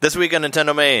This week on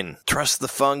Nintendo Main, Trust the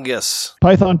Fungus.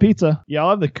 Python Pizza. Yeah, I'll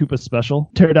have the Koopa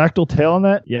special. Pterodactyl tail on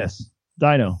that? Yes.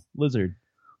 Dino. Lizard.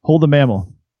 Hold the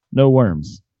mammal. No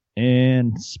worms.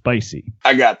 And spicy.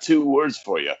 I got 2 words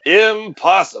for you.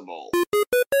 Impossible.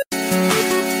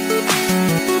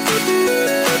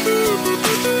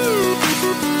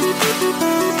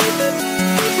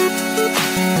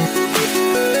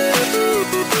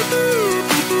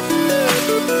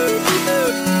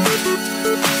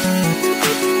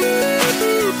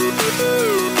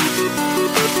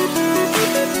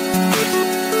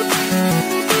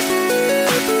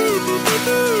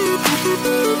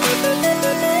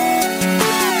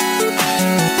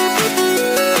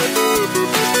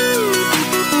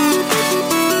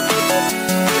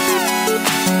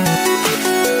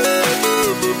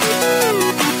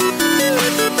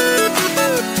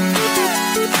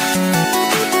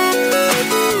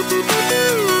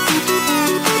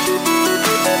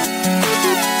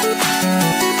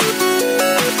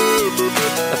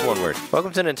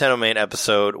 Welcome to Nintendo Main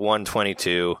episode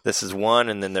 122. This is 1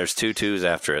 and then there's 2 2s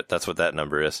after it. That's what that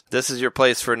number is. This is your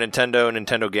place for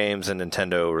Nintendo games, and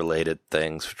Nintendo related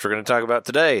things, which we're going to talk about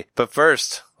today. But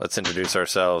first, let's introduce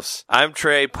ourselves. I'm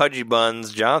Trey Pudgy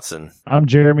Buns Johnson. I'm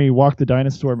Jeremy Walk the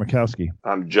Dinosaur Mikowski.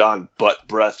 I'm John Butt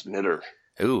Breath Knitter.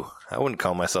 Ooh, I wouldn't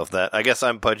call myself that. I guess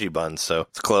I'm Pudgy Buns, so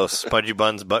it's close. Pudgy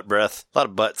Buns, butt breath. A lot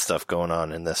of butt stuff going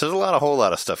on in this. There's a whole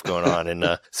lot of stuff going on in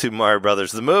Super Mario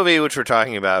Brothers, the movie, which we're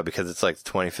talking about because it's like the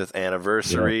 25th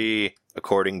anniversary,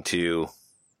 according to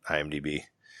IMDb.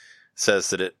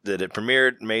 Says that it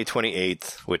premiered May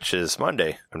 28th, which is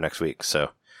Monday of next week.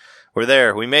 So we're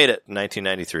there. We made it,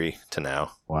 1993 to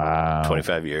now. Wow.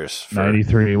 25 years.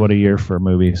 93, what a year for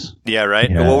movies. Yeah, right?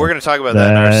 Yeah. Well, we're going to talk about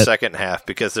that in our second half,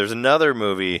 because there's another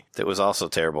movie that was also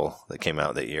terrible that came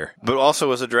out that year, but also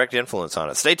was a direct influence on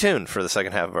it. Stay tuned for the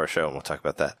second half of our show, and we'll talk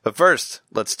about that. But first,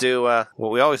 let's do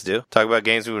what we always do. Talk about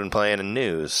games we've been playing and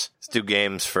news. Let's do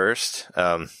games first.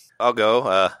 I'll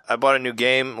go. I bought a new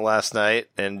game last night,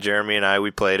 and Jeremy and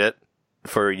we played it.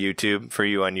 For YouTube, for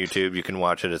you on YouTube, you can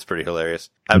watch it. It's pretty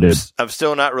hilarious. I'm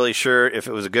still not really sure if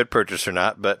it was a good purchase or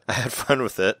not, but I had fun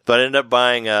with it. But I ended up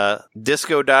buying a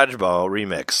Disco Dodgeball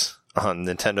remix on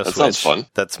Nintendo Switch. That sounds fun.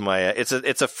 That's my.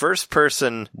 It's a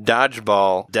first-person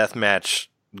dodgeball deathmatch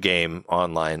game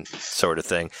online sort of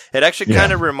thing. It actually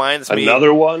kind of reminds me.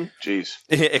 Another one? Jeez.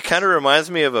 It kind of reminds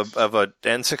me of a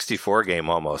N64 game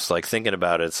almost. Like, thinking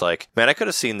about it, it's like, man, I could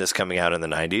have seen this coming out in the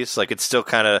 90s. Like, it's still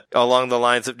kind of along the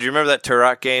lines of, do you remember that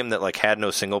Turok game that like had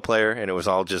no single player and it was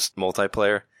all just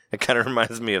multiplayer? It kind of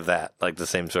reminds me of that, like the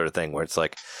same sort of thing where it's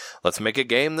like, let's make a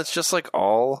game that's just like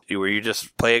where you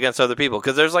just play against other people.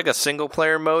 Because there's like a single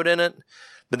player mode in it.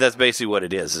 But that's basically what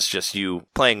it is. It's just you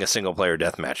playing a single-player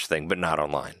deathmatch thing, but not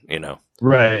online, you know?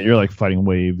 Right, you're like fighting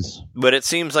waves. But it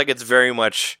seems like it's very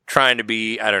much trying to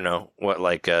be, I don't know,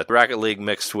 like Rocket League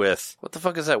mixed with, what the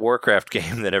fuck is that Warcraft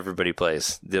game that everybody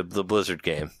plays? The Blizzard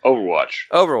game.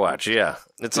 Overwatch, yeah.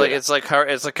 It's like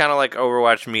kind of like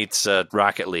Overwatch meets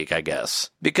Rocket League, I guess.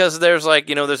 Because there's like,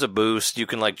 there's a boost. You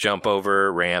can like jump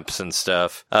over ramps and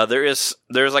stuff. There's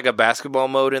like a basketball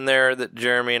mode in there that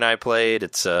Jeremy and I played.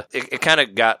 It's it kind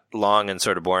of got long and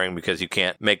sort of boring because you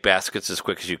can't make baskets as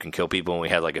quick as you can kill people, and we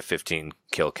had like a 15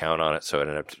 kill count on it, so it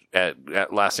ended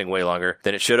up lasting way longer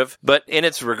than it should have. But in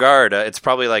its regard, it's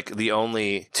probably like the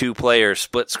only 2-player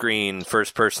split-screen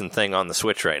first-person thing on the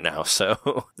Switch right now,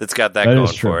 so it's got that going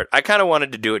for it. I kind of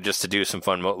wanted to do it just to do some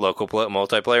fun local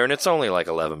multiplayer, and it's only like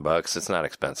 $11. It's not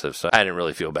expensive, so I didn't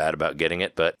really feel bad about getting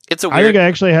it, but it's a weird... I think I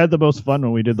actually had the most fun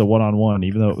when we did the one-on-one,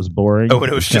 even though it was boring. Oh, when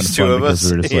it was just 2 of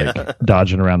us? We were just like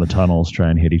dodging around the tunnels,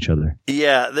 trying to hit each other.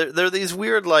 Yeah, they're these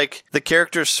weird, like, the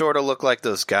characters sort of look like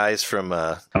those guys from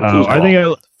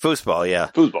Foosball, yeah.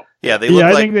 Foosball. Yeah,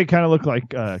 I think they kind of look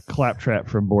like Claptrap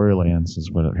from Borderlands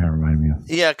is what it kind of reminded me of.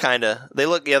 Yeah, kind of. They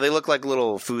look like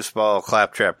little Foosball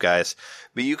Claptrap guys.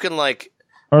 But you can like...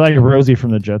 Or like Rosie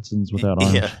from the Jetsons without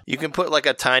arms. Yeah, you can put like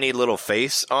a tiny little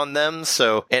face on them.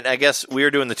 So, and I guess we were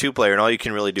doing the 2-player, and all you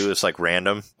can really do is like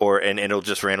random, and it'll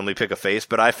just randomly pick a face.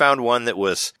 But I found one that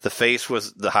was, the face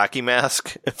was the hockey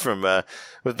mask from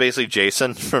was basically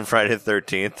Jason from Friday the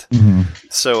 13th. Mm-hmm.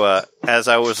 So as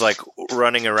I was like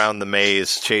running around the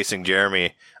maze chasing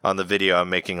Jeremy on the video, I'm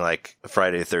making like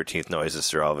Friday the 13th noises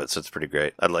through all of it. So it's pretty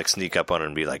great. I'd like sneak up on it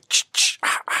and be like, ch-ch,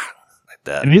 ah, ah.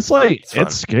 like that. And he's like, It's fun.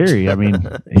 it's scary. I mean,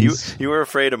 you were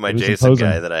afraid of my he was Jason imposing.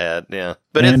 guy that I had, yeah.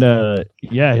 But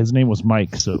yeah, his name was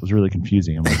Mike, so it was really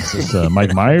confusing. I'm like, is this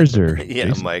Mike Myers or yeah,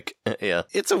 Jason? Mike. Yeah,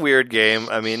 it's a weird game.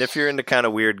 I mean, if you're into kind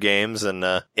of weird games and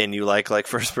you like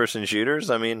first person shooters,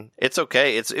 I mean, it's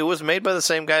okay. It was made by the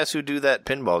same guys who do that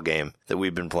pinball game that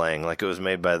we've been playing. Like it was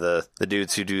made by the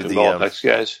dudes who do Pinball the X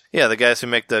guys. yeah, the guys who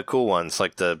make the cool ones,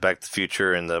 like the Back to the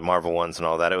Future and the Marvel ones and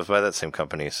all that. It was by that same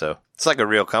company, so it's like a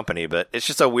real company, but it's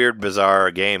just a weird,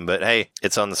 bizarre game. But hey,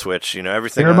 it's on the Switch. You know,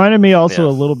 everything. It reminded me also yeah.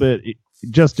 a little bit,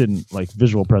 just in like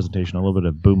visual presentation, a little bit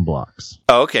of Boom Blocks.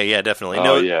 Oh, okay, yeah, definitely. Oh,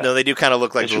 No, yeah. no, they do kind of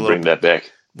look I like the should little. bring that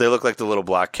back. They look like the little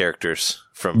block characters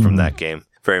from that game,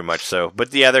 very much so.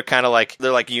 But yeah, they're kind of like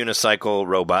unicycle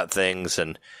robot things,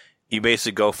 and you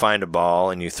basically go find a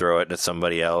ball and you throw it at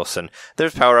somebody else. And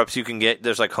there's power ups you can get.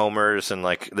 There's like homers, and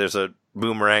like there's a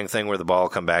boomerang thing where the ball will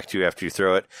come back to you after you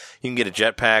throw it. You can get a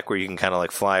jetpack where you can kind of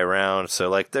like fly around. So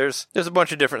like there's a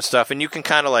bunch of different stuff, and you can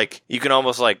kind of like you can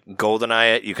almost like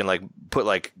GoldenEye it. You can like put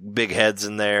like big heads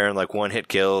in there and like one hit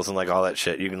kills and like all that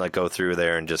shit. You can like go through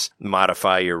there and just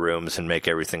modify your rooms and make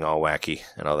everything all wacky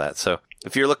and all that. So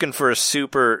if you're looking for a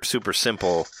super super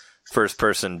simple first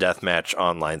person deathmatch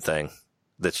online thing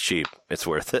that's cheap, it's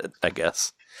worth it, I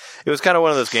guess. It was kind of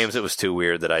one of those games that was too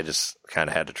weird that I just kind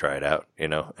of had to try it out, you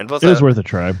know. And plus, It was worth a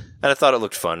try. and I thought it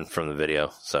looked fun from the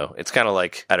video. So it's kind of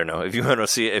like, I don't know, if you want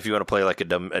to play like a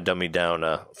dummy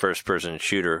down first person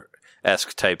shooter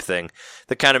esque type thing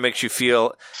that kind of makes you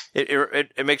feel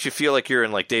it makes you feel like you're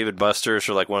in like David Buster's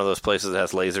or like one of those places that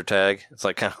has laser tag. It's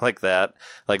like kind of like that.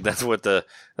 Like that's what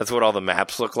all the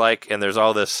maps look like. And there's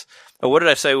all this. Oh, what did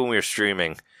I say when we were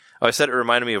streaming? Oh, I said it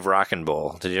reminded me of Rockin'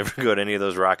 Bowl. Did you ever go to any of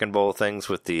those Rockin' Bowl things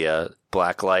with the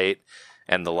black light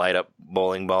and the light up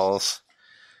bowling balls?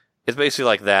 It's basically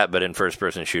like that, but in first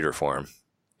person shooter form.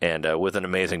 And with an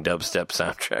amazing dubstep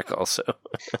soundtrack also.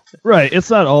 Right. It's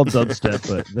not all dubstep,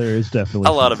 but there is definitely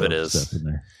A lot some of it is. dubstep in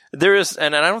there. There is,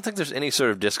 and I don't think there's any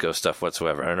sort of disco stuff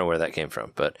whatsoever. I don't know where that came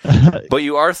from, but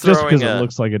you are Just throwing because it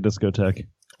looks like a discotheque.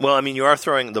 well, I mean, you are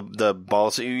throwing the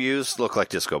balls that you use look like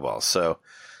disco balls, so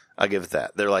I'll give it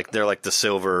that. They're like the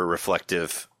silver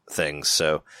reflective things,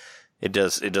 so it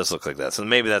does look like that. So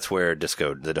maybe that's where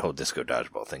the whole disco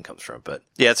dodgeball thing comes from. But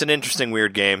yeah, it's an interesting,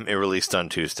 weird game. It released on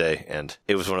Tuesday, and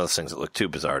it was one of those things that looked too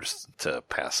bizarre to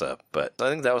pass up. But I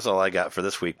think that was all I got for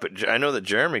this week. But I know that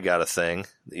Jeremy got a thing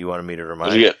that you wanted me to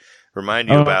remind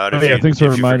you about if you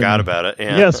forgot about it.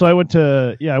 Yeah, so I went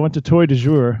to Toy du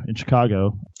Jour in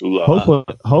Chicago.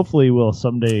 Hopefully we'll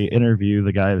someday interview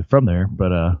the guy from there,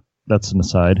 but that's an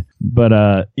aside.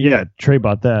 But yeah, Trey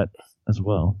bought that as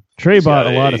well. Trey bought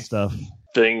a lot of stuff.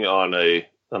 Thing on a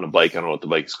bike. I don't know what the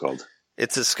bike's called.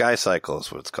 It's a Sky Cycle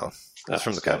is what it's called. That's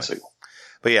from the Sky comic. Cycle.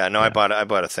 But yeah, no, I bought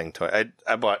a thing toy.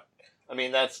 I bought. I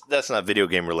mean, that's not video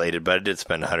game related, but I did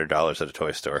spend $100 at a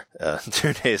toy store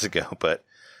 2 days ago. But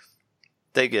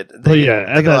they get At a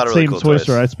lot that of same really cool toy toys.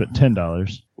 store, I spent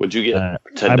 $10. What'd you get?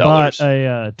 $10. I bought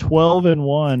a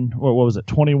 12-in-1, or what was it,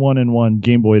 21-in-1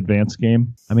 Game Boy Advance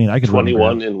game. I mean, I could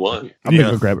 21-in-1. I'm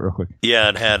gonna go grab it real quick. Yeah,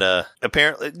 it had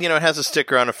apparently, it has a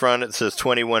sticker on the front. It says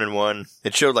 21-in-1.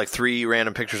 It showed like 3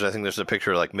 random pictures. I think there's a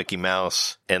picture of like Mickey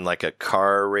Mouse and like a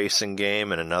car racing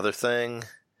game and another thing.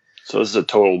 So this is a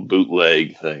total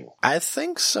bootleg thing. I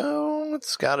think so.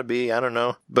 It's got to be. I don't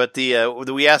know. But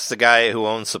we asked the guy who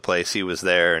owns the place. He was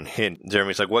there, and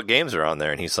Jeremy's like, "What games are on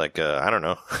there?" And he's like, "I don't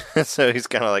know." So he's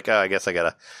kind of like, "Oh, I guess I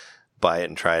gotta buy it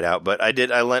and try it out." But I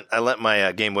did. I lent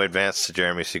my Game Boy Advance to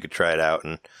Jeremy so he could try it out,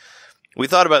 and we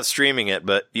thought about streaming it,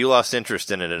 but you lost interest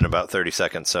in it in about 30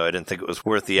 seconds, so I didn't think it was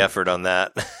worth the effort on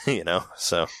that.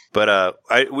 So, but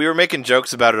we were making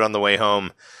jokes about it on the way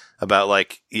home. About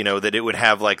like, that it would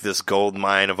have like this gold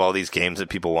mine of all these games that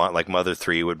people want, like Mother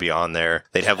 3 would be on there.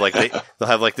 They'd have like, they'll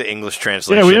have like the English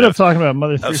translation. Yeah, we ended up talking about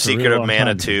Mother 3 of Secret of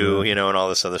Mana 2, and all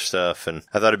this other stuff. And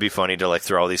I thought it'd be funny to like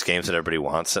throw all these games that everybody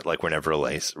wants that like were never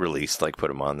released, like put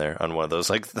them on there on one of those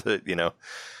like,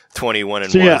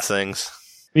 21-in-1 things.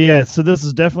 Yeah, so this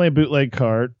is definitely a bootleg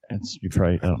card. I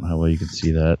don't know how well you can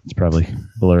see that. It's probably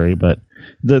blurry, but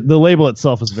the label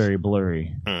itself is very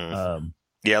blurry.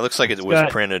 Yeah, it looks like it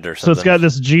was printed or something. So it's got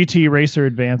this GT Racer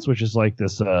Advance, which is like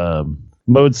this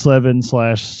Mode 7 /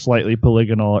 slightly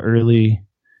polygonal early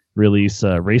release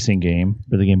racing game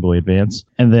for the Game Boy Advance.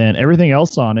 And then everything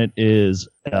else on it is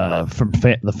from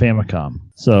the Famicom.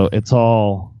 So it's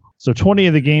all... So 20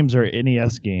 of the games are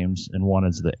NES games, and 1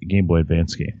 is the Game Boy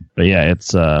Advance game. But yeah, it's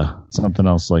something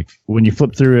else. Like when you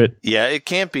flip through it, yeah, it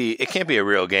can't be a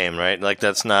real game, right? Like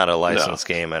that's not a licensed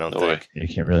game. I don't think. You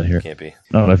can't really hear. Can't be. I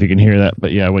don't know if you can hear that,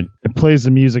 but yeah, when it plays the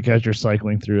music as you're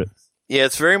cycling through it. Yeah,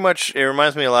 it's very much. It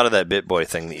reminds me a lot of that BitBoy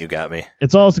thing that you got me.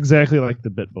 It's almost exactly like the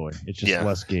BitBoy. It's just Yeah.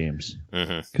 less games.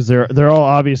 Mm-hmm. Because they're all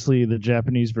obviously the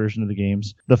Japanese version of the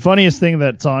games. The funniest thing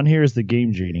that's on here is the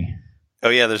Game Genie. Oh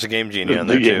yeah, there's a Game Genie on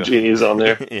The there Game too. Genie's on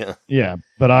there. Yeah. Yeah,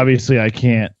 but obviously I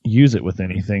can't use it with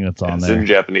anything that's on It's there. in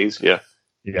Japanese. Yeah.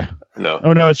 Yeah. No.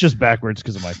 Oh no, it's just backwards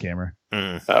because of my camera.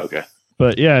 Mm. Oh, okay.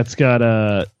 But yeah, it's got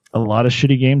a lot of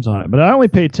shitty games on it. But I only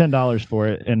paid $10 for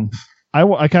it, and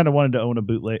I kind of wanted to own a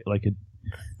bootleg.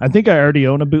 I think I already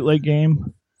own a bootleg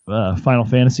game, Final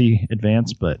Fantasy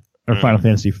Advance, Final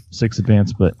Fantasy 6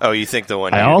 Advance. But Oh, you think the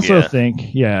one? I also think,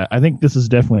 I think this is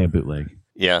definitely a bootleg.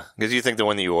 Yeah, because you think the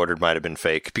one that you ordered might have been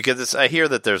fake. Because I hear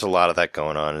that there's a lot of that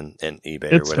going on in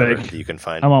eBay It's or whatever fake. that you can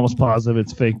find. I'm almost positive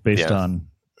it's fake based Yeah. on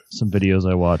some videos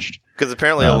I watched. Because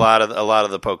apparently a lot of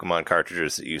the Pokemon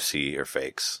cartridges that you see are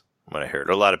fakes. What I heard,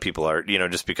 a lot of people are,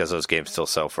 just because those games still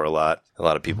sell for a lot. A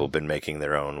lot of people have been making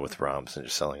their own with ROMs and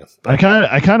just selling them. I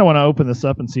kind of want to open this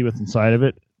up and see what's inside of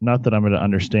it. Not that I'm going to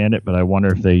understand it, but I wonder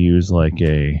if they use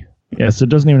so it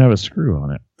doesn't even have a screw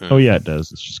on it. Mm. Oh yeah, it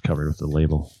does. It's just covered with the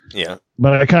label. Yeah.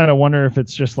 But I kind of wonder if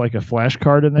it's just like a flash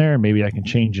card in there, and maybe I can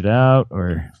change it out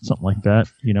or something like that,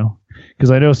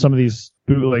 Because I know some of these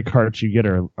bootleg carts you get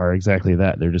are exactly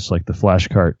that. They're just like the flash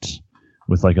carts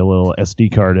with like a little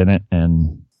SD card in it,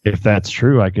 and if that's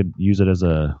true, I could use it as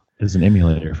an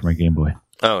emulator for my Game Boy.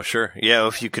 Oh, sure. Yeah,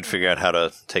 if you could figure out how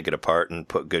to take it apart and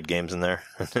put good games in there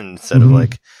instead of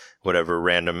whatever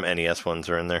random NES ones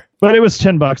are in there. But it was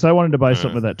 $10. I wanted to buy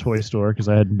something at that toy store because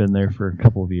I hadn't been there for a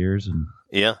couple of years, and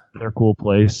Yeah. they're a cool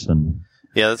place. And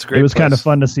Yeah, that's a great. it was kind of place.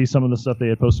 fun to see some of the stuff they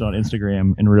had posted on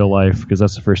Instagram in real life because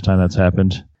that's the first time that's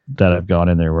happened that I've gone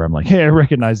in there where I'm like, hey, I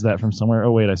recognize that from somewhere.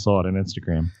 Oh wait, I saw it on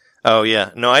Instagram. Oh yeah,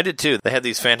 no, I did too. They had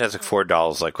these Fantastic Four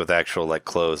dolls, with actual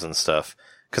clothes and stuff.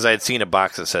 Because I had seen a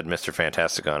box that said Mr.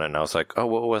 Fantastic on it, and I was like, "Oh,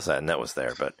 what was that?" And that was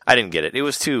there, but I didn't get it. It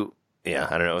was too, I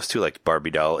don't know, it was too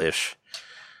Barbie doll ish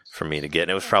for me to get,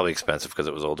 and it was probably expensive because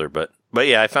it was older. But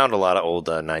yeah, I found a lot of old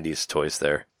 '90s toys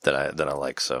there that I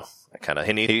like. So I kind of,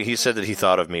 and he said that he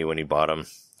thought of me when he bought them.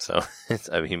 So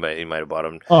he might have bought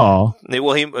them. Oh,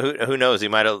 Well, who knows? He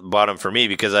might have bought them for me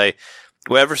because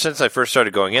ever since I first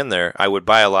started going in there, I would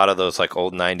buy a lot of those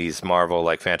old '90s Marvel,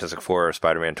 Fantastic Four or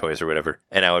Spider-Man toys or whatever,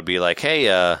 and I would be like, "Hey,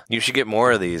 you should get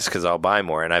more of these because I'll buy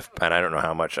more." And I don't know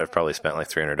how much. I've probably spent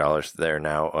 $300 there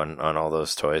now on all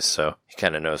those toys. So he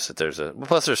kind of knows that there's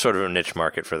plus there's sort of a niche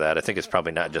market for that. I think it's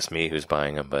probably not just me who's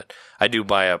buying them, but I do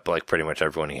buy up pretty much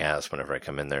everyone he has whenever I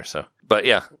come in there. So, but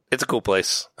yeah, it's a cool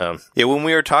place. When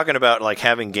we were talking about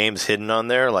having games hidden on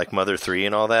there, like Mother 3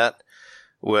 and all that.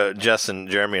 Well, Jess and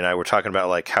Jeremy and I were talking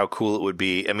about how cool it would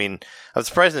be. I mean, I'm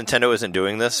surprised Nintendo isn't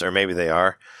doing this, or maybe they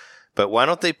are. But why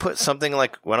don't they put something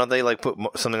like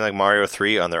Mario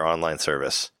 3 on their online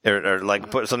service, or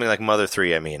put something like Mother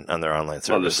 3? I mean, on their online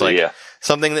service,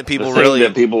 something that people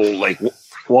that people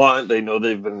want. They know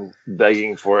they've been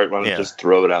begging for it. Why don't just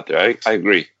throw it out there? I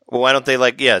agree. Well, why don't they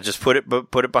just put it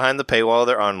behind the paywall of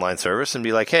their online service and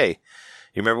be like, hey.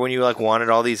 You remember when you wanted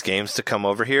all these games to come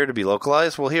over here to be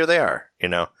localized? Well, here they are.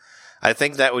 I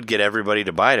think that would get everybody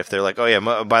to buy it if they're like, oh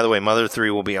yeah, by the way, Mother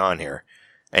 3 will be on here,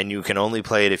 and you can only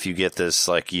play it if you get this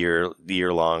year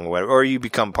long, whatever, or you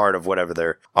become part of whatever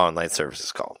their online service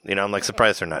is called. I'm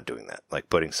surprised they're not doing that,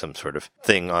 putting some sort of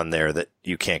thing on there that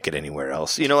you can't get anywhere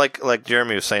else. Like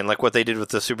Jeremy was saying, what they did with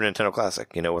the Super Nintendo Classic,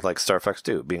 with Star Fox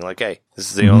 2, being like, hey, this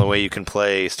is the only way you can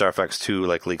play Star Fox 2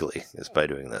 legally is by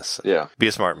doing this. Yeah, be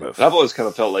a smart move. I've always kind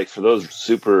of felt for those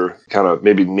super kind of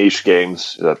maybe niche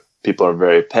games that people are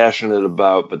very passionate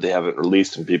about, but they haven't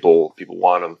released and people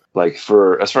want them.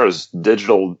 As far as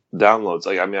digital downloads,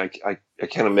 I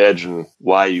can't imagine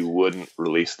why you wouldn't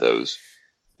release those.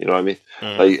 You know what I mean?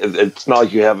 It's not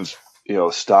like you have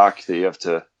stock that you have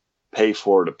to pay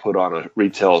for to put on a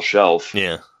retail shelf.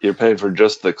 Yeah, you're paying for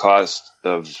just the cost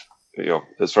of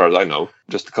as far as I know,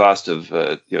 just the cost of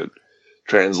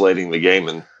translating the game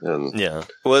and yeah.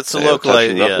 Well, it's a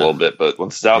localized up a little bit, but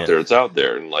once it's out there, it's out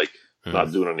there, and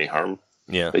not doing any harm.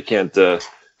 Yeah, they can't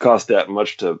cost that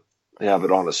much to have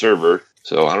it on a server.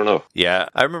 So I don't know. Yeah,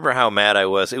 I remember how mad I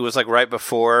was. It was right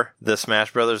before the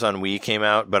Smash Brothers on Wii came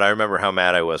out, but I remember how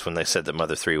mad I was when they said that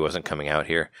Mother 3 wasn't coming out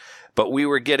here. But we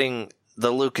were getting the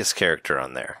Lucas character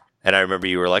on there. And I remember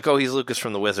you were like, oh, he's Lucas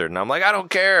from The Wizard. And I'm like, I don't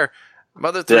care.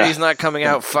 Mother 3 is not coming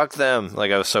out. Fuck them.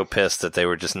 I was so pissed that they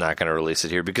were just not going to release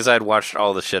it here because I'd watched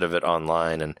all the shit of it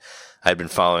online and I'd been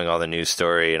following all the news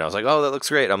story, and I was like, oh, that looks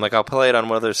great. I'm like, I'll play it on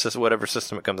whatever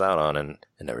system it comes out on, and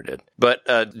it never did. But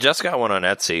Jess got one on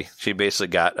Etsy. She basically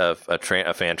got a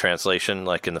fan translation,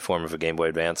 in the form of a Game Boy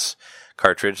Advance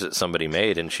cartridge that somebody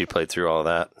made, and she played through all of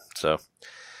that. So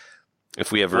If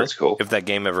we ever, That's cool. if that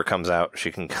game ever comes out,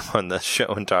 she can come on the show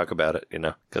and talk about it,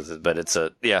 but it's I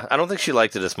don't think she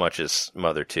liked it as much as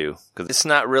Mother 2, because it's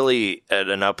not really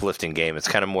an uplifting game. It's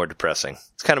kind of more depressing.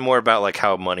 It's kind of more about like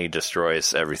how money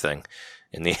destroys everything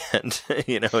in the end.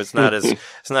 It's not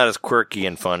as quirky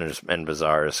and fun and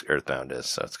bizarre as Earthbound is.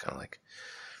 So it's kind of like,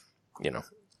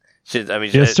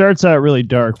 it starts out really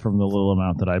dark from the little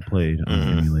amount that I played on the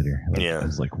emulator. I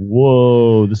was like,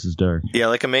 whoa, this is dark. Yeah,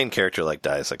 like a main character like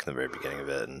dies like in the very beginning of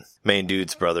it, and main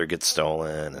dude's brother gets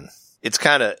stolen, and it's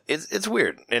kind of it's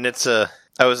weird. And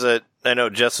I know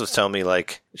Jess was telling me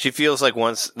like she feels like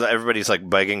once everybody's like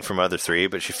begging for Mother 3,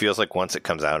 but she feels like once it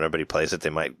comes out and everybody plays it, they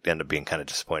might end up being kind of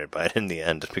disappointed by it in the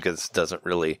end because it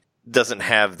doesn't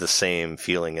have the same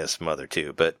feeling as Mother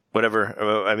 2, but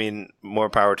whatever. I mean, more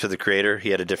power to the creator. He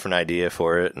had a different idea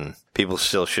for it, and people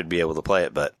still should be able to play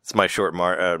it, but it's my short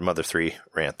Mother 3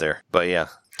 rant there. But yeah.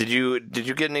 Did you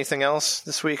get anything else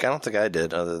this week? I don't think I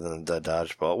did, other than the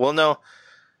dodgeball. Well, no.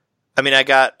 I mean,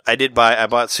 I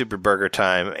bought Super Burger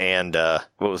Time, and,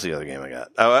 what was the other game I got?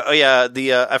 Oh yeah,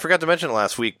 I forgot to mention it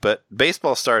last week, but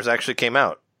Baseball Stars actually came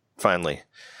out, finally.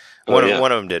 One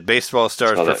of them did. Baseball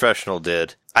Stars Professional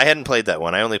did. I hadn't played that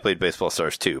one. I only played Baseball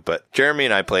Stars 2, but Jeremy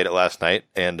and I played it last night,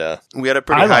 and we had a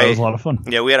pretty high... It was a lot of fun.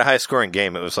 Yeah, we had a high-scoring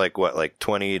game. It was like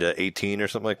 20-18 or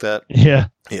something like that? Yeah.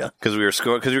 Yeah, because we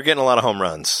were getting a lot of home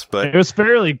runs. But it was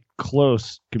fairly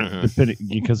close,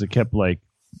 because it kept like,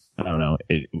 I don't know,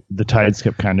 the tides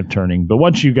kept kind of turning. But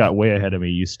once you got way ahead of me,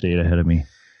 you stayed ahead of me.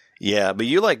 Yeah, but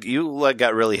you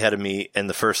got really ahead of me in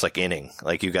the first inning.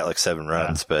 Like you got 7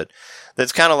 runs, but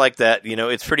that's kind of like that.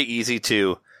 It's pretty easy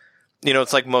to,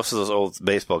 it's like most of those old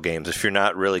baseball games. If you're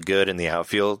not really good in the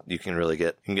outfield, you can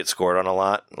get scored on a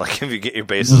lot. Like if you get your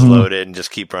bases loaded and just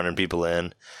keep running people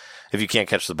in. If you can't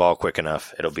catch the ball quick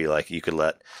enough, it'll be like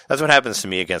that's what happens to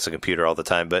me against a computer all the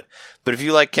time. But if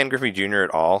you like Ken Griffey Jr.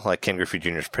 at all, like Ken Griffey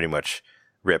Jr. is pretty much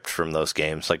ripped from those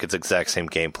games. Like it's exact same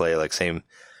gameplay, like same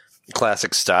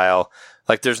classic style.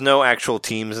 Like there's no actual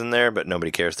teams in there, but nobody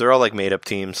cares. They're all like made up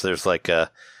teams. There's like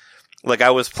I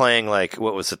was playing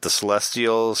what was it, the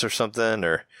Celestials or something,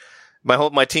 or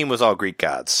my team was all Greek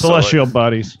gods. Celestial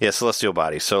bodies. Yeah, celestial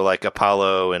bodies. So like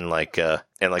Apollo and like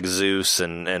Zeus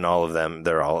and all of them,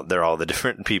 they're all the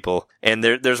different people. And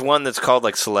there's one that's called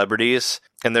like celebrities,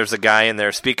 and there's a guy in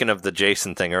there, speaking of the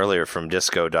Jason thing earlier from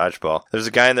Disco Dodgeball, there's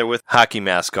a guy in there with hockey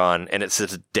mask on, and it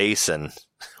says Dason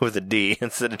with a D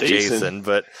instead of Jason,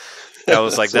 but I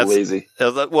was like, that's so lazy.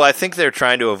 Well, I think they're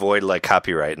trying to avoid like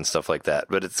copyright and stuff like that,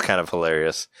 but it's kind of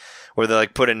hilarious. Where they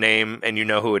like put a name and you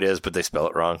know who it is, but they spell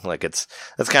it wrong. Like that's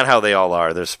kind of how they all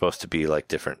are. They're supposed to be like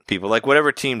different people. Like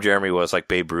whatever team Jeremy was, like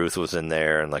Babe Ruth was in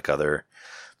there, and like other,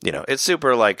 it's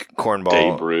super like cornball.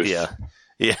 Babe Ruth.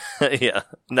 Yeah.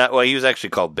 He was actually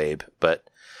called Babe, but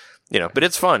but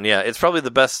it's fun. Yeah, it's probably the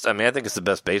best. I mean, I think it's the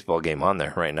best baseball game on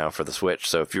there right now for the Switch.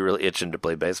 So if you're really itching to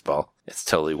play baseball, it's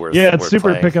totally worth. Yeah, it's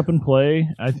super playing. Pick up and play.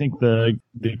 I think the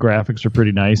graphics are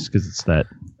pretty nice because it's that.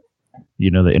 The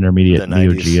intermediate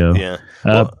Neo Geo. Yeah.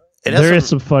 There is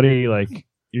some funny, like,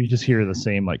 you just hear the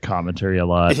same, like, commentary a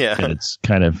lot. Yeah. And it's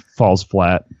kind of falls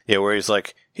flat. Yeah, where he's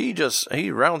like, he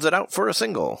rounds it out for a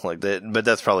single. Like that, but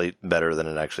that's probably better than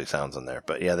it actually sounds in there.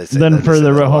 But yeah, they say then that, for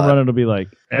the home run, it'll be like,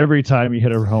 every time you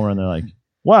hit a home run, they're like,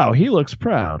 wow, he looks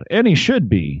proud. And he should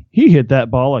be. He hit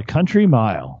that ball a country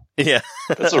mile. Yeah.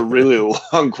 That's a really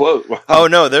long quote. Wow. Oh,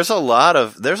 no, there's a lot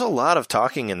of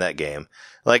talking in that game.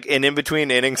 Like, and in between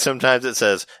innings, sometimes it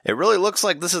says, it really looks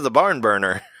like this is the barn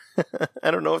burner. I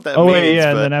don't know what that means. Oh, wait,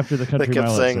 yeah, and then after the country they kept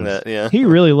mile, saying that, yeah. He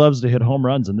really loves to hit home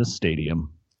runs in this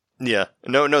stadium. Yeah.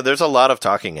 No, there's a lot of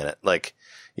talking in it. Like,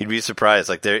 you'd be surprised.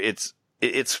 Like,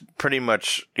 it's pretty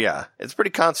much, yeah, it's pretty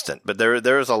constant, but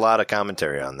there is a lot of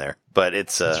commentary on there. But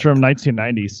it's from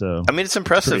 1990, so. I mean, it's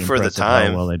impressive for the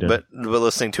time, but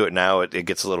listening to it now, it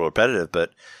gets a little repetitive,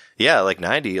 but. Yeah, like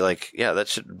 90, like, yeah, that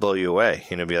should blow you away.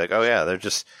 Be like, oh yeah, they're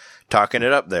just talking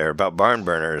it up there about barn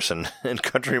burners and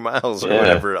country miles or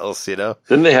whatever else,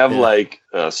 Didn't they have like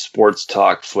sports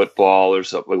talk football or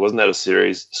something? Like, wasn't that a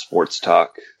series, sports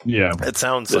talk? Yeah. It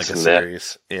sounds like a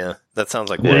series. Yeah, that sounds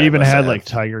like they even had like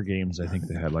Tiger games. I think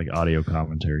they had like audio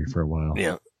commentary for a while.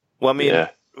 Yeah. Well, I mean,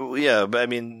 yeah, but I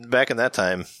mean, back in that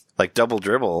time, like Double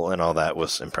Dribble and all that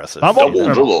was impressive. Double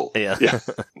Dribble. Yeah.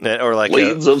 Or like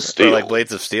Blades of Steel. Or like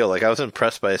Blades of Steel. Like I was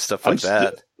impressed by stuff like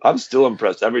that. I'm still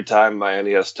impressed every time my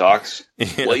NES talks.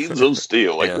 Blades of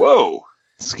Steel. Like, whoa.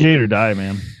 Skate or Die,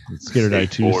 man. It's Skate or Die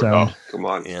 2 sound. Oh, come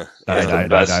on. Yeah.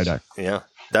 Die. Yeah.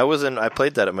 That was I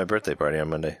played that at my birthday party on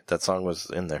Monday. That song was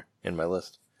in there, in my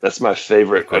list. That's my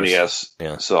favorite NES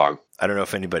song. I don't know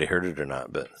if anybody heard it or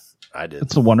not, but I did.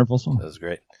 It's a wonderful song. It was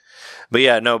great. But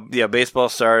yeah, no, yeah, Baseball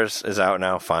Stars is out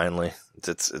now. Finally,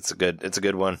 it's a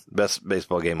good one. Best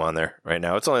baseball game on there right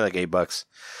now. It's only like $8.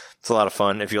 It's a lot of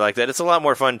fun if you like that. It's a lot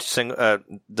more fun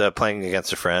playing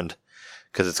against a friend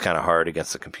because it's kind of hard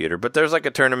against the computer. But there's like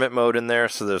a tournament mode in there,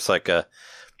 so there's like a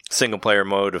single player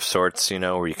mode of sorts,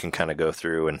 where you can kind of go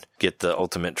through and get the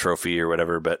ultimate trophy or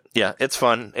whatever. But yeah, it's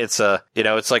fun. It's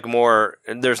it's like more,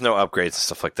 there's no upgrades and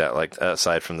stuff like that, like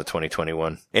aside from the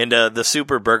 2021. And the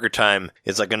Super Burger Time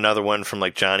is like another one from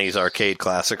like Johnny's Arcade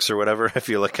Classics or whatever. I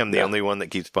feel like I'm the only one that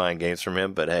keeps buying games from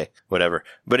him, but hey, whatever.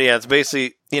 But yeah, it's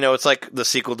basically, it's like the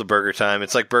sequel to Burger Time.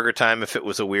 It's like Burger Time if it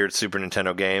was a weird Super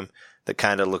Nintendo game that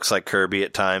kind of looks like Kirby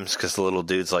at times because the little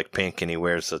dude's like pink and he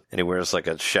wears like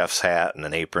a chef's hat and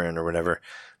an apron or whatever.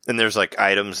 And there's like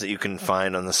items that you can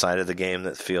find on the side of the game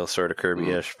that feel sort of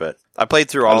Kirby-ish. But I played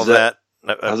through all of that.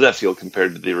 How does that feel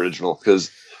compared to the original?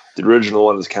 Because the original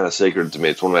one is kind of sacred to me.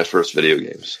 It's one of my first video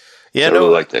games. Yeah, I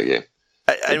really like that game.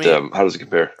 I mean, how does it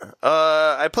compare?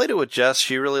 I played it with Jess.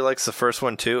 She really likes the first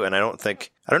one too, and I don't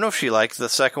know if she likes the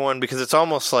second one because it's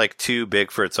almost like too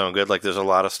big for its own good. Like there's a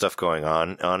lot of stuff going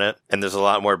on it, and there's a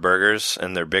lot more burgers,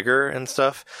 and they're bigger and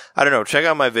stuff. I don't know. Check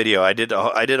out my video. I did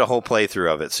a whole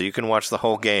playthrough of it, so you can watch the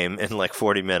whole game in like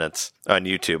 40 minutes on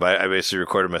YouTube. I basically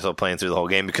recorded myself playing through the whole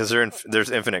game because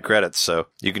there's infinite credits, so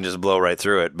you can just blow right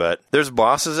through it. But there's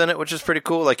bosses in it, which is pretty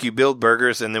cool. Like you build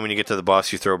burgers, and then when you get to the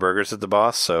boss, you throw burgers at the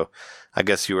boss. So I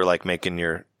guess you were like making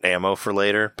your ammo for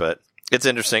later, but it's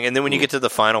interesting. And then when you get to the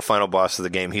final boss of the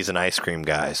game, he's an ice cream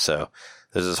guy. So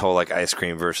there's this whole like ice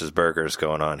cream versus burgers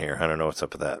going on here. I don't know what's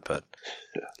up with that, but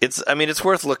it's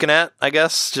worth looking at, I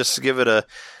guess, just to give it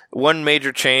one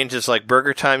major change is like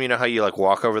Burger Time. You know how you like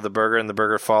walk over the burger and the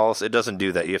burger falls? It doesn't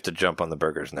do that. You have to jump on the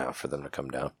burgers now for them to come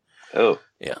down. Oh.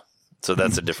 Yeah. So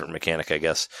that's a different mechanic, I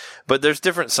guess. But there's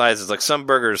different sizes. Like some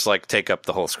burgers like take up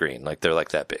the whole screen. Like they're like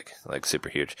that big, like super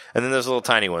huge. And then there's little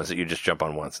tiny ones that you just jump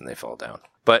on once and they fall down.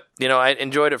 But, I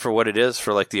enjoyed it for what it is,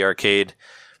 for like the arcade.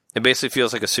 It basically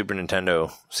feels like a Super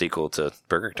Nintendo sequel to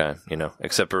Burger Time,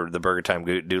 except for the Burger Time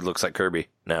dude looks like Kirby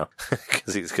now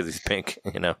because he's pink,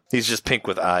 He's just pink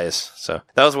with eyes. So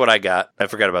that was what I got. I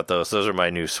forgot about those. Those are my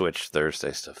new Switch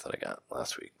Thursday stuff that I got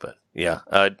last week. But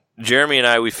yeah, Jeremy and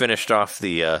I, we finished off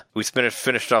the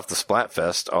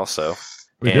Splatfest also.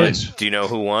 We did. Do you know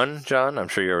who won, John? I'm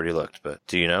sure you already looked, but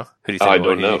do you know? Who do you think? I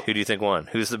don't know. Who do you think won?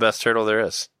 Who's the best turtle there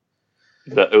is?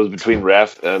 It was between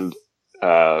Raph and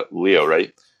Leo,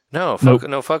 right? No,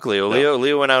 fuck Leo. No.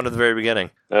 Leo went out at the very beginning.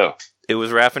 Oh. It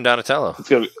was Raph and Donatello. It's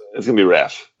gonna be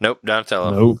Raph. Nope,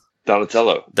 Donatello. Nope.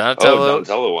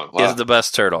 Donatello won. Wow. Is the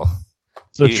best turtle.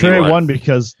 So Trey won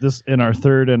because this in our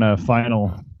third and a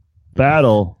final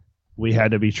battle, we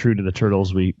had to be true to the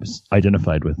turtles we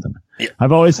identified with them. Yeah.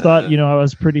 I've always thought, I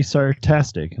was pretty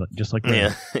sarcastic, just like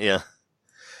that. Yeah, yeah.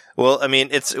 Well, I mean,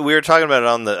 we were talking about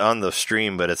it on the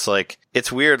stream, but it's like,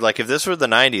 it's weird. Like, if this were the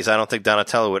 90s, I don't think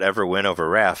Donatello would ever win over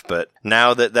Raph. But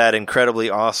now that incredibly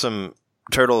awesome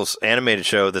Turtles animated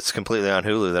show that's completely on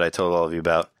Hulu that I told all of you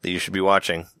about, that you should be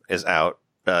watching, is out.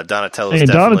 Donatello's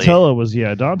definitely...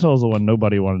 Donatello's the one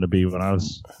nobody wanted to be when I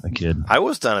was a kid. I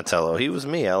was Donatello. He was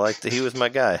me. He was my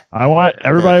guy.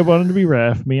 Everybody wanted to be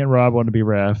Raph. Me and Rob wanted to be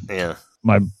Raph. Yeah.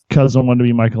 My cousin wanted to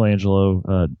be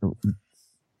Michelangelo.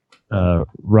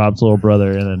 Rob's little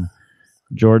brother, and then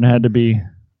Jordan had to be.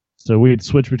 So we'd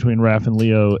switch between Raph and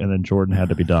Leo, and then Jordan had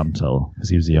to be Donatello because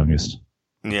he was the youngest.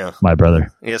 Yeah, my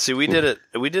brother. Yeah, see, we did it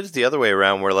the other way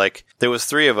around, where like there was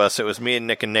three of us. It was me and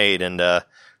Nick and Nate, and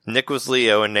Nick was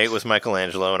Leo, and Nate was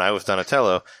Michelangelo, and I was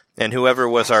Donatello, and whoever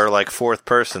was our like fourth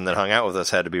person that hung out with us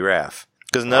had to be Raph.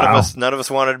 Because none of us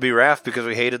wanted to be Raph because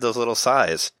we hated those little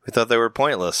sais. We thought they were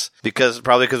pointless.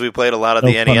 Probably because we played a lot of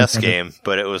the NES game,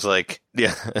 but it was like,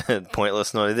 yeah,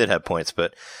 pointless. No, they did have points,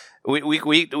 but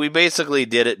we basically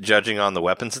did it judging on the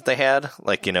weapons that they had.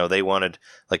 Like, they wanted,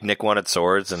 like Nick wanted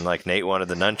swords and like Nate wanted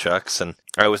the nunchucks, and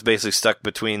I was basically stuck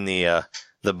between the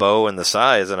bow and the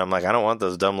sais, and I'm like, I don't want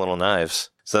those dumb little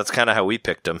knives. So that's kind of how we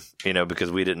picked them, because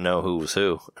we didn't know who was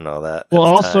who and all that. Well,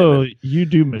 also, you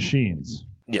do machines.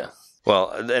 Yeah.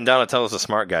 Well, and Donatello's a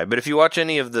smart guy. But if you watch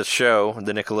any of the show,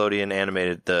 the Nickelodeon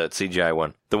animated, the CGI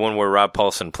one, the one where Rob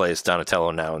Paulsen plays Donatello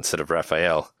now instead of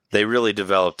Raphael, they really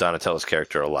developed Donatello's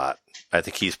character a lot. I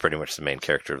think he's pretty much the main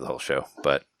character of the whole show.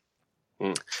 But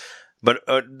you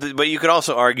could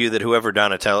also argue that whoever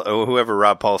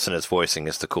Rob Paulsen is voicing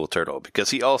is the cool turtle,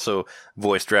 because he also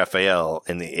voiced Raphael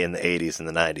in the 80s and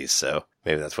the 90s. So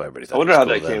maybe that's why everybody thought. I wonder how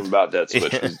that came about. That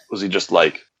switch was he just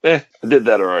like, I did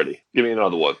that already. Give me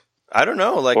another one. I don't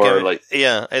know. I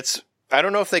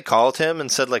don't know if they called him and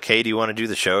said like, "Hey, do you want to do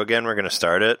the show again? We're going to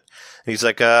start it." And he's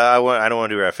like, "I don't want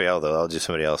to do Raphael though. I'll do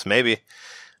somebody else, maybe."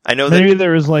 I know that. Maybe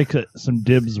there was like some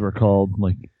dibs were called.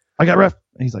 Like, I got ref.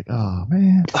 And he's like, oh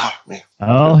man.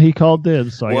 Oh, he called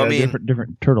dibs, so I got a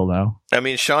different turtle now. I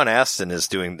mean, Sean Astin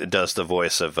does the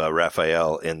voice of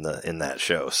Raphael in that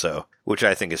show, so which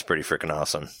I think is pretty freaking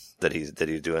awesome that he's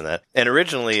doing that. And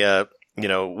originally,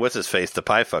 what's his face, the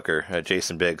pie fucker,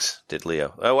 Jason Biggs did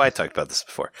Leo. Oh, I talked about this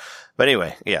before, but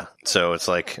anyway, yeah. So it's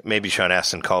like maybe Sean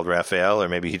Astin called Raphael, or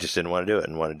maybe he just didn't want to do it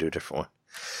and wanted to do a different one.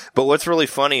 But what's really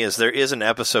funny is there is an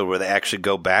episode where they actually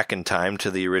go back in time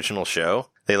to the original show.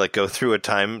 They like go through a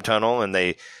time tunnel and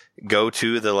they go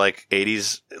to the like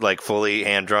 80s like fully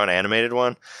hand drawn animated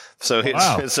one. So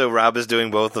so Rob is doing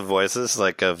both the voices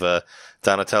like of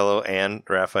Donatello and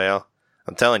Raphael.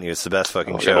 I'm telling you, it's the best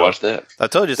fucking show. Gotta watch that. I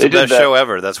told you it's the best show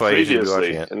ever. That's why you should be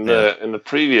watching it. In the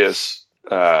previous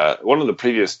one of the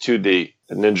previous 2D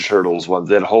Ninja Turtles ones,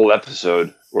 they had a whole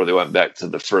episode where they went back to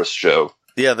the first show.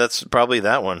 Yeah, that's probably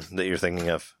that one that you're thinking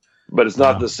of. But it's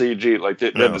not the CG, like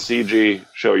the CG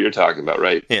show you're talking about,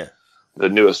 right? Yeah. The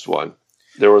newest one.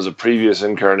 There was a previous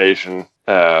incarnation,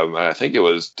 and I think it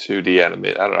was 2D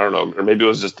animated. I don't know, or maybe it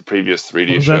was just the previous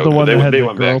 3D was show. Was that the one that had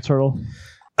the girl turtle?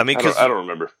 I mean, I don't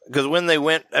remember. Because when they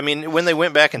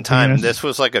went back in time, this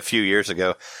was like a few years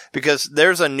ago. Because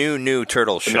there's a new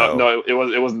turtle show. No, it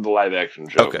wasn't the live action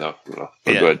show. Okay. No.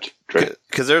 Yeah. Go ahead.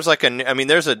 Because there's like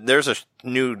there's a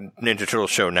new Ninja Turtle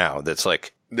show now that's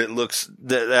like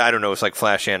I don't know, it's like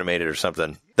Flash animated or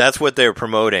something. That's what they're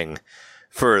promoting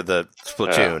for the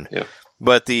Splatoon. Yeah.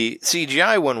 But the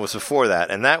CGI one was before that,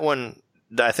 and that one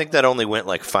I think that only went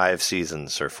like 5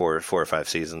 seasons or 4 or 5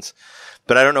 seasons.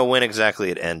 But I don't know when exactly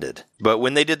it ended. But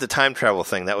when they did the time travel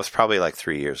thing, that was probably like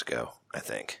 3 years ago, I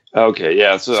think. Okay,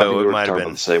 yeah. So I think we were might have talking been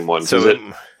about the same one. So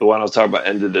the one I was talking about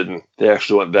ended, and they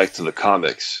actually went back to the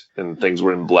comics, and things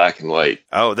were in black and white.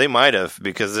 Oh, they might have,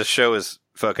 because this show is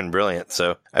fucking brilliant.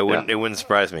 So it wouldn't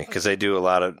surprise me, because they do a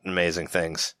lot of amazing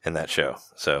things in that show.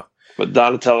 So, but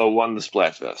Donatello won the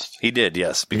Splatfest. He did,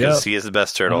 yes, because he is the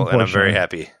best turtle, and I'm very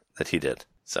happy that he did.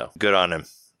 So good on him.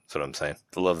 That's what I'm saying.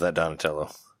 I love that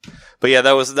Donatello. But yeah,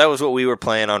 that was what we were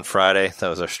playing on Friday. That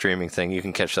was our streaming thing. You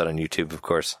can catch that on YouTube, of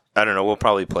course. I don't know. We'll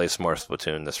probably play some more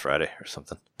Splatoon this Friday or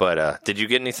something. But did you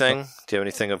get anything? Do you have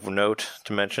anything of note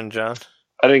to mention, John?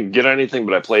 I didn't get anything,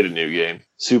 but I played a new game,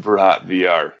 Super Hot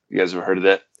VR. You guys ever heard of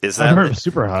that? I've heard of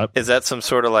Super Hot. Is that some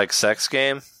sort of like sex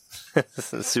game?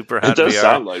 Super Hot VR? It does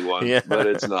sound like one, but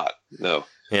it's not. No.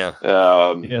 Yeah.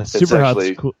 Super Hot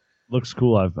looks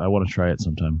cool. I want to try it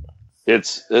sometime.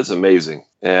 It's amazing.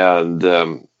 And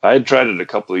I had tried it a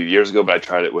couple of years ago, but I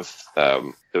tried it with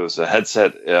it was a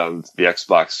headset and the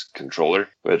Xbox controller,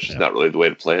 which is not really the way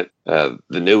to play it.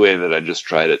 The new way that I just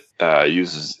tried it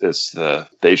uses the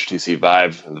HTC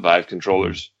Vive and the Vive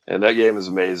controllers. And that game is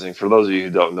amazing. For those of you who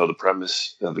don't know, the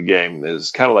premise of the game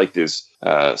is kind of like this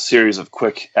series of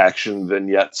quick action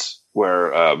vignettes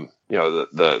where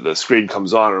the screen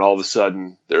comes on and all of a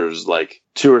sudden there's like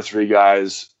 2 or 3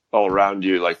 guys all around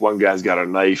you. Like one guy's got a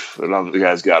knife, another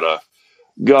guy's got a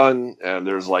gun, and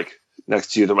there's like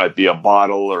next to you there might be a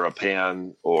bottle or a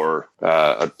pan or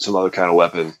some other kind of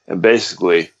weapon. And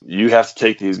basically you have to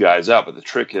take these guys out. But the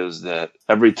trick is that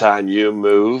every time you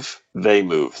move, they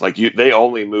move. Like they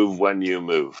only move when you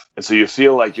move. And so you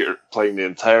feel like you're playing the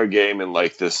entire game in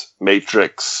like this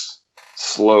Matrix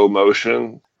slow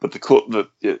motion. But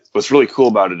what's really cool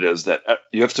about it is that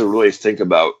you have to really think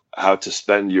about how to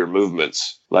spend your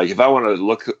movements. Like if I want to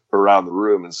look around the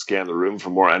room and scan the room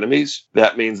for more enemies,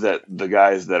 that means that the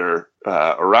guys that are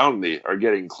around me are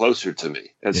getting closer to me.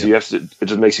 And so it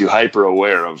just makes you hyper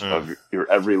aware of your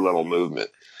every little movement.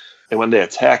 And when they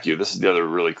attack you, this is the other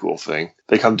really cool thing.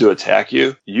 They come to attack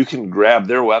you, you can grab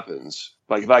their weapons.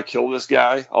 Like if I kill this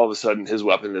guy, all of a sudden his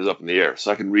weapon is up in the air.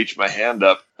 So I can reach my hand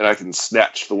up and I can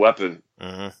snatch the weapon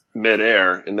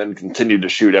midair and then continue to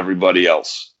shoot everybody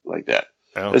else like that.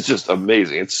 Oh. It's just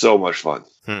amazing. It's so much fun.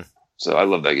 So I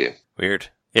love that game. Weird.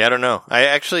 Yeah, I don't know. I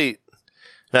actually,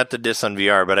 not to diss on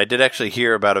VR, but I did actually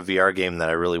hear about a VR game that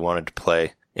I really wanted to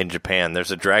play in Japan.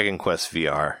 There's a Dragon Quest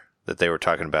VR that they were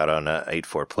talking about on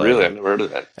 8-4 Play. Really? I've never heard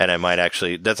of that. And I might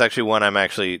actually, that's actually one I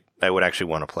would actually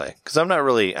want to play. Because I'm not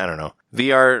really, I don't know.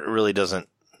 VR really doesn't,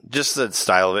 just the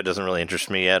style of it doesn't really interest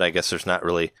me yet. I guess there's no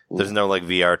like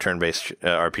VR turn-based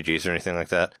RPGs or anything like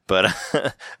that. But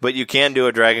but you can do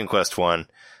a Dragon Quest one,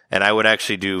 and I would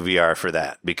actually do VR for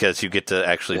that because you get to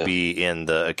actually be in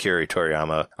the Akira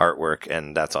Toriyama artwork,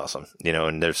 and that's awesome.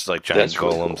 And there's like giant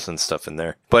golems and stuff in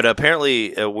there. But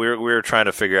apparently we're trying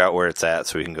to figure out where it's at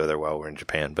so we can go there while we're in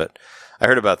Japan. But I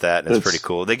heard about that, and it's pretty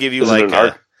cool. They give you like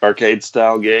an arcade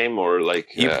style game or like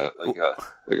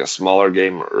a smaller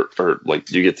game or like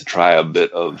do you get to try a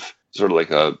bit of sort of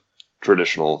like a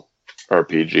traditional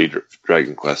RPG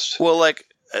Dragon Quest. Well, like,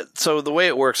 so the way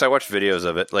it works, I watched videos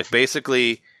of it. Like,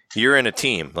 basically, you're in a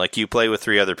team. Like, you play with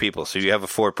 3 other people. So you have a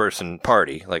 4-person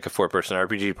party, like a 4-person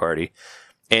RPG party.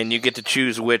 And you get to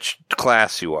choose which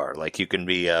class you are. Like, you can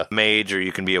be a mage, or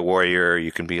you can be a warrior, or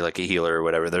you can be like a healer or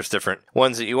whatever. There's different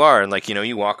ones that you are. And like,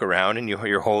 you walk around and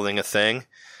you're holding a thing,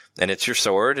 and it's your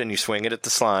sword, and you swing it at the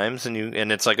slimes,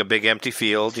 and it's like a big empty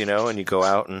field, and you go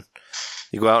out and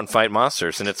fight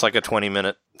monsters. And it's like a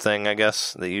 20-minute thing, I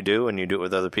guess, that you do, and you do it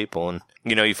with other people. And,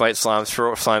 you fight slimes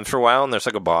for a while, and there's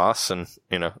like a boss, and,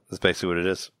 that's basically what it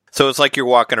is. So it's like you're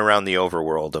walking around the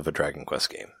overworld of a Dragon Quest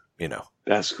game.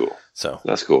 That's cool. So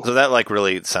that's cool. So that like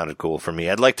really sounded cool for me.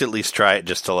 I'd like to at least try it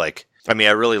just to like. I mean,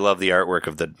 I really love the artwork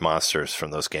of the monsters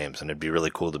from those games, and it'd be really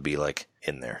cool to be like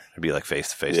in there. It'd be like face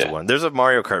to face to one. There's a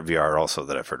Mario Kart VR also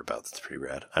that I've heard about. That's pretty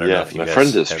rad. I don't know if you my guys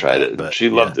friend has have tried that, it. but She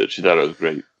loved it. She thought it was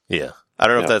great. Yeah, I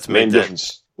don't know if that's the main made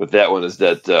difference with that one is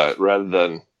that rather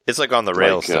than it's like on the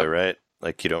rails though, right?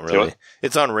 Like you don't really.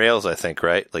 It's on rails, I think,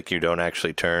 right? Like you don't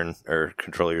actually turn or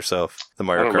control yourself. The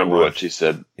Mario I don't Kart remember one. what she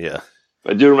said. Yeah.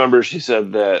 I do remember she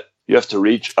said that you have to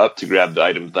reach up to grab the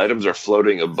items. The items are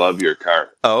floating above your car.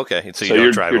 Oh, okay. So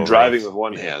you're drive you're over driving it. with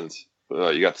one hand.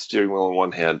 You got the steering wheel in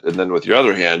one hand, and then with your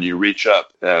other hand, you reach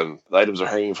up, and the items are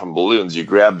hanging from balloons. You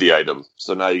grab the item,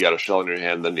 so now you got a shell in your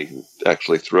hand. Then you can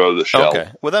actually throw the shell.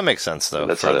 Okay. Well, that makes sense though.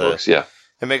 That's how that works. Yeah.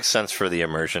 It makes sense for the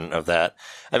immersion of that.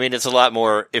 I mean, it's a lot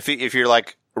more if you're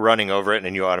like running over it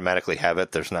and you automatically have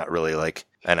it. There's not really like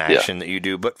an action that you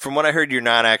do. But from what I heard, you're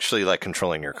not actually like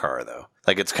controlling your car though.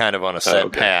 Like it's kind of on a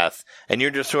set path, and you're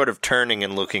just sort of turning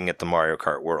and looking at the Mario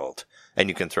Kart world, and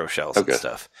you can throw shells and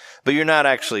stuff. But you're not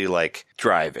actually like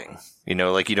driving.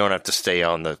 Like you don't have to stay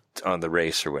on the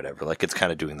race or whatever. Like it's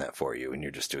kind of doing that for you, and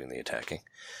you're just doing the attacking.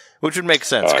 Which would make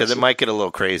sense, because it might get a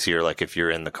little crazier, like if you're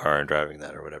in the car and driving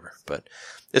that or whatever. But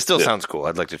it still sounds cool.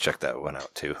 I'd like to check that one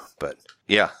out, too. But,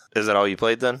 yeah. Is that all you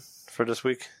played, then, for this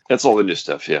week? That's all the new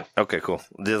stuff, yeah. Okay, cool.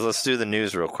 Let's do the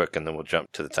news real quick, and then we'll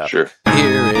jump to the topic. Sure.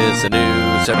 Here is the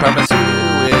news. I promise you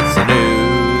it's the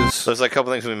news. There's like a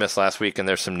couple things we missed last week, and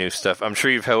there's some new stuff. I'm sure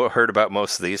you've heard about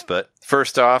most of these, but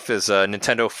first off is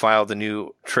Nintendo filed a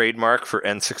new trademark for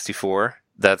N64.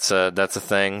 That's a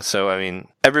thing. So, I mean,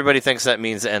 everybody thinks that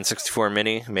means the N64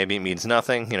 Mini. Maybe it means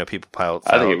nothing. People pile.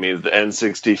 I think it means the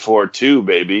N64 2,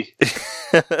 baby.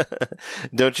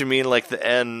 Don't you mean like the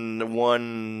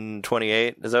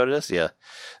N128? Is that what it is? Yeah.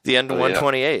 The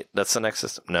N128. That's the next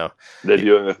system. No. They're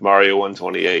doing with Mario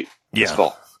 128 this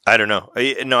fall. I don't know.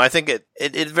 No, I think it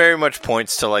very much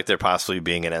points to like there possibly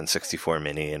being an N64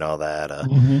 Mini and all that.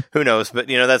 Who knows? But,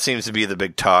 that seems to be the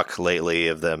big talk lately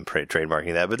of them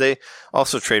trademarking that. But they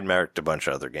also trademarked a bunch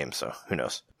of other games, so who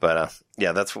knows? But,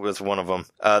 yeah, that's one of them.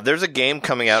 There's a game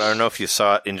coming out. I don't know if you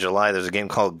saw it in July. There's a game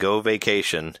called Go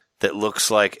Vacation that looks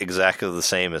like exactly the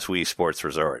same as Wii Sports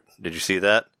Resort. Did you see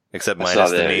that? Except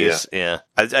minus the Mii's. Yeah.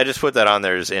 I just put that on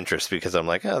there as interest because I'm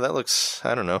like, oh, that looks,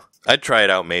 I don't know. I'd try it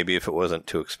out maybe if it wasn't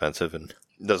too expensive and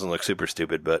doesn't look super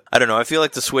stupid, but I don't know. I feel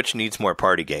like the Switch needs more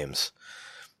party games.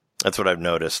 That's what I've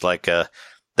noticed. Like,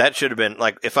 that should have been,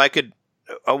 like, if I could,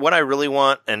 what I really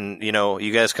want, and,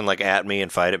 you guys can, like, at me and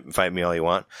fight me all you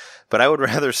want, but I would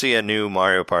rather see a new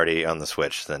Mario Party on the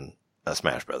Switch than a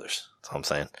Smash Brothers. That's all I'm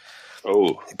saying.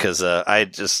 Oh. Because, I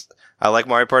like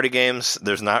Mario Party games.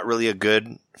 There's not really a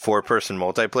good 4-person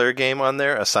multiplayer game on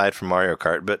there aside from Mario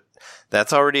Kart, but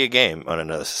that's already a game on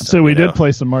another system. So we did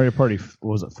play some Mario Party.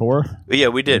 Was it 4? Yeah,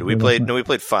 we did. We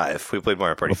played 5. We played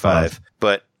Mario Party 5.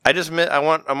 But I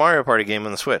want a Mario Party game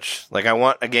on the Switch. Like I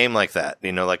want a game like that,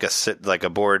 like a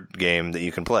board game that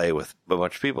you can play with a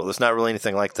bunch of people. There's not really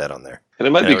anything like that on there. And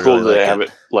it might be cool to have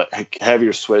it have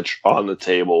your Switch on the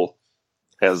table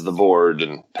as the board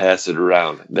and pass it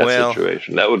around. That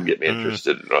situation. That would get me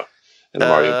interested in a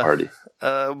Mario Party.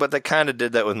 But they kind of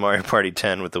did that with Mario Party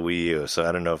 10 with the Wii U, so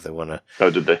I don't know if they want to.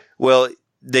 Oh, did they? Well,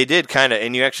 they did kind of,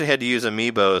 and you actually had to use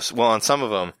amiibos. Well, on some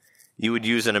of them, you would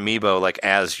use an amiibo like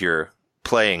as your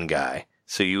playing guy.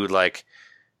 So you would like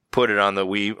put it on the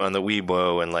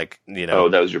Wiibo and like, Oh,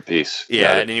 that was your piece.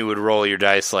 Yeah, and then you would roll your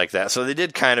dice like that. So they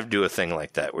did kind of do a thing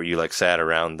like that where you like sat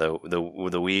around the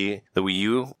Wii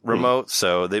U remote.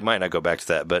 So they might not go back to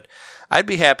that, but I'd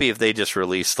be happy if they just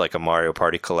released like a Mario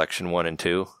Party Collection 1 and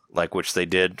 2, like which they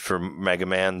did for Mega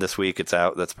Man this week. It's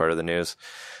out. That's part of the news.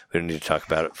 We don't need to talk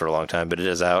about it for a long time, but it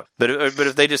is out. But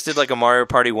if they just did like a Mario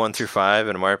Party 1 through 5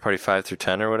 and a Mario Party 5 through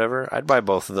 10 or whatever, I'd buy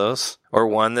both of those. Or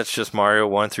one that's just Mario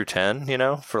 1 through 10,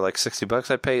 for like $60.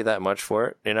 I'd pay you that much for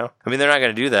it, I mean, they're not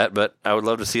going to do that, but I would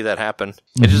love to see that happen.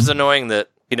 Mm-hmm. It's just annoying that,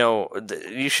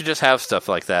 you should just have stuff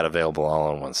like that available all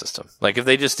on one system. Like if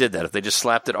they just did that, if they just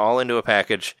slapped it all into a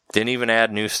package, didn't even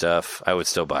add new stuff, I would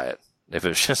still buy it. If it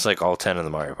was just like all 10 of the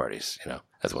Mario parties,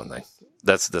 that's one thing.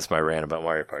 That's my rant about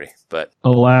Mario Party. But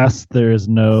alas, there is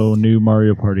no new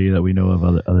Mario Party that we know of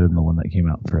other than the one that came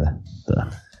out for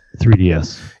the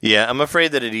 3DS. Yeah, I'm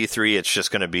afraid that at E3 it's just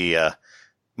going to be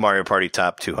Mario Party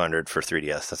Top 200 for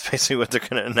 3DS. That's basically what they're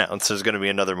going to announce. There's going to be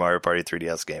another Mario Party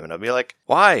 3DS game, and I'll be like,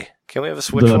 why? Can we have a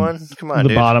Switch one? Come on, the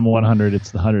dude. bottom 100. It's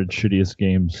the 100 shittiest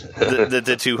games.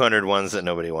 the 200 ones that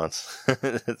nobody wants.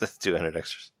 The 200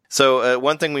 extras. So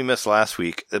one thing we missed last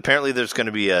week, apparently there's going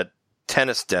to be a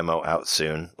tennis demo out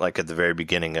soon, like at the very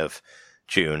beginning of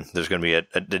June. There's going to be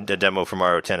a demo for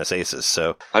Mario Tennis Aces.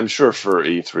 So I'm sure for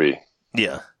E3,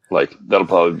 yeah, like that'll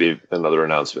probably be another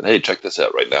announcement. Hey, check this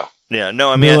out right now. Yeah, no,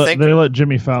 I mean, I think they let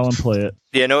Jimmy Fallon play it.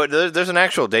 Yeah, no, there's an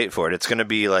actual date for it. It's going to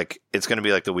be like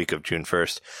the week of June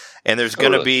 1st, and there's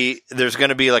going to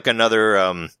be like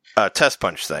another test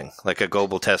punch thing, like a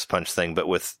global test punch thing, but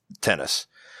with tennis.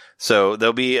 So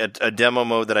there'll be a demo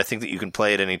mode that I think that you can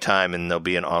play at any time, and there'll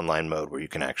be an online mode where you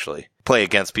can actually play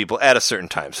against people at a certain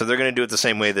time. So they're going to do it the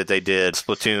same way that they did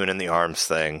Splatoon and the ARMS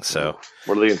thing. So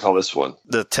what are they going to call this one?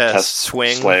 The test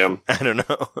swing slam. I don't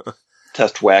know.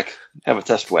 Test whack. Have a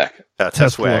test whack.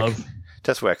 Test whack. Love.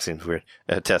 Test whack seems weird.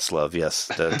 Test love,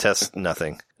 yes. Test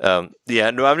nothing.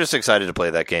 Yeah, no, I'm just excited to play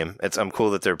that game. I'm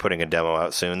cool that they're putting a demo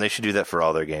out soon. They should do that for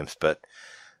all their games, but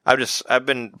I've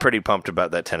been pretty pumped about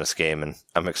that tennis game, and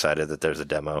I'm excited that there's a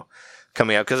demo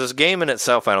coming out, because this game in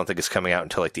itself I don't think is coming out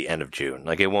until like the end of June.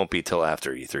 Like, it won't be till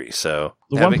after E3. So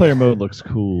the one-player mode looks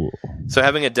cool. So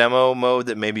having a demo mode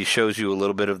that maybe shows you a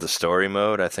little bit of the story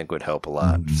mode, I think would help a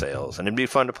lot with sales, and it'd be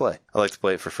fun to play. I like to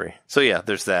play it for free. So yeah,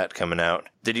 there's that coming out.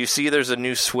 Did you see there's a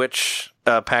new Switch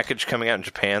package coming out in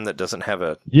Japan that doesn't have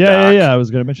a dock? Yeah, I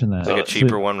was going to mention that. It's like a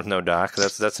cheaper one with no dock.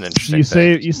 That's an interesting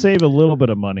thing. You save a little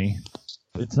bit of money.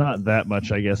 It's not that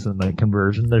much, I guess, in the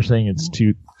conversion. They're saying it's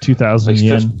 2,000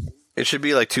 yen. It should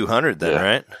be like 200 then,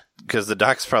 right? Because the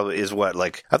dock's probably is what,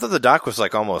 like, I thought the dock was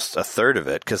like almost a third of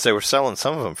it, because they were selling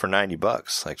some of them for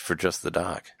 $90, like for just the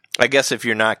dock. I guess if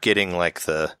you're not getting like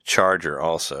the charger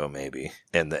also, maybe,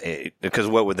 and because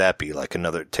what would that be, like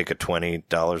take a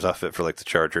 $20 off it for like the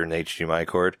charger and HDMI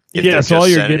cord? So all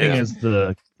you're getting is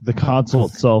the console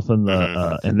itself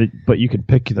and but you can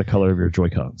pick the color of your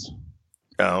Joy-Cons.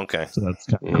 Oh, okay. So that's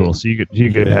kind of cool. So you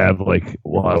could have like,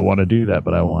 well, I want to do that,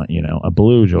 but I want a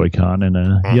blue Joy-Con and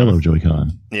a yellow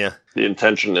Joy-Con. Yeah. The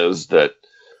intention is that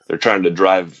they're trying to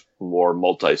drive more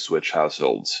multi-Switch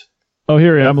households. Oh,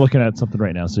 here I'm looking at something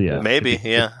right now. So yeah, maybe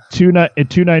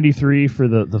 $293 for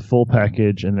the full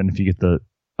package, and then if you get the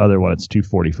other one, it's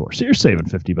 $244. So you're saving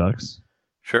 $50.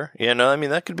 Sure. Yeah. No, I mean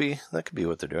that could be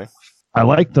what they're doing. I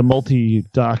like the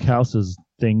multi-dock houses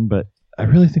thing, but I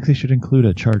really think they should include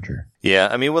a charger. Yeah,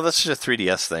 I mean, well, that's just a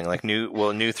 3DS thing. Like new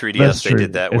 3DS, that's they true.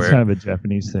 did that it's where kind of a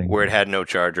Japanese thing, where it had no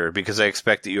charger, because I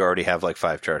expect that you already have like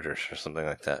 5 chargers or something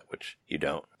like that, which you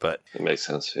don't. But it makes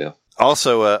sense, yeah.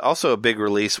 Also a big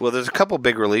release. Well, there's a couple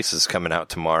big releases coming out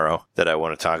tomorrow that I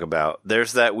want to talk about.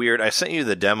 There's that weird. I sent you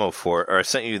the demo for, or I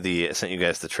sent you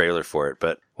guys the trailer for it.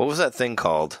 But what was that thing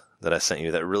called that I sent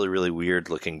you? That really, really weird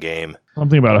looking game.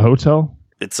 Something about a hotel.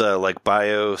 It's like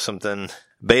Bio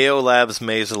Labs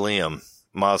Mausoleum.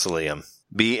 BAOBABS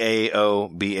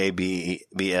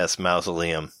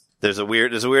Mausoleum. There's a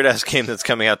weird ass game that's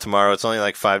coming out tomorrow. It's only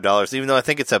like $5, even though I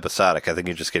think it's episodic. I think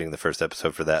you're just getting the first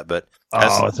episode for that. But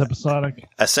it's episodic.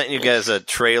 I sent you guys a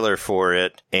trailer for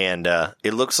it, and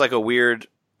it looks like a weird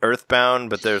Earthbound,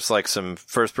 but there's like some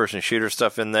first person shooter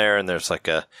stuff in there, and there's like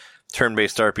a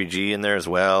turn-based RPG in there as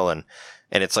well, and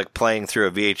it's like playing through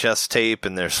a VHS tape,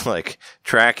 and there's like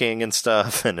tracking and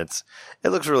stuff, and it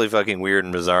looks really fucking weird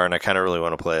and bizarre, and I kind of really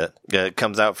want to play it. It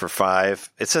comes out for $5.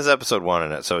 It says episode 1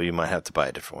 in it, so you might have to buy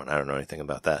a different one. I don't know anything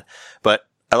about that, but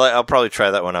I'll probably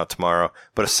try that one out tomorrow.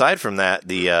 But aside from that,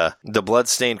 the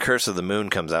Bloodstained Curse of the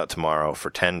Moon comes out tomorrow for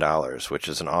 $10, which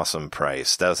is an awesome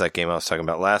price. That was that game I was talking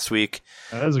about last week.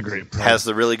 That is a great price. Has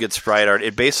the really good sprite art.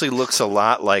 It basically looks a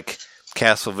lot like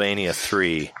Castlevania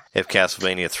 3, if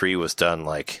Castlevania 3 was done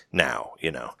like now,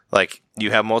 like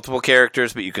you have multiple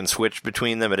characters, but you can switch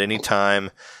between them at any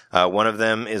time. One of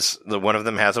them has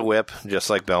a whip, just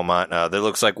like Belmont. There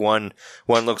looks like one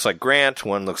looks like Grant,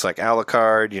 one looks like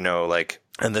Alucard,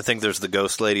 and I think there's the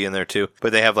Ghost Lady in there too.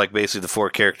 But they have like basically the 4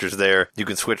 characters there. You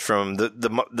can switch from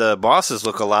the bosses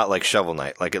look a lot like Shovel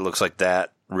Knight. Like it looks like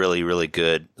that. Really, really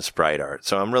good sprite art.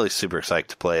 So I'm really super excited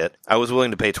to play it. I was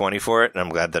willing to pay $20 for it, and I'm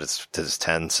glad that it's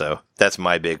 $10. So that's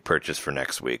my big purchase for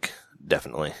next week.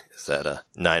 Definitely is that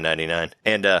 $9.99.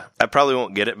 And I probably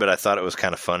won't get it, but I thought it was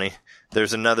kind of funny.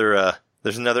 There's another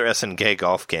SNK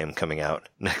golf game coming out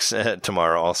next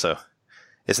tomorrow. Also,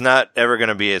 it's not ever going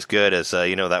to be as good as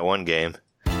that one game.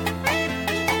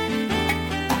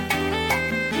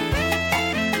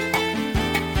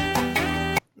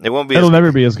 It won't be. It'll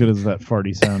never be as good as that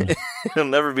farty sound. It'll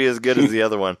never be as good as the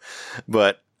other one,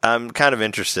 but I'm kind of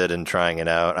interested in trying it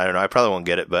out. I don't know. I probably won't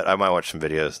get it, but I might watch some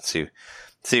videos and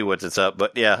see what's it's up.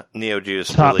 But yeah, Neo Geo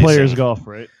Top releasing. Players Golf,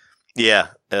 right? Yeah,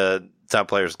 Top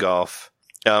Players Golf.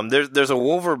 There's a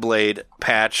Wolverblade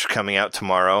patch coming out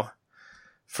tomorrow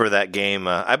for that game.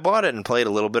 I bought it and played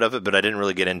a little bit of it, but I didn't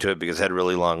really get into it because it had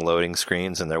really long loading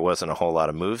screens and there wasn't a whole lot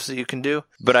of moves that you can do.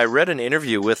 But I read an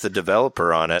interview with the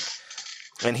developer on it,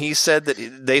 and he said that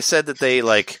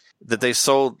they've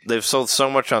sold so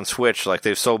much on Switch, like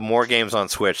they've sold more games on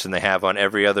Switch than they have on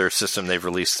every other system they've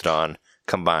released it on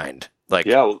combined. Like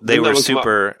they were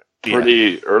super.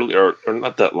 Pretty early, or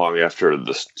not that long after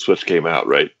the Switch came out,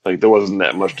 right? Like there wasn't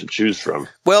that much to choose from.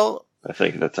 Well, I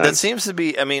think at that time that seems to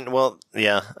be. I mean, well,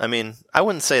 yeah. I mean, I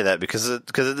wouldn't say that because at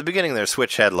the beginning their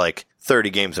Switch had like 30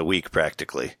 games a week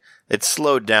practically. It's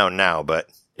slowed down now, but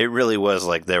it really was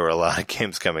like there were a lot of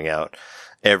games coming out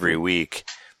every week.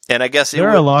 And I guess there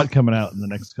are a lot coming out in the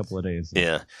next couple of days.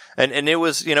 Yeah, and it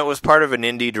was it was part of an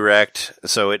indie direct,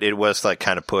 so it was like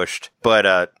kind of pushed.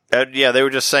 But yeah, they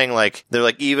were just saying like they're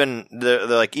like even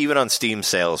on Steam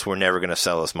sales, we're never going to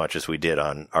sell as much as we did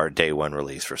on our day one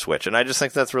release for Switch, and I just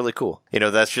think that's really cool.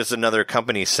 That's just another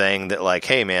company saying that like,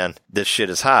 hey man, this shit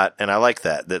is hot, and I like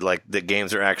that like the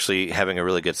games are actually having a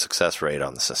really good success rate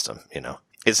on the system.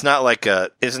 It's not like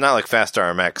Fast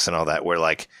RMX and all that where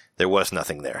like. There was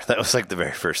nothing there. That was like the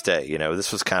very first day.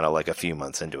 This was kind of like a few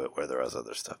months into it where there was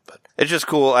other stuff. But it's just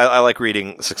cool. I like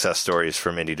reading success stories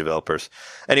from indie developers.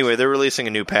 Anyway, they're releasing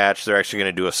a new patch. They're actually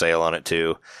going to do a sale on it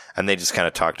too. And they just kind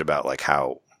of talked about like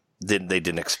how they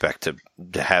didn't expect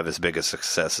to have as big a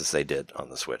success as they did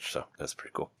on the Switch. So that's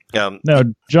pretty cool. Now,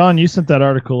 John, you sent that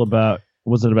article about,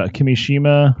 was it about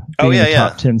Kimishima being the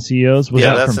top 10 CEOs? Was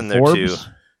that that's from in Forbes? there too.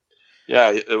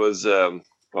 Yeah, it was.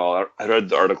 Well, I read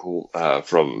the article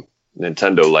from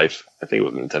Nintendo Life. I think it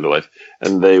was Nintendo Life,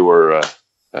 and they were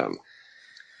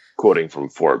quoting from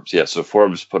Forbes. Yeah, so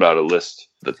Forbes put out a list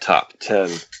of the top 10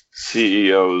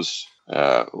 CEOs.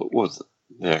 What was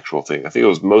the actual thing? I think it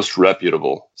was most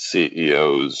reputable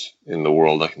CEOs in the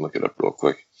world. I can look it up real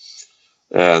quick.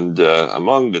 And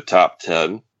among the top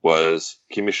 10 was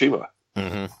Kimishima.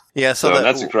 Mm-hmm. Yeah, so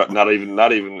that's not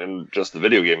even in just the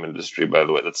video game industry, by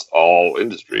the way. That's all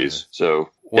industries. So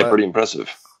yeah, pretty impressive.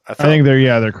 I think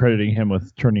they're crediting him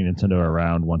with turning Nintendo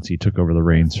around once he took over the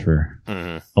reins for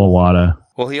Iwata.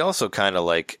 Well, he also kind of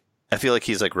like, I feel like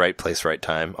he's like right place, right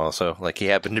time. Also, like he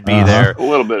happened to be there a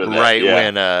little bit of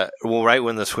that, right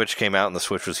when the Switch came out and the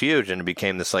Switch was huge and it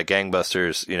became this like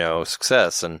gangbusters,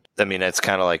 success. And I mean, it's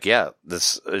kind of like,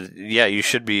 you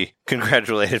should be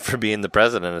congratulated for being the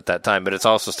president at that time. But it's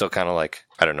also still kind of like,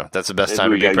 I don't know, that's the best time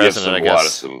to be president, I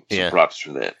guess. Some props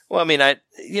for that. Well, I mean,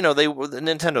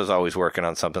 Nintendo's always working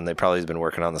on something. They probably have been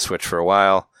working on the Switch for a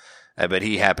while, but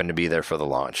he happened to be there for the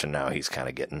launch, and now he's kind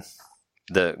of getting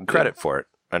the credit for it.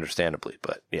 Understandably,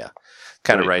 but yeah,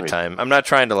 kind of right time. I'm not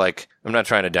trying to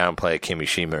downplay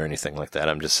Kimishima or anything like that.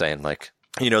 I'm just saying like,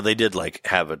 they did like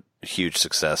have a huge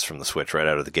success from the Switch right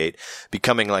out of the gate,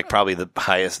 becoming like probably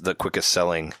the quickest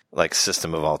selling like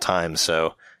system of all time.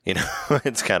 So,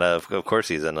 it's kind of course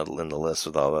he's in the list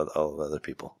with all of other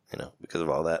people, because of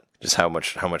all that, just how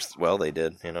much well they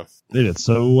did, They did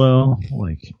so well,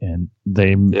 and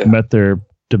they met their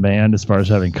demand as far as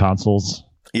having consoles.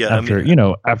 Yeah,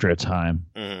 after a time.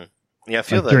 Mm-hmm. Yeah, I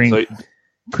feel that during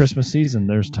Christmas season,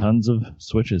 there's tons of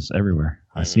Switches everywhere.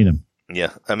 I've seen them.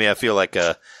 Yeah, I mean, I feel like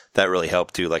that really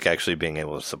helped too, like actually being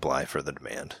able to supply for the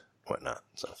demand, whatnot.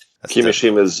 So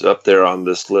Kimishima's up there on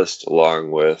this list,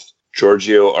 along with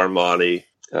Giorgio Armani,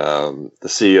 the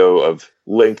CEO of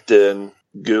LinkedIn,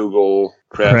 Google,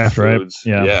 Kraft Foods.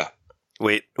 Right? Yeah.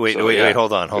 Wait,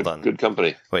 hold on. Good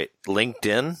company. Wait,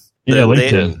 LinkedIn? Yeah,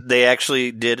 LinkedIn. They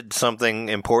actually did something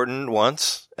important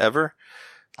once, ever?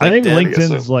 I think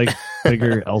LinkedIn's like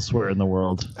bigger elsewhere in the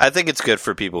world. I think it's good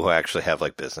for people who actually have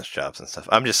like business jobs and stuff.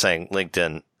 I'm just saying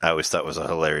LinkedIn, I always thought was a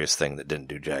hilarious thing that didn't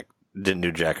do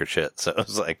jack or shit. So it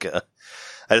was like,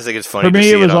 I just think it's funny. For me, to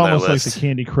see it was on almost that like list. the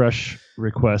Candy Crush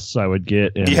requests I would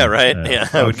get. I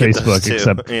would get Facebook, those too.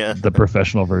 except the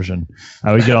professional version.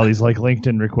 I would get all these like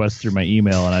LinkedIn requests through my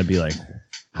email, and I'd be like,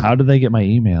 "How do they get my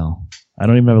email? I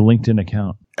don't even have a LinkedIn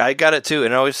account." I got it too,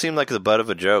 and it always seemed like the butt of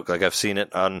a joke. Like I've seen it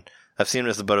as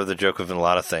the butt of the joke of a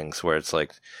lot of things, where it's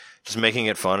like just making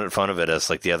it fun of it as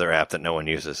like the other app that no one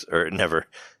uses, or it never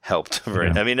helped. I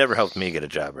mean, it never helped me get a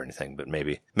job or anything, but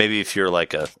maybe if you're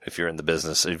if you're in the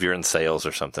business, if you're in sales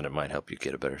or something, it might help you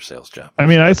get a better sales job. I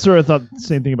mean, I sort of thought the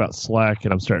same thing about Slack,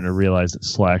 and I'm starting to realize that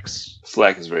Slack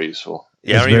is very useful.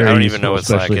 Yeah, I don't even know what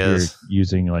Slack is. If you're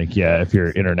using if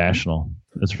you're international,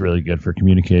 it's really good for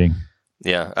communicating.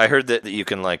 Yeah, I heard that you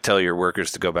can like tell your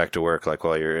workers to go back to work like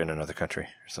while you're in another country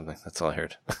or something. That's all I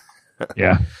heard.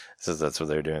 Yeah. So that's what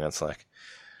they're doing on Slack.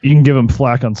 You can give them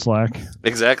flack on Slack.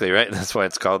 Exactly, right? That's why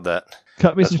it's called that.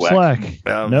 Cut me That's some whack. slack.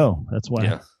 Um, That's why.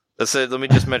 Yeah. Let me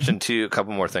just mention a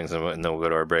couple more things, and then we'll go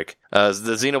to our break. The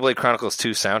Xenoblade Chronicles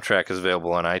 2 soundtrack is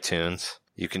available on iTunes.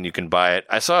 You can buy it.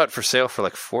 I saw it for sale for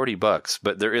like $40,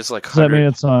 but there is like Does that mean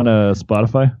it's on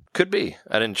Spotify? Could be.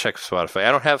 I didn't check Spotify.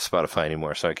 I don't have Spotify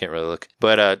anymore, so I can't really look.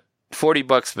 But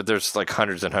 $40, but there's like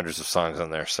hundreds and hundreds of songs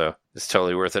on there, so it's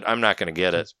totally worth it. I'm not going to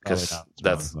get it because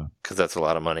that's a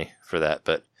lot of money for that,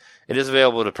 but it is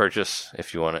available to purchase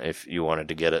if you wanted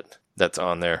to get it. That's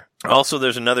on there. Also,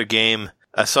 there's another game.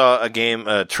 I saw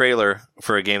a trailer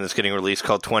for a game that's getting released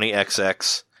called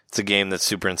 20XX. It's a game that's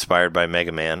super inspired by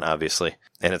Mega Man, obviously,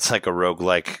 and it's like a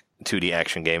roguelike 2D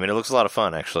action game, and it looks a lot of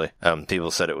fun, actually.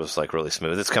 People said it was like really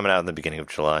smooth. It's coming out in the beginning of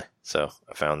July, so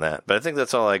I found that. But I think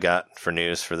that's all I got for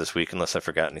news for this week, unless I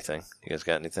forgot anything. You guys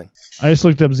got anything? I just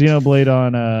looked up Xenoblade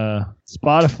on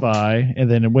Spotify,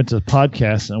 and then it went to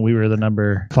podcasts, and we were the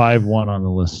number 5 on the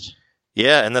list.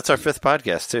 Yeah, and that's our 5th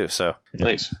podcast too. So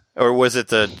Nice. Or was it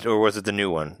the new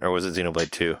one, or was it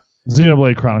Xenoblade 2?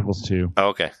 Xenoblade Chronicles 2. Oh,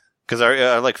 okay. Because our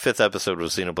 5th episode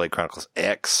was Xenoblade Chronicles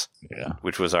X, Yeah.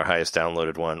 which was our highest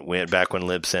downloaded one. Back when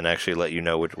Libsyn actually let you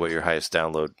know what your highest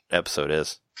download episode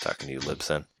is. Talking to you,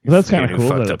 Libsyn. That's kind Your of new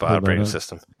cool. fucked that up it pulled operating that up.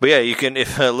 system. But yeah, you can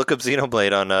look up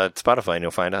Xenoblade on Spotify and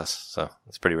you'll find us. So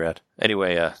it's pretty rad.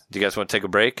 Anyway, do you guys want to take a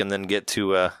break and then get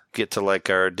to like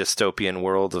our dystopian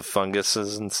world of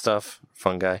funguses and stuff?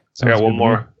 Fungi. I Sounds got good one to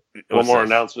more me. one more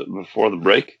announcement before the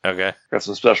break. Okay. Got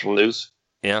some special news.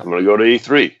 Yeah. I'm going to go to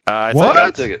E3. I What? I got a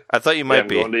thought ticket. you Yeah, might I'm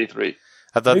be. going to E3.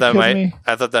 I thought Are you kidding me?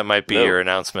 that might be No. your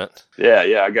announcement.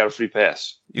 Yeah, I got a free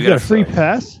pass. You got a free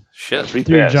pass? Shit. Free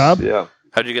Through your pass. job? Yeah.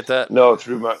 How'd you get that? No,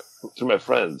 through my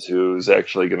friend who's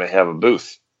actually going to have a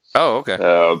booth. Oh, okay.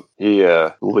 He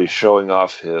will be showing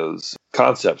off his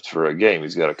concept for a game.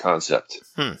 He's got a concept,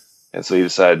 and so he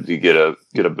decided to get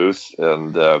a booth.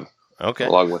 And Okay.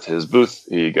 along with his booth,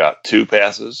 he got 2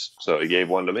 passes. So he gave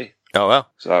one to me. Oh,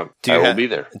 well. So I will be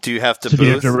there. Do you have to So do you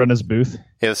have booth? to run his booth?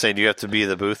 He was saying, do you have to be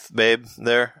the booth babe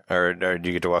there, or do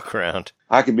you get to walk around?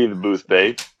 I could be the booth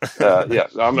babe. Yeah,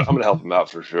 I'm going to help him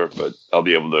out for sure, but I'll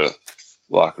be able to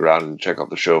walk around and check out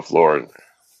the show floor and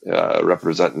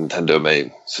represent Nintendo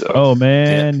Maine. So Oh,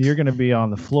 man. You're going to be on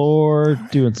the floor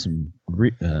doing some,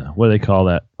 what do they call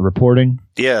that? Reporting?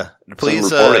 Yeah, some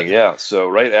please. reporting. Yeah, so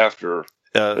right after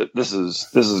Uh, this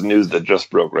is news that just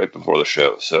broke right before the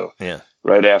show. So yeah.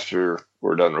 right after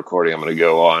we're done recording, I'm going to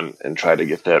go on and try to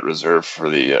get that reserved for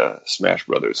the Smash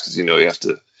Brothers because you have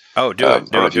to. Oh, do I it.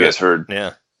 don't know if you guys heard,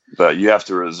 Yeah. but you have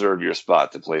to reserve your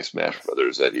spot to play Smash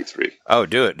Brothers at E3. Oh,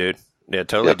 do it, dude. Yeah,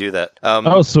 totally Yep. do that.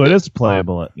 So it is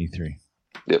playable at E3.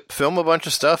 Film a bunch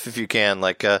of stuff if you can.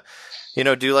 Like,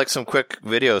 do like some quick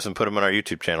videos and put them on our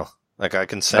YouTube channel. Like, I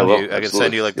can send you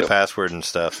absolutely. like the password and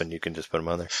stuff, and you can just put them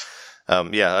on there.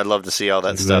 Yeah, I'd love to see all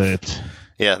that Do stuff. it.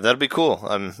 Yeah, that'd be cool.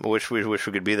 Wish we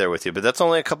could be there with you, but that's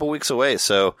only a couple weeks away.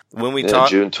 So when we Yeah, talk,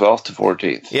 June 12th to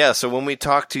 14th. yeah. So when we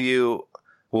talk to you,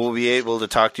 we'll be able to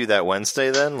talk to you that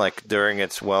Wednesday. Then, like during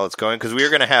while it's going, because we were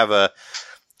going to have a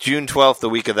June 12th, the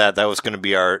week of that was going to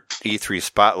be our E3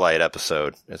 Spotlight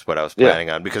episode. Is what I was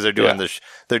planning on because they're doing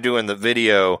they're doing the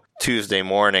video Tuesday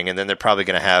morning, and then they're probably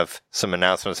going to have some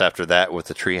announcements after that with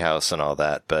the Treehouse and all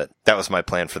that. But that was my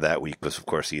plan for that week was, of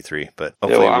course, E3. But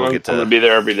hopefully I'm we'll get going to to. be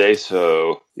there every day,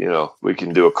 so we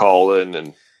can do a call in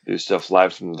and do stuff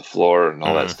live from the floor and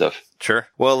all that stuff. Sure.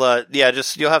 Well,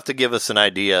 just you'll have to give us an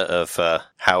idea of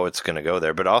how it's going to go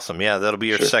there. But awesome, yeah, that'll be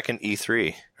your second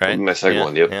E3, right? My second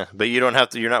one, yep. Yeah, but you don't have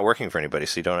to. You're not working for anybody,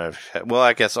 so you don't have. Well,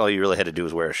 I guess all you really had to do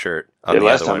was wear a shirt. On the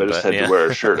Last other time one, I just but, had to wear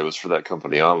a shirt. It was for that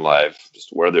company on live. Just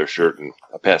wear their shirt, and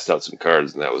I passed out some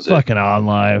cards, and that was it. Fucking on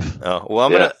live. Oh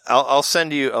well, I'll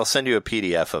send you a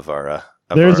PDF of our.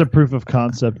 There's a proof of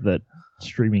concept that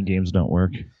streaming games don't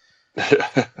work.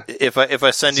 If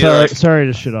I send you Sorry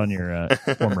to shit on your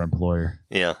former employer.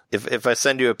 Yeah, if I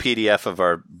send you a PDF of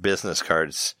our business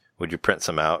cards, would you print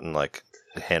some out and like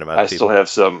hand them out? I to people? still have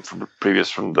some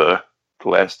from the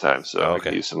last time, so I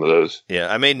can use some of those.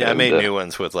 Yeah, I made new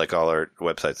ones with like all our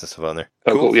websites and stuff on there.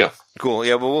 Oh, cool. Yeah. Cool.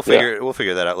 Yeah, but we'll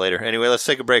figure that out later. Anyway, let's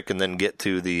take a break and then get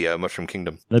to the Mushroom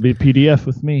Kingdom. That'd be PDF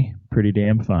with me. Pretty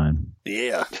damn fine.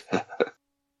 Yeah.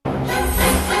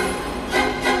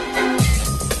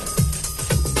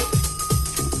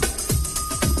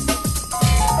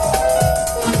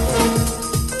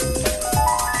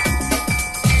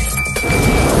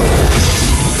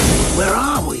 Where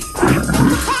are we?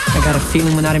 I got a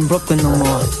feeling we're not in Brooklyn no more.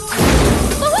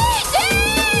 Luigi!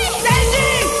 Daisy!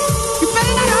 You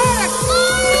better not hurt us!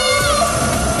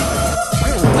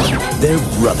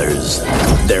 They're brothers.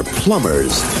 They're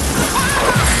plumbers.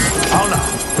 Oh no.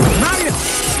 Mario!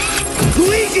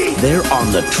 Luigi! They're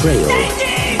on the trail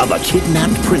of a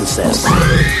kidnapped princess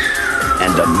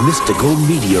and a mystical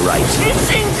meteorite.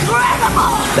 It's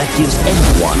incredible! That gives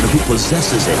anyone who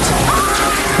possesses it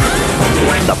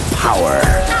the power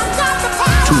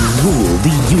to rule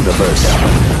the universe.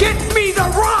 Get me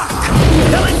the rock!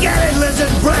 Come and get it,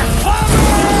 lizard breath!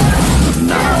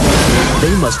 Now,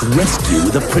 they must rescue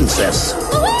the princess.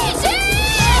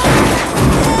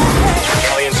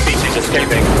 Alien species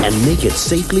escaping. And make it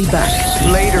safely back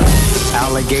Later,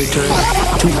 alligator.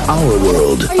 to our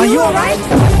world Are you alright?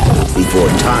 before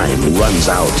time runs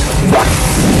out.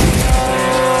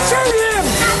 Shoot him!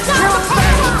 You're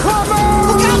back,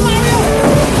 Plumber! Look out, Mario!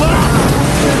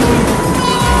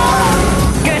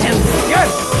 Get him! Yes!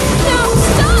 No,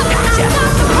 stop! Gotcha!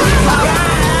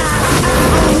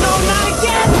 No, not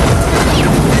again!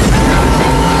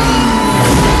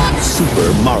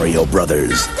 Super Mario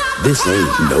Brothers. This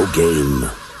ain't no game.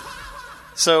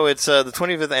 So it's the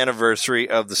 25th anniversary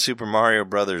of the Super Mario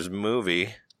Brothers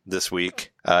movie this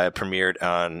week. It premiered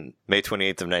on May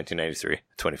 28th of 1993,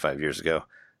 25 years ago.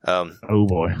 Oh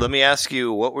boy. Let me ask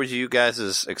you, what was you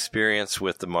guys' experience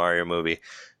with the Mario movie?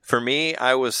 For me,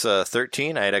 I was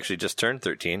 13. I had actually just turned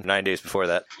 13, 9 days before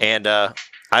that. And I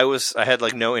had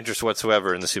like no interest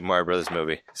whatsoever in the Super Mario Brothers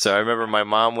movie. So I remember my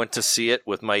mom went to see it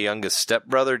with my youngest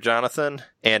stepbrother, Jonathan,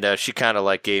 and she kind of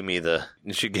like gave me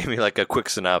like a quick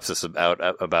synopsis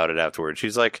about it afterwards.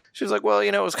 She's like, well,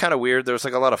 you know, it was kind of weird. There was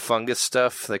like a lot of fungus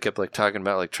stuff. They kept like talking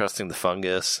about like trusting the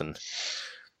fungus and,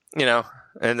 you know,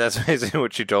 and that's basically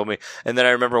what she told me. And then I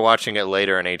remember watching it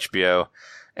later on HBO,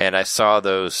 and I saw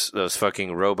those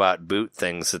fucking robot boot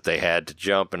things that they had to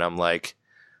jump, and I'm like,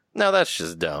 no, that's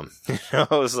just dumb. You know,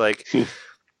 I was like,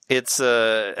 it's,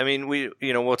 I mean,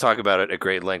 we'll talk about it at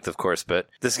great length, of course, but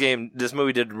this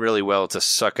movie did really well to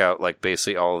suck out, like,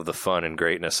 basically all of the fun and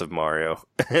greatness of Mario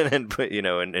and put, you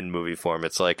know, in movie form.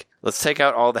 It's like, let's take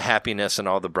out all the happiness and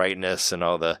all the brightness and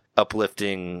all the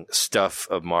uplifting stuff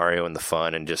of Mario and the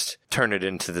fun and just turn it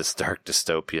into this dark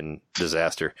dystopian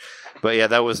disaster. But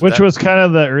yeah, was kind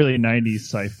of the early 90s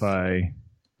sci-fi,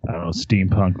 I don't know,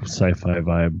 steampunk sci-fi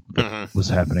vibe that was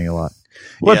happening a lot.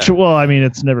 Which, Yeah. well, I mean,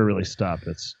 it's never really stopped.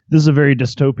 This is a very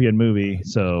dystopian movie,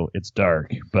 so it's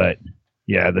dark. But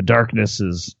yeah, the darkness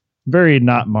is very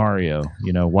not Mario.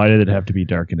 You know, why did it have to be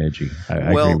dark and edgy? I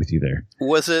agree with you there.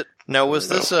 Was it? Now, was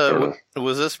this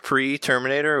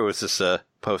pre-Terminator or was this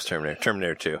post-Terminator?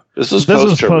 Terminator 2. This was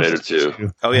post-Terminator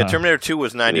 2. Oh yeah, Terminator 2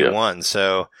 was 91,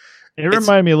 so it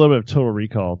reminded me a little bit of Total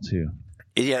Recall too.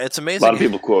 Yeah, it's A amazing. lot of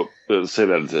people say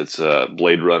that it's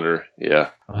Blade Runner. Yeah.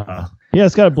 Yeah,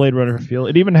 it's got a Blade Runner feel.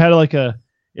 It even had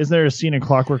isn't there a scene in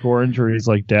Clockwork Orange where he's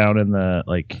like down in the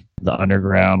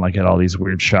underground, like at all these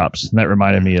weird shops? And that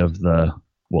reminded me of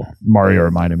Mario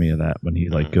reminded me of that when he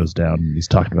like goes down and he's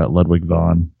talking about Ludwig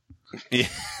von. Yeah.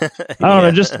 I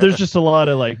don't know, there's just a lot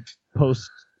of like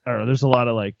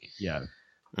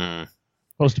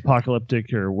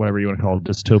post-apocalyptic or whatever you want to call it,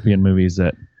 dystopian movies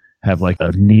that have like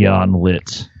a neon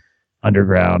lit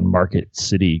underground market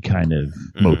city kind of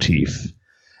motif.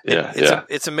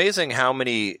 It's amazing how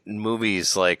many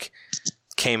movies like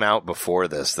came out before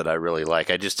this that I really like.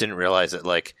 I just didn't realize it.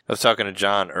 Like I was talking to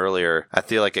John earlier, I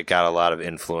feel like it got a lot of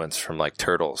influence from like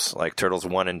Turtles. Like Turtles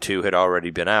 1 and 2 had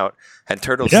already been out, and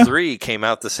Turtles 3 came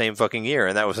out the same fucking year,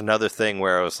 and that was another thing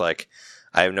where I was like,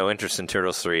 I have no interest in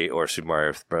Turtles 3 or Super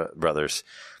Mario Brothers.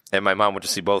 And my mom went to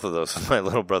see both of those with my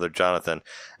little brother Jonathan,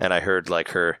 and I heard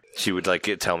like she would like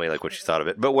tell me like what she thought of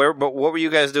it. But what were you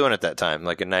guys doing at that time?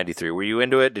 Like in '93, were you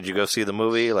into it? Did you go see the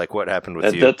movie? Like what happened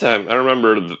with you? At that time, I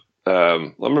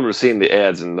remember seeing the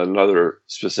ads, and another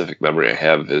specific memory I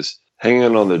have is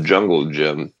hanging on the Jungle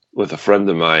Gym with a friend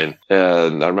of mine,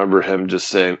 and I remember him just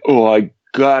saying, "Oh, I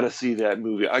gotta see that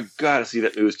movie. I gotta see that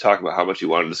movie." He was talking about how much he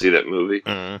wanted to see that movie,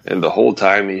 and the whole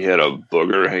time he had a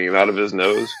booger hanging out of his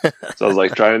nose. So I was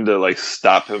like trying to like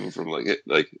stop him from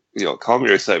calm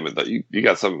your excitement that you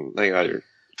got something hanging out of your.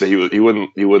 But he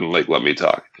wouldn't like let me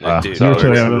talk. Dude, So you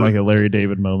were having like a Larry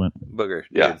David moment. Booger.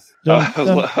 Yeah, I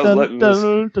was letting this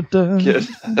kid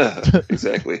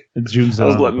exactly. I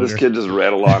was letting this kid just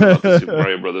rattle on about the Super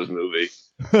Mario Brothers movie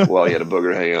while he had a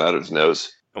booger hanging out of his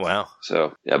nose. Wow.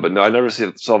 So yeah, but no, I never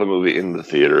saw the movie in the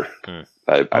theater.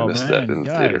 I missed that in the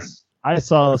theater. I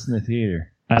saw this in the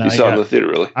theater. You saw it in the theater,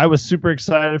 really? I was super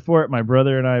excited for it. My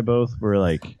brother and I both were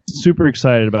like super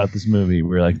excited about this movie. We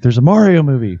were like, "There's a Mario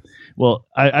movie." Well,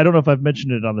 I don't know if I've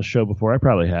mentioned it on the show before. I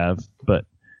probably have, but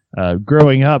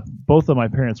growing up, both of my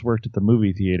parents worked at the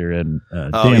movie theater in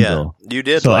Danville. You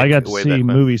did. So I got to see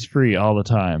movies free all the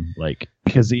time, like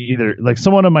because either like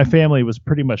someone in my family was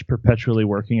pretty much perpetually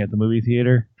working at the movie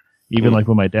theater. Even like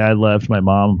when my dad left, my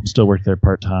mom still worked there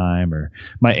part-time, or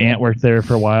my aunt worked there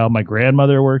for a while. My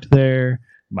grandmother worked there.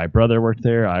 My brother worked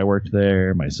there. I worked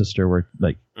there. My sister worked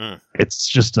it's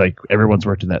just like everyone's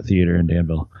worked in that theater in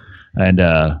Danville. And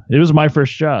it was my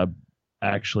first job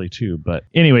actually too. But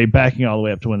anyway, backing all the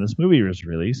way up to when this movie was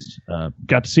released,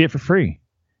 got to see it for free.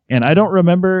 And I don't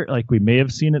remember, like we may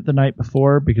have seen it the night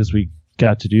before because we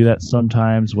got to do that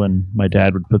sometimes when my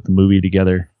dad would put the movie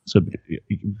together. So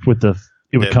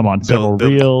it would come on several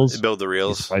reels. Build the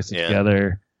reels. Splice it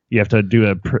together. You have to do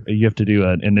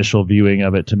an initial viewing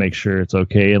of it to make sure it's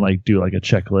okay, and like do like a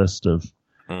checklist of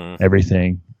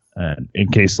everything. In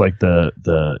case like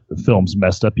the film's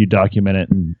messed up, you document it,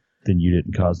 and then you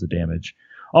didn't cause the damage.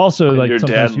 Also, when like your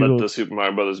dad people, let the Super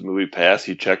Mario Brothers movie pass.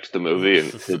 He checked the movie,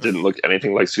 and it didn't look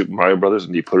anything like Super Mario Brothers,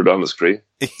 and he put it on the screen.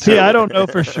 See, I don't know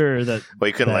for sure that. Well,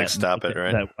 you couldn't stop it,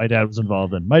 right? That my dad was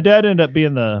involved in. My dad ended up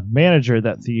being the manager of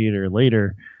that theater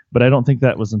later, but I don't think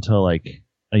that was until like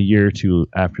a year or two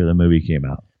after the movie came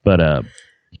out. But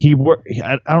he worked.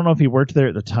 I don't know if he worked there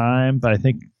at the time, but I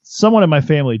think someone in my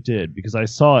family did because I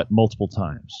saw it multiple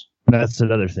times. That's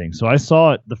another thing. So I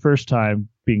saw it the first time,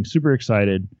 being super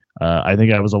excited. I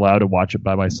think I was allowed to watch it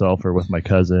by myself or with my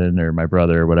cousin or my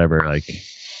brother or whatever. Like,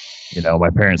 my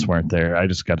parents weren't there. I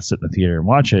just got to sit in the theater and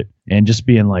watch it and just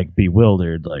being like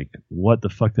bewildered. Like, what the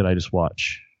fuck did I just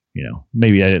watch?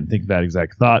 Maybe I didn't think that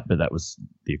exact thought, but that was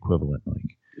the equivalent.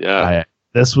 Like,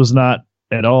 this was not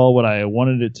at all what I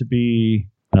wanted it to be.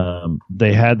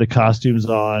 They had the costumes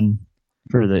on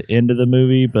for the end of the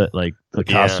movie, but like the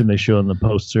costume they show in the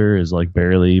poster is like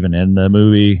barely even in the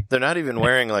movie. They're not even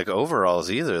wearing like overalls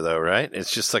either, though, right?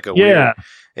 It's just like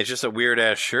it's just a weird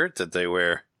ass shirt that they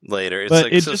wear later. It's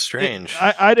but so strange.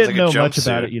 I didn't know much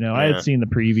about it. I had seen the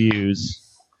previews,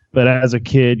 but as a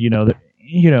kid, it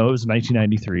was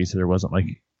 1993, so there wasn't like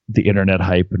the internet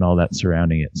hype and all that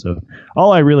surrounding it. So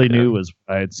all I really knew was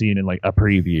I had seen in like a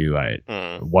preview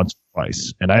once or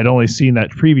twice, and I'd only seen that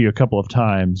preview a couple of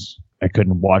times. I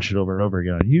couldn't watch it over and over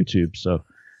again on YouTube. So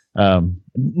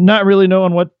not really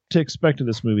knowing what to expect of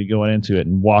this movie going into it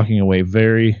and walking away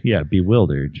very,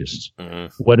 bewildered. Just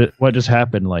what just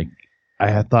happened? Like I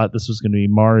had thought this was going to be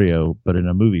Mario, but in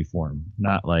a movie form,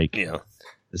 not like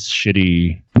this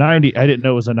shitty 90s. I didn't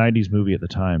know it was a 90s movie at the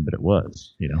time, but it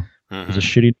was, it was a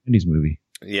shitty 90s movie.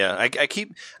 Yeah, I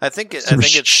think it's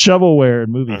shovelware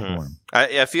in movie form.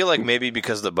 I feel like maybe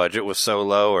because the budget was so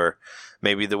low, or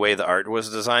maybe the way the art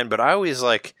was designed, but I always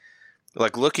like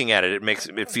looking at it.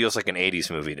 It feels like an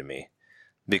 80s movie to me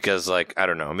because like I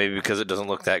don't know, maybe because it doesn't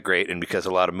look that great, and because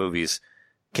a lot of movies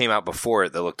came out before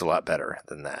it that looked a lot better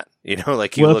than that.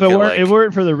 Like you look if it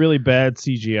weren't for the really bad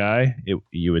CGI,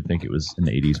 you would think it was an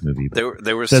 80s movie.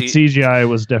 CGI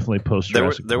was definitely post. There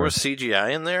was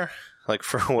CGI in there. Like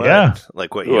for what? Yeah.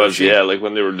 Like what? It was, like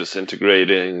when they were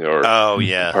disintegrating, or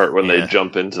the part when they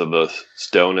jump into the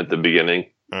stone at the beginning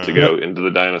to go into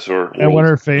the dinosaur world. And when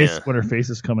her face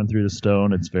is coming through the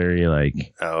stone, it's very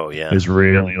like it's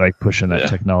really like pushing that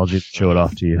technology to show it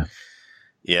off to you.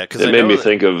 Yeah, because it made me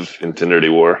think of Infinity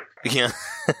War. Yeah,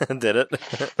 did it?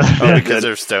 Because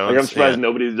they're stones. Like, I'm surprised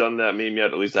nobody's done that meme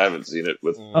yet. At least I haven't seen it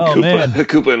with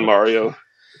Koopa and Mario.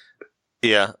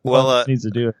 Yeah, well, needs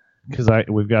to do it. Because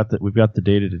we've got the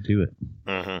data to do it.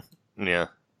 Mm-hmm. Yeah,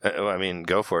 I mean,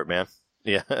 go for it, man.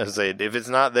 Yeah, if it's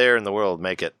not there in the world,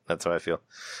 make it. That's how I feel.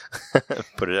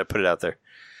 Put it out there.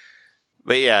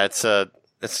 But yeah, it's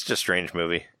just a strange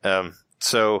movie.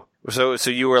 So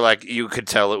you were like, you could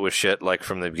tell it was shit like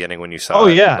from the beginning when you saw it. Oh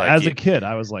yeah, like, as a kid,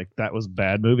 I was like, that was a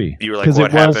bad movie. You were like,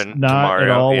 what happened not to Mario?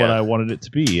 At all what I wanted it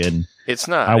to be, and it's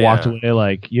not. I walked away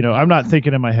like, I'm not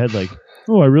thinking in my head like,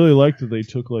 oh, I really liked that they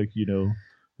took like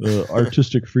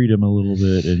artistic freedom a little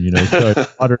bit and tried to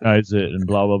modernize it and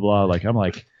blah blah blah. Like I'm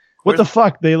like, what the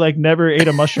fuck? They like never ate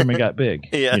a mushroom and got big.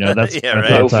 That's right.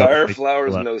 No fire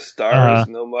flowers, no stars,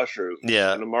 no mushrooms.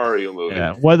 Yeah, in a Mario movie.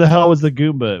 Yeah. Why the hell was the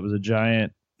Goomba? It was a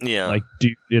giant, like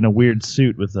dude in a weird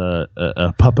suit with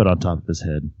a puppet on top of his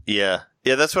head. Yeah,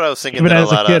 that's what I was thinking. Even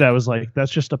as a kid, I was like,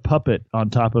 that's just a puppet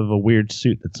on top of a weird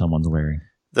suit that someone's wearing.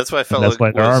 That's why I felt that's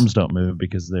why their arms don't move,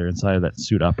 because they're inside of that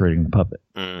suit operating the puppet.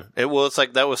 It's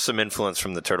like that was some influence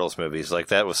from the Turtles movies. Like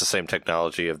that was the same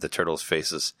technology of the Turtles'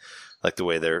 faces, like the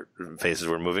way their faces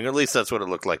were moving. Or at least that's what it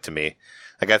looked like to me.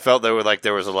 Like I felt there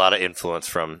was a lot of influence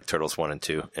from Turtles 1 and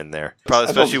 2 in there, probably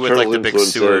especially with like the big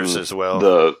sewers as well.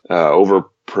 The over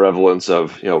prevalence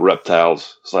of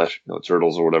reptiles /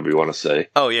 turtles or whatever you want to say.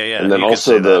 Oh yeah, and then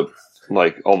also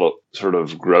all the sort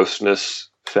of grossness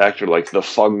factor, like the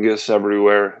fungus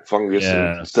everywhere,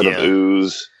 instead of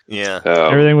ooze. Yeah.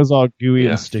 Everything was all gooey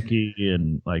yeah. and sticky,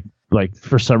 and like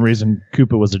for some reason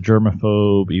Koopa was a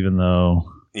germaphobe, even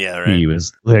though Yeah, right. he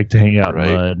was like to hang out Right.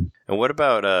 in mud. And what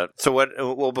about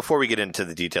well, before we get into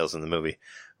the details in the movie,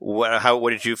 what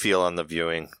did you feel on the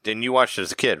viewing? Didn't you watch it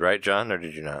as a kid, right, John, or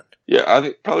did you not? Yeah, I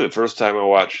think probably the first time I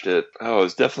watched it, it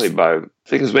was definitely I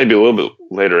think it was maybe a little bit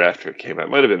later after it came out. It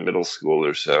might have been middle school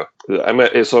or so. So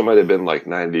it might have been like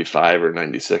 95 or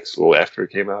 96, a little after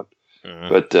it came out. Mhm.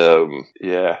 But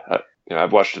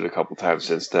I've watched it a couple times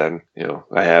since then.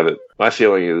 I have it. My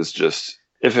feeling is just,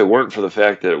 if it weren't for the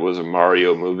fact that it was a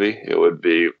Mario movie, it would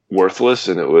be worthless,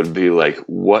 and it would be like,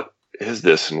 what is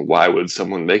this, and why would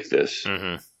someone make this?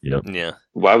 Mm-hmm. Yep. Yeah.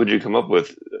 Why would you come up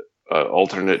with an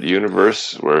alternate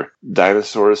universe where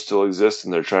dinosaurs still exist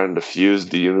and they're trying to fuse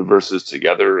the universes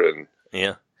together, and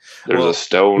Yeah. there's Well, a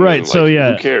stone? right, and, so,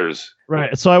 yeah. who cares?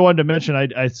 Right. So I wanted to mention,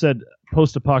 I said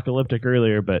post-apocalyptic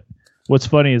earlier, but what's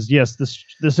funny is, yes,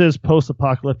 this is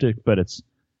post-apocalyptic, but it's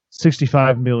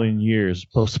 65 million years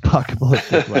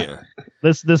post-apocalyptic. Like, Yeah.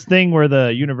 this thing where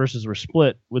the universes were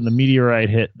split when the meteorite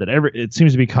hit, it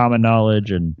seems to be common knowledge,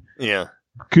 and Yeah.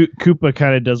 Koopa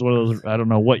kind of does one of those, I don't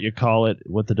know what you call it,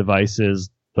 what the device is,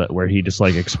 but where he just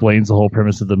like explains the whole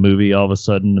premise of the movie all of a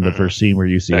sudden in the first scene where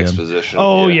you see him. Exposition.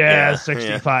 Oh Yeah.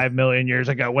 65 million years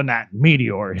ago when that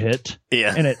meteor hit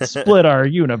Yeah. and it split our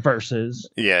universes.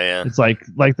 Yeah. It's like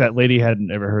that lady hadn't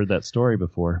ever heard that story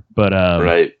before. But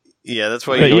Right. Yeah. That's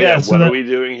why. But You, yeah, so what that- are we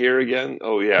doing here again?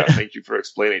 Oh, yeah. Thank you for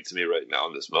explaining it to me right now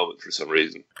in this moment for some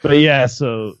reason.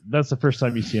 so that's the first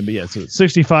time you see him. But yeah, so it's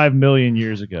 65 million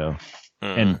years ago.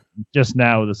 Mhm. And just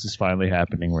now this is finally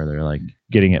happening where they're like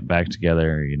getting it back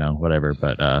together, whatever.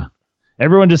 But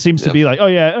everyone just seems to be like, oh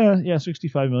yeah,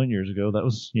 65 million years ago. That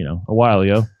was, a while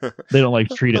ago. They don't like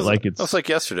treat it like it's That's like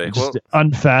yesterday. just an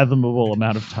unfathomable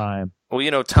amount of time.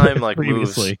 Well, time like moves.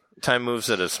 Previously. Time moves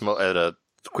at a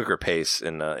quicker pace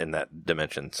in that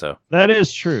dimension. So That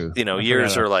is true. I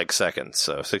years forgot are like seconds.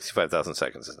 So 65,000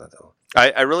 seconds is not that long.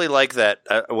 I really like that.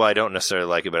 Well, I don't necessarily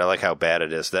like it, but I like how bad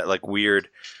it is. That like weird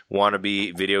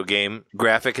wannabe video game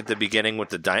graphic at the beginning with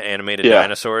the animated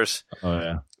dinosaurs. Oh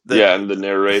yeah. And the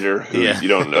narrator, who Yeah. you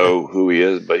don't know who he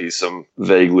is, but he's some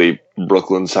vaguely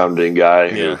Brooklyn-sounding guy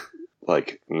who,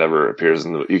 never appears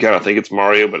in the... You kind of think it's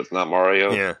Mario, but it's not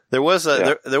Mario. Yeah, there was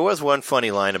there was one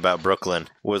funny line about Brooklyn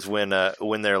was when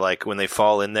they're like when they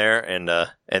fall in there and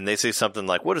they say something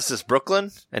like, "What is this,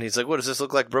 Brooklyn?" And he's like, "What does this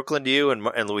look like, Brooklyn to you?"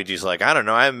 And Luigi's like, "I don't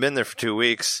know, I haven't been there for 2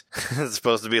 weeks." It's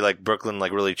supposed to be like Brooklyn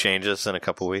like really changes in a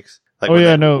couple weeks. Like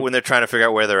when they're trying to figure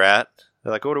out where they're at,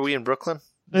 they're like, "What are we in Brooklyn?"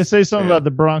 They say something about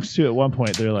the Bronx too at one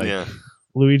point. They're like, Yeah.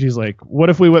 Luigi's like, what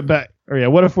if we went back? Or yeah,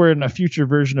 what if we're in a future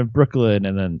version of Brooklyn?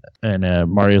 And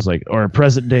Mario's like, or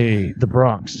present day the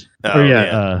Bronx. Oh,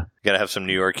 or gotta have some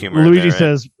New York humor. Luigi in there, right?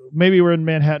 says maybe we're in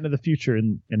Manhattan of the future,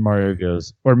 and Mario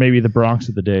goes, or maybe the Bronx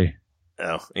of the day.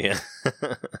 "Oh yeah,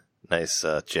 nice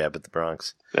jab at the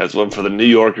Bronx." That's one for the New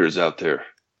Yorkers out there.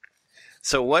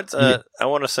 So what? I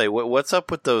want to say, what's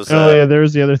up with those? Oh yeah, there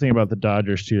was the other thing about the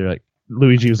Dodgers too. Like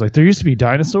Luigi was like, there used to be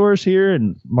dinosaurs here,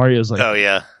 and Mario's like, Oh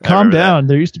yeah, I calm remember that. down.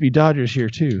 There used to be Dodgers here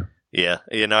too. Yeah,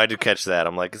 I did catch that.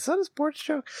 I'm like, is that a sports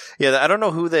joke? Yeah, I don't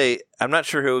know I'm not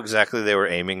sure who exactly they were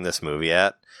aiming this movie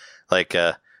at. Like,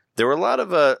 there were a lot of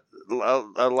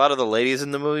the ladies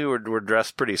in the movie were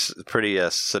dressed pretty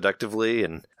seductively,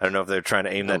 and I don't know if they're trying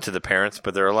to aim that to the parents,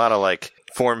 but there are a lot of like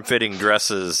form-fitting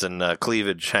dresses and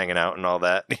cleavage hanging out and all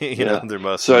that. They're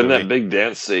most So in that big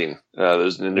dance scene,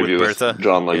 there's an interview with Bertha?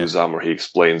 John Leguizamo where he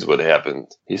explains what happened.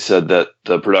 He said that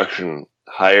the production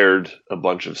hired a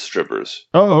bunch of strippers.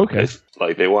 Oh, okay.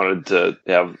 They wanted to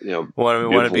have want to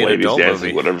beautiful be an ladies adult dancing,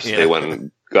 movie. whatever. So Yeah. they went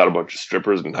and got a bunch of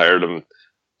strippers and hired them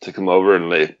to come over,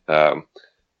 and they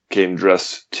came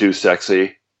dressed too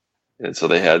sexy, and so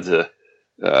they had to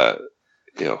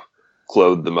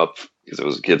clothe them up because it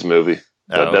was a kids' movie.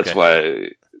 But Oh, that's okay. why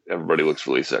everybody looks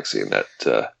really sexy in that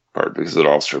part, because they're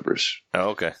all strippers. Oh,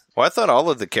 okay. Well, I thought all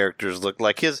of the characters looked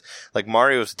like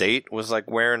Mario's date was like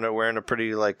wearing a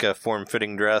pretty like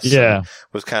form-fitting dress. Yeah. and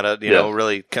was kind of Yeah.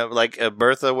 really kind of like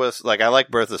Bertha was like I like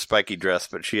Bertha's spiky dress,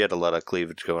 but she had a lot of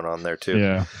cleavage going on there too.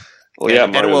 Yeah. Well, Yeah, yeah,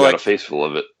 and Mario well, got like- a face full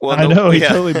of it. Well, I know, he yeah.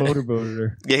 totally motorboated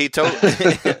her. Yeah, he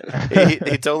totally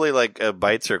he totally like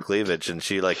bites her cleavage, and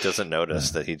she like doesn't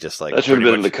notice that he just like That should have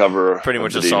pretty been the much, cover. pretty of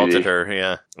much the assaulted DVD. her.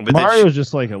 Yeah, but then Mario's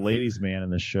just like a ladies' man in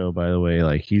this show, by the way.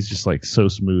 Like he's just like so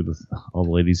smooth with all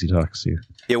the ladies he talks to.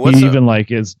 He even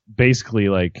like is basically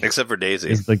like except for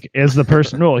Daisy. is the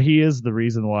person. No, he is the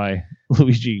reason why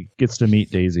Luigi gets to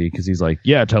meet Daisy because he's like,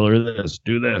 yeah, tell her this,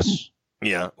 do this.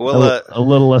 Yeah. Well, a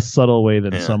little less subtle way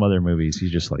than some other movies. He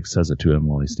just like says it to him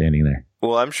while he's standing there.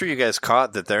 Well, I'm sure you guys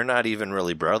caught that they're not even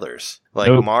really brothers. Like,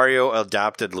 Nope. Mario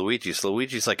adopted Luigi, so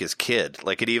Luigi's like his kid.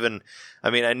 Like,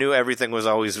 I knew everything was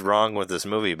always wrong with this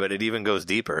movie, but it even goes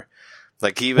deeper.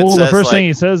 Like, he even says, the first thing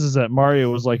he says is that Mario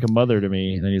was like a mother to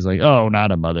me, and then he's like, "Oh,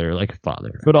 not a mother, like a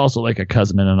father, but also like a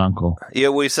cousin and an uncle." Yeah,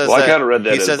 well, he says Well, that. I kind of read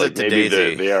that he as says like it to maybe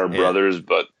Daisy. they are brothers,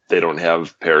 but they don't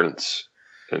have parents.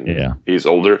 And Yeah. he's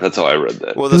older. That's how I read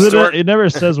that. Well, the 'Cause story. it never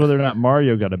says whether or not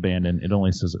Mario got abandoned. It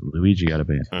only says that Luigi got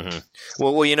abandoned. Mm-hmm.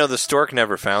 Well, the stork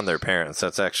never found their parents.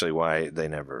 That's actually why they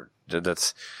never.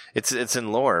 It's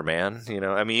in lore, man.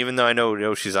 Even though I know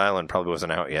Yoshi's Island probably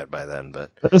wasn't out yet by then,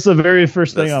 but That's the very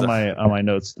first thing That's on my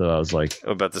notes. Though I was like,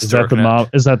 about the "Is that stork. the net. mom?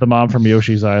 Is that the mom from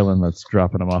Yoshi's Island that's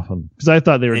dropping them off on?" Because I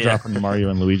thought they were dropping Mario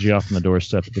and Luigi off on the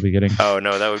doorstep at the beginning. Oh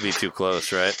no, that would be too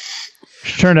close, right?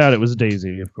 Turned out it was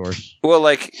Daisy, of course. Well,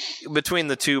 like between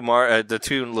the two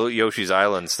Yoshi's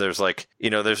Islands, there's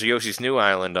there's Yoshi's New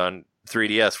Island on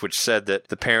 3DS, which said that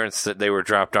the parents that they were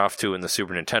dropped off to in the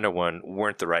Super Nintendo one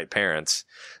weren't the right parents.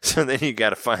 So then you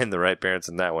got to find the right parents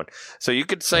in that one. So you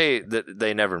could say that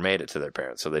they never made it to their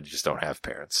parents, so they just don't have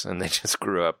parents, and they just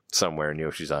grew up somewhere in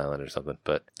Yoshi's Island or something.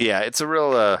 But yeah, it's a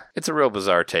real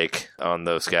bizarre take on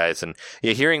those guys, and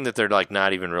hearing that they're like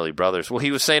not even really brothers. Well,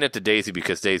 he was saying it to Daisy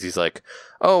because Daisy's like,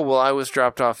 "Oh, well, I was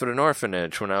dropped off at an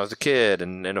orphanage when I was a kid,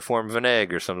 and in a form of an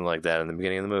egg or something like that in the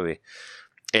beginning of the movie."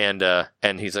 And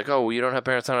he's like, "Oh, well, you don't have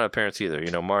parents? I don't have parents either.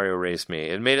 Mario raised me."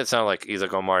 It made it sound like he's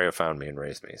like, "Oh, Mario found me and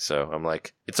raised me." So I'm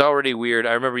like, it's already weird.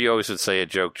 I remember you always would say a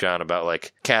joke, John, about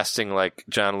like casting like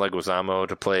John Leguizamo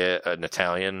to play an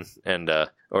Italian and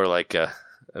or like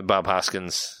Bob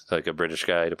Hoskins, like a British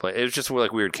guy to play. It was just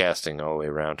like weird casting all the way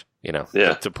around,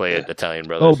 to play an Italian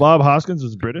brother. Oh, Bob Hoskins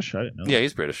was British? I didn't know. Yeah,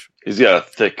 he's British. He's got a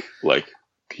thick,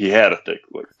 he had a thick,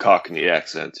 Cockney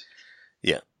accent.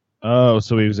 Yeah. Oh,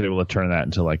 so he was able to turn that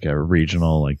into like a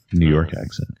regional, like New York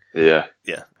accent. Yeah.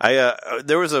 Yeah.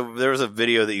 There was a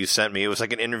video that you sent me. It was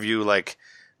like an interview like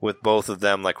with both of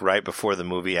them like right before the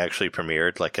movie actually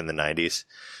premiered, like in the 90s.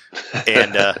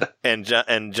 And John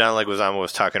Leguizamo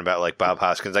was talking about like Bob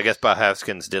Hoskins. I guess Bob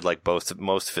Hoskins did like most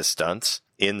of his stunts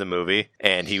in the movie,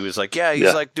 and he was like,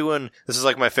 he's like doing, this is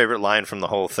like my favorite line from the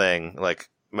whole thing. Like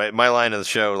my line of the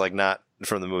show, like not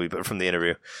from the movie, but from the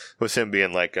interview, was him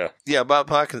being like, Bob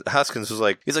Hoskins was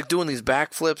like, he's like doing these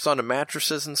backflips onto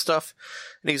mattresses and stuff.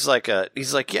 And he's like,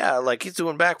 yeah, like he's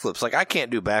doing backflips. Like I can't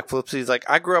do backflips. He's like,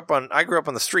 I grew up on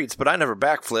the streets, but I never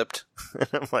backflipped. And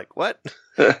I'm like, what?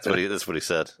 That's what he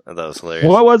said. I thought it was hilarious.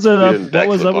 What was it? He didn't What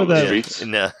was backflip up on with the that? streets.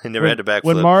 No, he never had to backflip.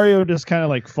 When Mario just kind of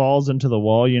like falls into the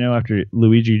wall, after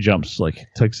Luigi jumps, like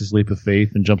takes his leap of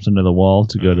faith and jumps into the wall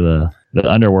to go to the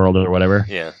underworld or whatever.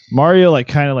 Yeah. Mario like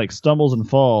kind of like stumbles and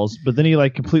falls, but then he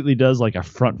like completely does like a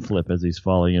front flip as he's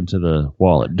falling into the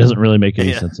wall. It doesn't really make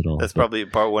any sense at all. That's but, probably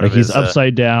part one like of his. he's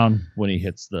upside down when he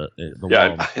hits the Yeah,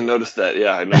 wall. I noticed that.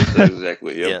 Yeah, I noticed that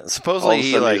exactly. Yep. Yeah, All supposedly of a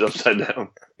he sudden like. he's upside down.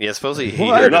 Yeah, supposedly he.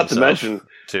 Well, hurt Not to himself, mention,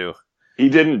 too. he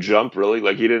didn't jump really.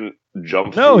 Like he didn't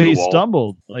jump. No, through he the wall.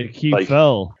 stumbled. Like he Like-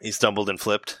 fell. He stumbled and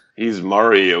flipped. He's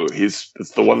Mario. It's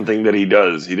the one thing that he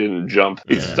does. He didn't jump.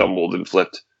 He stumbled and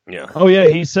flipped. Yeah. Oh yeah,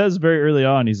 he says very early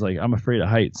on, he's like, "I'm afraid of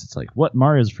heights." It's like, what?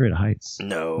 Mario's afraid of heights?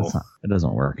 No. It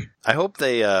doesn't work. I hope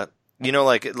they,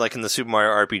 like in the Super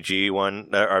Mario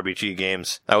RPG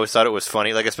games, I always thought it was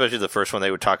funny, like especially the first one,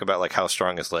 they would talk about like how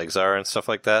strong his legs are and stuff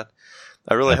like that.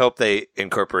 I really hope they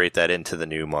incorporate that into the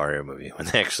new Mario movie when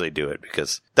they actually do it,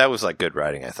 because that was like good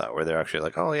writing, I thought, where they're actually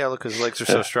like, "Oh yeah, look, his legs are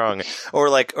so strong," or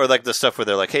like the stuff where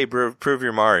they're like, "Hey, prove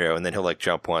you're Mario," and then he'll like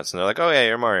jump once, and they're like, "Oh yeah,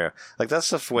 you're Mario." Like that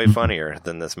stuff's way funnier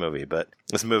than this movie, but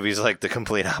this movie's like the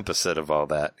complete opposite of all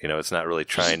that. It's not really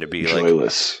trying to be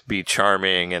Joyless. like be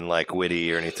charming and like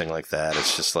witty or anything like that.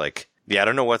 It's just like, I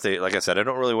don't know what like I said, I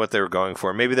don't really what they were going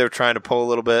for. Maybe they were trying to pull a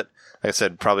little bit. Like I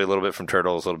said, probably a little bit from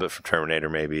Turtles, a little bit from Terminator,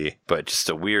 maybe, but just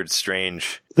a weird,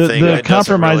 strange thing. The that doesn't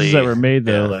compromises really- that were made,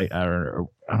 though, yeah. like I don't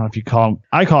know if you call them.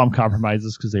 I call them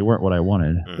compromises because they weren't what I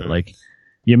wanted. Mhm. But like,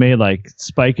 you made like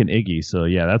Spike and Iggy, so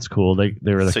yeah, that's cool. They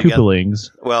were the So you got- Koopalings,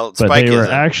 Well, but Spike they were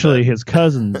isn't, actually but- his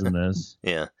cousins in this.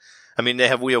 yeah. I mean,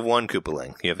 we have one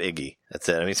Koopaling. You have Iggy. That's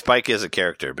it. I mean, Spike is a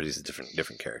character, but he's a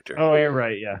different character. Oh, you're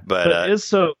right, yeah. But,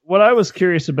 so what I was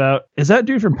curious about is that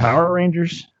dude from Power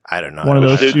Rangers. I don't know. One of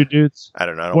those Dude. two dudes. I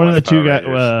don't know. I don't One of the watch two Power guys.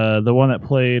 Rangers. The one that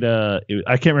played. I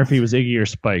can't remember if he was Iggy or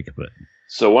Spike, but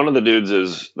So one of the dudes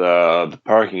is the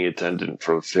parking attendant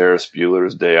from Ferris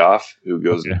Bueller's Day Off, who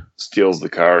goes Okay. steals the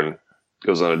car and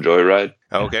goes on a joyride.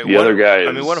 Okay. The other guy is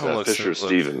I mean, one of them looks Fisher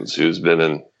Stevens, who's been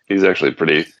in. He's actually a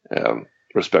pretty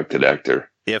respected actor.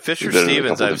 Yeah, Fisher He's been in a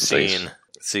Stevens couple I've different seen. things.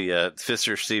 See,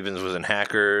 Fisher Stevens was in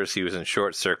Hackers. He was in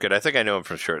Short Circuit. I think I know him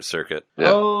from Short Circuit.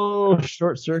 Yeah. Oh,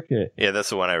 Short Circuit. Yeah, that's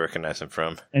the one I recognize him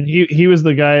from. And he was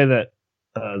the guy that,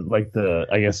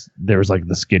 I guess there was like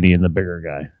the skinny and the bigger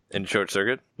guy. In Short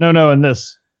Circuit? No, in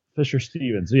this. Fisher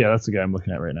Stevens. Yeah, that's the guy I'm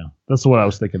looking at right now. That's what I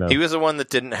was thinking of. He was the one that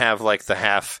didn't have like the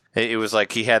half. It was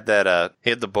like he had that. He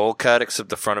had the bowl cut, except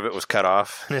the front of it was cut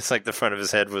off, and it's like the front of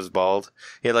his head was bald.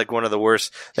 He had like one of the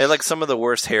worst. They had like some of the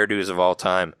worst hairdos of all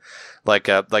time, like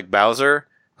Bowser,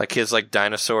 like his like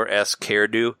dinosaur-esque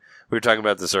hairdo. We were talking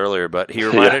about this earlier, but he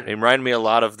reminded me a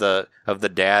lot of the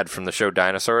dad from the show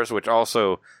Dinosaurs, which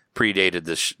also predated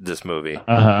this movie.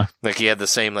 Like he had the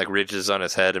same like ridges on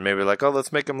his head, and maybe like, oh,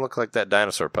 let's make him look like that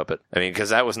dinosaur puppet. I mean,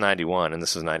 because that was 91 and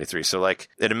this was 93, so like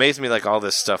it amazed me like all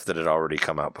this stuff that had already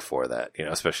come out before that, you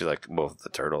know, especially like both the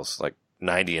Turtles, like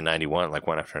 90 and 91, like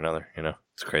one after another, you know.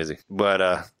 It's crazy. But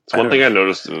it's one thing I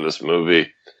noticed in this movie. I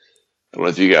don't know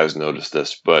if you guys noticed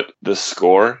this, but the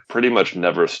score pretty much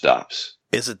never stops.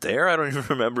 Is it there? I don't even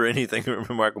remember anything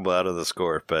remarkable out of the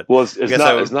score. But well, it's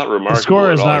not remarkable. The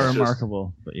score is at all. not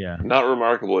remarkable, but yeah, not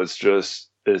remarkable. It just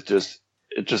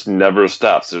never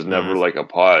stops. There's never like a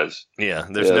pause. Yeah,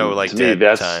 there's no like dead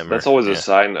time. That's always a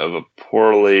sign of a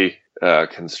poorly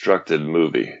constructed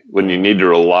movie when you need to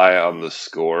rely on the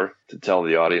score to tell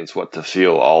the audience what to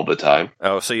feel all the time.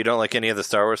 Oh, so you don't like any of the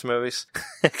Star Wars movies?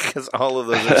 Because all of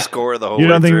those are score the whole way. You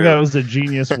don't think through. that was a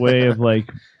genius way of like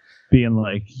being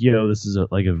like, yo, this is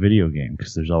like a video game,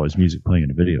 because there's always music playing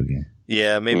in a video game.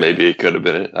 Yeah, maybe it could have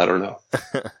been it. I don't know.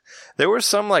 There was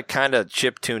some like kind of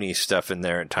chiptune-y stuff in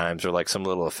there at times, or like some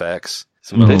little effects.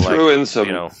 They threw in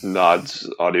some nods,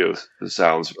 audio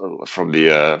sounds from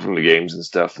the games and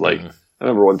stuff. Like I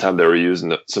remember one time they were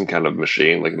using some kind of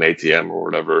machine, like an ATM or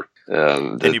whatever.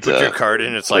 And you put your card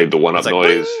in, it's like the one-up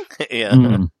noise.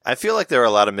 Yeah. I feel like there were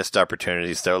a lot of missed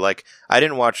opportunities, though. Like, I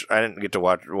didn't get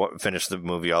to finish the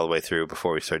movie all the way through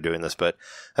before we started doing this, but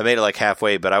I made it like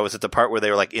halfway, but I was at the part where they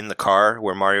were like in the car,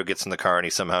 where Mario gets in the car and he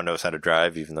somehow knows how to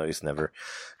drive, even though he's never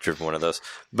driven one of those.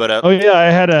 But, I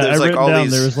written down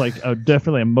there was like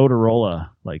definitely a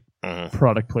Motorola, like,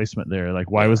 product placement there. Like,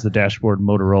 why was the dashboard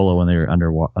Motorola when they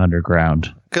were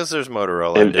underground? Because there's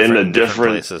Motorola in a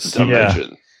different places.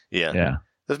 dimension. Yeah.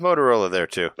 There's Motorola there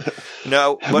too.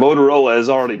 No, Motorola has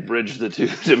already bridged the two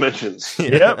dimensions.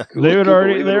 Yep, they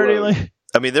already like.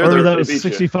 I mean, they're the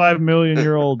 65 million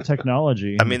year old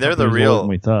technology. I mean, they're the real.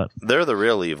 We thought they're the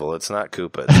real evil. It's not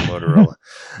Koopa. It's Motorola.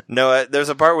 No, there's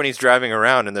a part when he's driving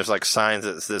around and there's like signs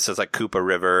that says like Koopa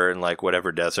River and like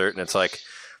whatever desert, and it's like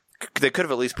they could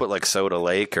have at least put like Soda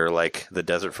Lake or like the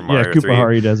desert from Mario 3.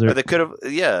 Kupahari Desert. Or they could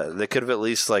have at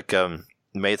least like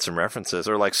made some references,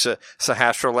 or like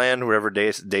Sahasraland, wherever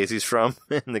Daisy's from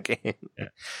in the game. Yeah.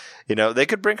 You know, they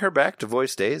could bring her back to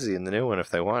voice Daisy in the new one if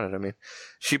they wanted. I mean,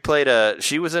 she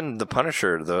was in The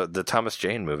Punisher, the Thomas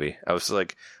Jane movie. I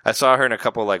saw her in a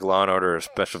couple like Law and Order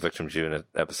Special Victims Unit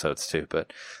episodes too,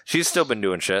 but she's still been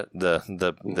doing shit.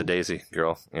 The Daisy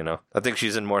girl, you know. I think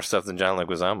she's in more stuff than John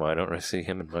Leguizamo. I don't really see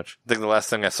him in much. I think the last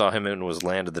thing I saw him in was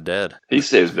Land of the Dead. He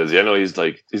stays busy. I know he's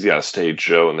got a stage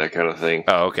show and that kind of thing.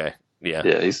 Oh, okay. Yeah.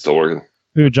 Yeah, he's still working.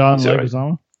 Who, John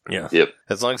Leguizamo? Yeah. Yep.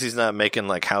 As long as he's not making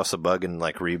like House of Bug and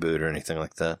like reboot or anything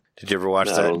like that. Did you ever watch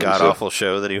that god awful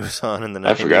show that he was on in the 90s?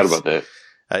 I forgot about that.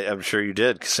 I'm sure you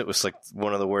did, because it was like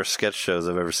one of the worst sketch shows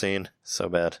I've ever seen. So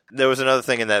bad. There was another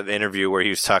thing in that interview where he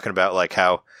was talking about like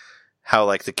how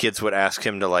like the kids would ask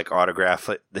him to like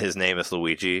autograph his name as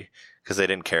Luigi, because they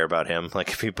didn't care about him. Like,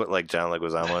 if he put, like, John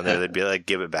Leguizamo on there, they'd be like,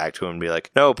 give it back to him and be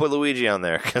like, no, put Luigi on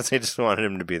there, because they just wanted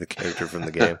him to be the character from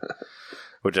the game.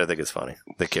 Which I think is funny.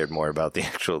 They cared more about the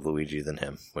actual Luigi than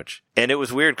him. And it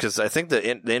was weird, because I think the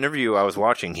interview I was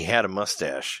watching, he had a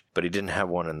mustache, but he didn't have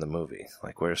one in the movie.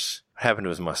 Like, what happened to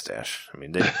his mustache? I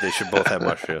mean, they should both have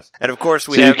mustaches. And of course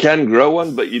you can grow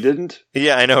one, but you didn't?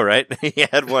 Yeah, I know, right? He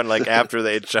had one, like, after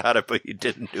they had shot it, but he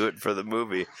didn't do it for the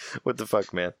movie. What the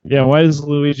fuck, man? Yeah, why does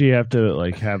Luigi have to,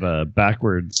 like, have a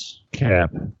backwards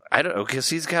cap? I don't know, because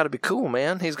he's got to be cool,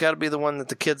 man. He's got to be the one that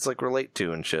the kids, like, relate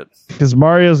to and shit. Because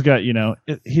Mario's got,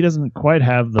 he doesn't quite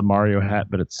have the Mario hat,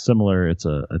 but it's similar. It's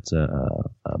a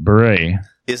beret.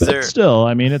 Still,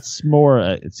 I mean, it's more.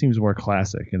 It seems more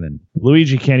classic. And then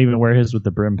Luigi can't even wear his with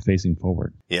the brim facing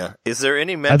forward. Yeah. Is there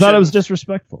any mention? I thought it was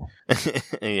disrespectful.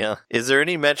 Yeah. Is there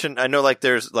any mention? I know, like,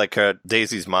 there's like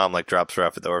Daisy's mom like drops her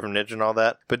off at the orphanage and all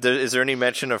that. But is there any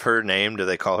mention of her name? Do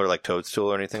they call her like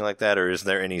Toadstool or anything like that? Or is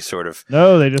there any sort of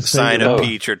they just sign of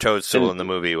Peach or Toadstool in the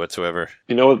movie whatsoever?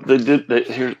 You know what they did?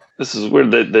 This is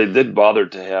weird. They did bother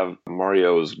to have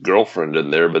Mario's girlfriend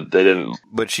in there, but they didn't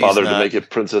bother to make it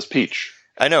Princess Peach.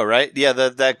 I know, right? Yeah,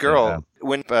 that girl, Yeah.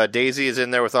 when Daisy is in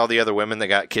there with all the other women that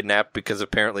got kidnapped because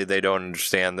apparently they don't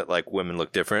understand that like women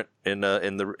look different in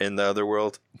the other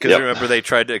world. Because remember they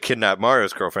tried to kidnap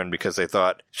Mario's girlfriend because they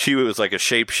thought she was like a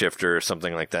shapeshifter or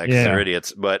something like that because they're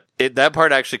idiots. But that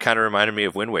part actually kind of reminded me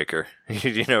of Wind Waker.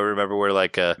 You know, remember where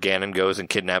like Ganon goes and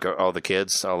kidnaps all the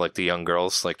kids, all like the young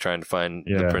girls, like trying to find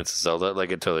the Princess Zelda.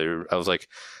 Like it totally, I was like,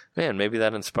 man, maybe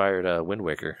that inspired Wind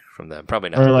Waker from that. Probably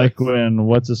not. Or like when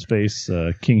what's-his-face,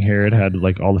 King Herod had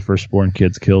like all the firstborn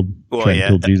kids killed, trying to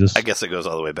kill Jesus. I guess it goes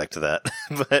all the way back to that.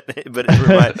 but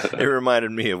it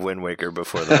reminded me of Wind Waker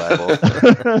before the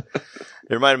Bible.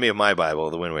 It reminded me of my Bible,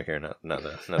 the Wind Waker, not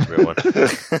the real one.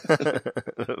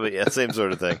 But yeah, same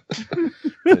sort of thing.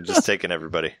 They're just taking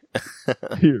everybody.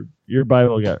 Your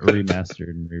Bible got remastered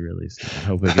and re-released. I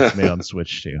hope it gets made on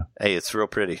Switch too. Hey, it's real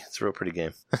pretty. It's a real pretty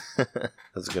game.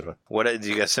 That's a good one. What do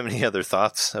you guys have any other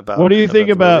thoughts about? What do you think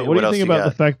about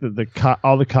the fact that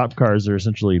all the cop cars are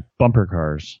essentially bumper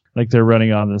cars? Like they're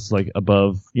running on this like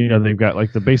above, they've got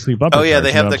like the basically bumper. Oh yeah, cars,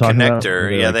 they have the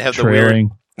connector. Yeah, they have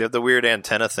trailing. They have the weird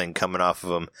antenna thing coming off of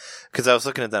them. Because I was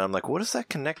looking at that, I'm like, what is that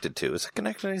connected to? Is it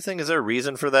connected to anything? Is there a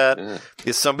reason for that?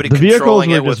 Is somebody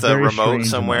controlling it with a remote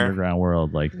somewhere? In the underground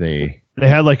world, like they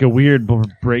had like a weird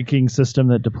braking system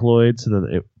that deployed so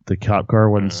that the cop car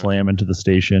wouldn't slam into the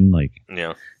station. Like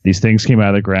these things came out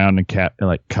of the ground and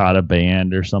caught a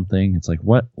band or something. It's like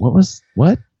what?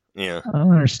 Yeah, I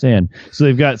don't understand. So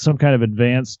they've got some kind of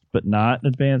advanced, but not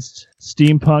advanced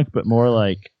steampunk, but more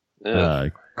like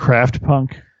craft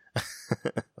punk.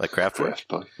 Like Kraftwerk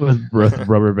with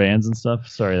rubber bands and stuff.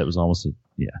 Sorry, that was almost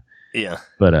yeah.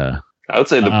 But I would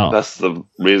say that's the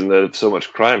reason that so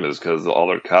much crime is because all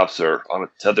their cops are on a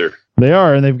tether. They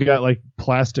are, and they've got like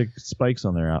plastic spikes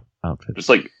on their outfits. Just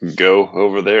like go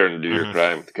over there and do your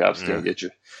crime. The cops can't get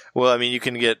you. Well, I mean, you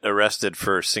can get arrested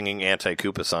for singing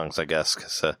anti-Koopa songs, I guess,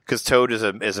 because Toad is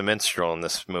a minstrel in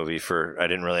this movie. I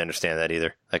didn't really understand that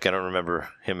either. Like, I don't remember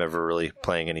him ever really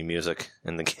playing any music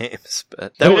in the games.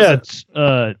 But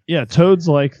Toad's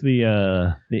like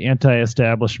the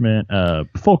anti-establishment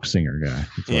folk singer guy.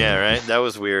 Yeah, right. That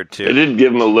was weird too. They did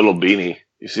give him a little beanie.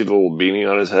 You see the little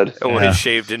beanie on his head? Oh, when he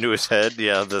shaved into his head?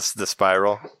 Yeah, the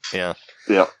spiral. Yeah.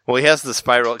 Yeah. Well, he has the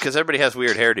spiral, because everybody has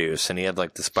weird hairdos, and he had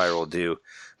like the spiral do.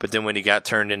 But then when he got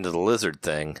turned into the lizard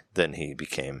thing, then he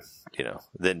became,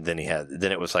 then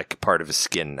it was like part of his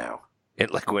skin now.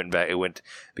 It like went back,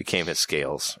 became his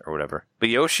scales or whatever. But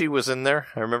Yoshi was in there.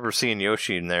 I remember seeing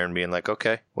Yoshi in there and being like,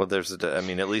 okay, well,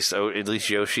 at least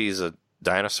Yoshi's a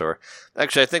dinosaur.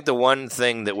 Actually, I think the one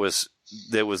thing that was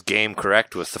game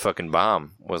correct was the fucking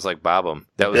bomb. Was like Bob-omb.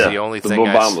 That was the only thing.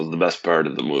 The bomb was the best part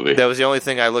of the movie. That was the only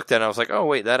thing I looked at and I was like, oh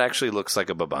wait, that actually looks like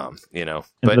a bomb,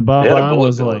 But the bomb they had a bullet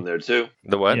was bill like in there too.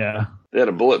 The what? Yeah. They had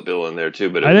a bullet bill in there too,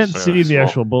 but I didn't see the small.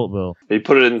 actual bullet bill. He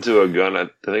put it into a gun. I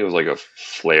think it was like a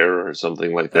flare or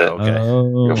something like that. Oh, okay.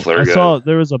 Like a flare I gun. saw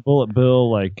there was a bullet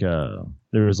bill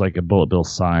there was like a bullet bill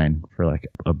sign for like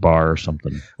a bar or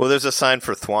something. Well, there's a sign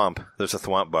for Thwomp. There's a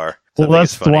Thwomp bar. Well,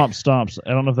 that's Thwomp Stomps.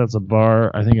 I don't know if that's a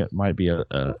bar. I think it might be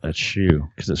a shoe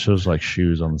because it shows like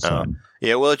shoes on the sign.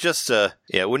 Yeah, well, it just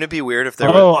wouldn't it be weird if there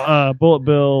was bullet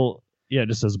bill? Yeah, it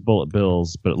just says bullet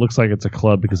bills, but it looks like it's a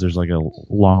club because there's like a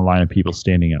long line of people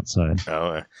standing outside.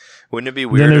 Oh, wouldn't it be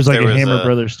And weird? then there's if like there a was Hammer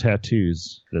Brothers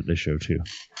tattoos that they show too.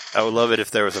 I would love it if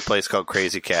there was a place called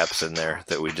Crazy Caps in there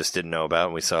that we just didn't know about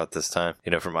and we saw it this time.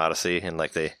 From Odyssey, and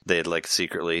like they had like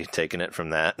secretly taken it from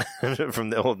that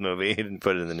from the old movie and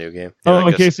put it in the new game.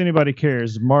 In case anybody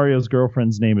cares, Mario's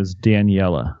girlfriend's name is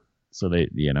Daniela, so they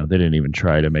didn't even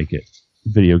try to make it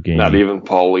video game. Not even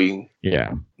Pauline.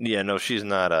 Yeah. Yeah, no, she's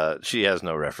not. She has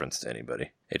no reference to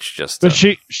anybody. It's just. But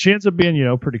she ends up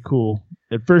being pretty cool.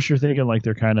 At first, you're thinking like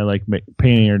they're kind of like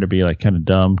painting her to be like kind of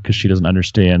dumb because she doesn't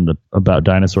understand about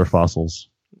dinosaur fossils.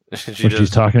 She's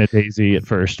talking to Daisy at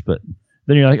first, but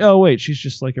then you're like, oh wait, she's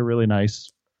just like a really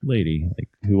nice lady, like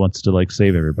who wants to like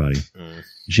save everybody.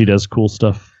 She does cool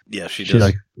stuff. Yeah, she does. She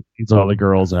like leads all the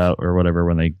girls out or whatever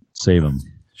when they save them.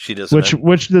 She does.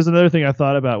 Which there's another thing I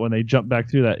thought about when they jumped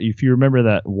back through that. If you remember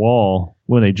that wall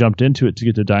when they jumped into it to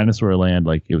get to Dinosaur Land,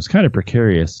 like it was kind of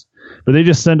precarious. But they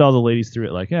just send all the ladies through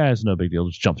it like, it's no big deal.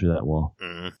 Just jump through that wall.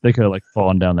 Mm-hmm. They could have like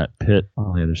fallen down that pit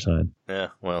on the other side. Yeah,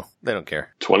 well, they don't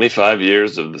care. 25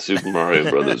 years of the Super Mario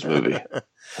Brothers movie.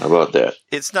 How about that?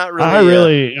 It's not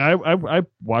really. I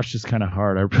watched this kind of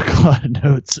hard. I took a lot of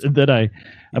notes, and then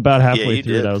about halfway you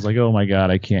through did. it, I was like, "Oh my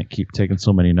god, I can't keep taking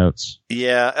so many notes."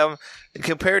 Yeah,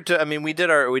 compared to, I mean, we did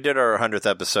our 100th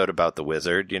episode about the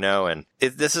Wizard, and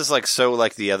this is like so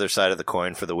like the other side of the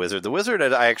coin for the Wizard. The Wizard,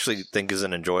 I actually think is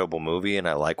an enjoyable movie, and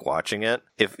I like watching it.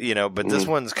 But this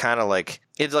one's kind of like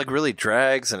it like really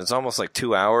drags, and it's almost like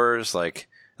 2 hours. Like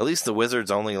at least the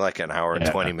Wizard's only like an hour and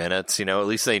 20 minutes. At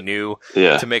least they knew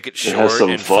to make it short. It has some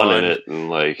and fun in it, and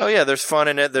like oh yeah, there's fun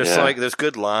in it. There's there's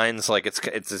good lines. Like it's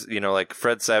like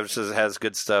Fred Savage has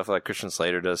good stuff. Like Christian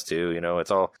Slater does too.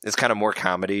 It's kind of more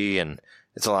comedy and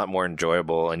it's a lot more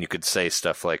enjoyable. And you could say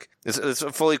stuff like it's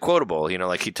fully quotable.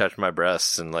 Like he touched my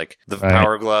breasts and like the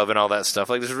Power Glove and all that stuff.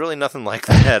 Like there's really nothing like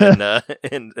that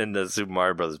in the Super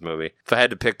Mario Brothers movie. If I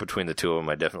had to pick between the two of them,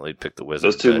 I definitely pick the Wizard.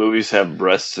 Those two movies have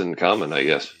breasts in common, I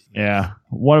guess. Yeah,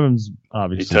 one of them's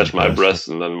obviously. He touched my breasts,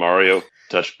 and then Mario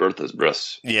touched Bertha's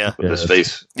breasts. Yeah, with his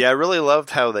face. Yeah, I really loved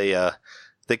how they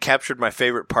captured my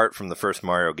favorite part from the first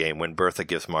Mario game when Bertha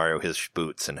gives Mario his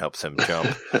boots and helps him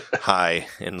jump high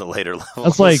in the later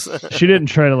levels. That's like she didn't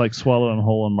try to like swallow him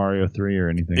whole in Mario 3 or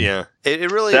anything. Yeah, it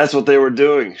really. That's what they were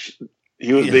doing.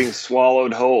 He was being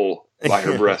swallowed whole by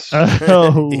her breasts.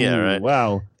 Oh, yeah, right.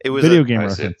 Wow. It was video game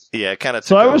reference. Yeah, kind of.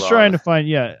 So I was trying to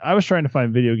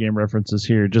find video game references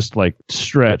here, just like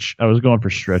stretch. I was going for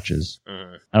stretches.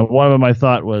 One of them I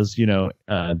thought was, the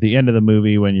end of the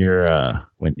movie when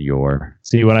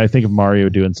when I think of Mario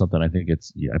doing something, I think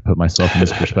I put myself in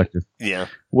this perspective. Yeah.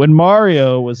 When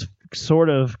Mario was sort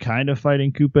of kind of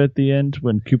fighting Koopa at the end,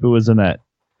 when Koopa was in that,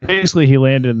 basically he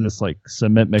landed in this like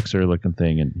cement mixer looking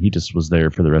thing, and he just was there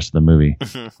for the rest of the movie,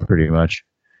 pretty much.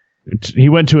 He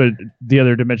went to the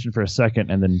other dimension for a second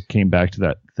and then came back to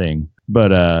that thing.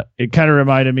 But it kind of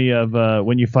reminded me of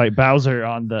when you fight Bowser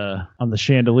on the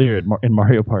chandelier in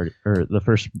Mario Party, or the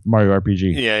first Mario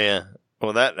RPG. Yeah.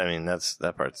 Well,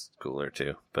 that part's cooler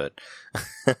too. But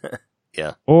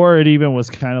yeah. Or it even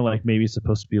was kind of like maybe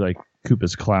supposed to be like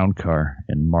Koopa's clown car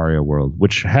in Mario World,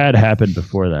 which had happened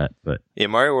before that. But yeah,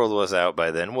 Mario World was out by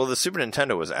then. Well, the Super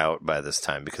Nintendo was out by this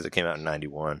time because it came out in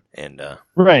 '91, and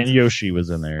right, and Yoshi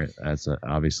was in there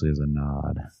obviously as a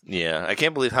nod. Yeah, I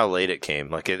can't believe how late it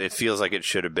came. Like it feels like it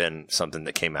should have been something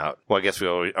that came out. Well, I guess we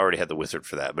already had the Wizard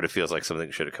for that, but it feels like something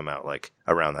that should have come out like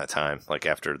around that time, like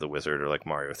after the Wizard or like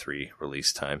Mario 3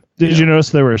 release time. Did you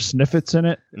notice there were snippets in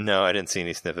it? No, I didn't see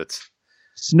any snippets.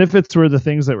 Snippets were the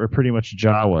things that were pretty much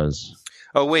Jawas.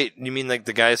 Oh, wait, you mean like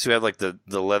the guys who have like the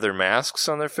leather masks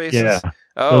on their faces? Yeah.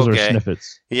 Oh, those okay. are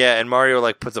snippets. Yeah, and Mario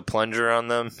like puts a plunger on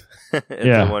them at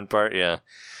the one part. Yeah.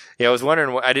 Yeah, I was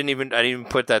wondering. I didn't even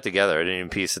put that together. I didn't even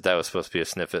piece that was supposed to be a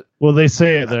snippet. Well, they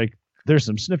say like there's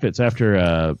some snippets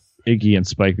after Iggy and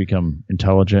Spike become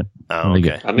intelligent. Oh,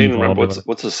 okay. I mean, remember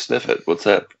what's a snippet? What's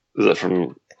that? Is that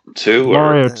from 2?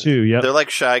 Mario 2, yeah. They're like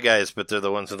Shy Guys, but they're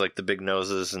the ones with like the big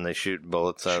noses and they shoot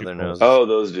bullets out of their noses. Oh,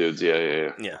 those dudes.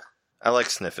 Yeah. Yeah. I like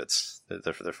snippets.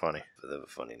 They're funny. They have a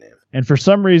funny name. And for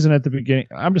some reason at the beginning,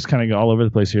 I'm just kind of all over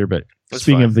the place here, but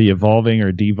speaking of the evolving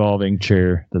or devolving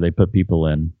chair that they put people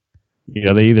in,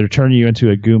 they either turn you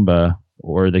into a Goomba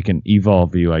or they can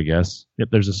evolve you, I guess. Yep,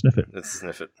 there's a snippet. It's a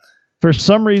snippet. For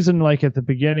some reason, like at the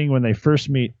beginning when they first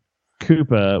meet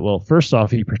Koopa, well, first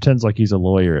off, he pretends like he's a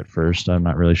lawyer at first. I'm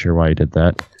not really sure why he did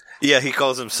that. Yeah, he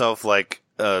calls himself like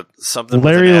something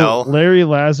with an L. Larry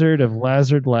Lazard of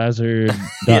Lazard,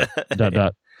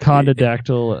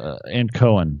 Condadactyl, and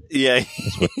Cohen. Yeah,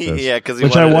 yeah, because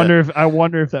I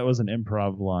wonder if that was an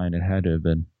improv line. It had to have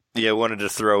been. Yeah, wanted to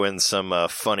throw in some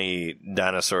funny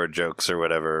dinosaur jokes or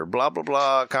whatever. Blah blah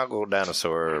blah, Congo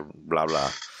dinosaur. Blah blah.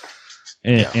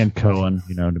 And Cohen,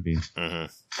 to be. Mm-hmm.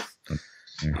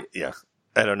 Yeah,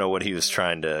 I don't know what he was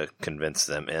trying to convince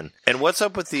them in. And what's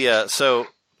up with the so.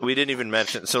 We didn't even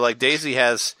mention. So, like, Daisy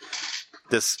has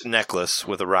this necklace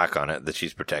with a rock on it that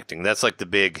she's protecting. That's like the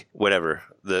big whatever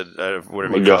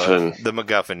whatever you call it. The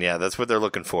MacGuffin. Yeah, that's what they're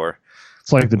looking for.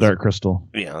 It's like the Dark Crystal.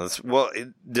 Yeah.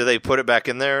 Do they put it back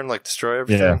in there and like destroy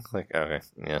everything? Yeah. Like, okay.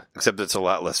 Yeah. Except it's a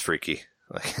lot less freaky.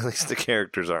 Like, at least the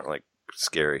characters aren't like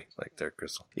scary like Dark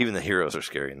Crystal. Even the heroes are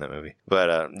scary in that movie.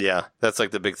 But yeah, that's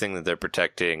like the big thing that they're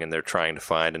protecting and they're trying to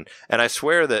find. And I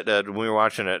swear that when we were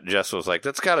watching it, Jess was like,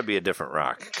 "That's got to be a different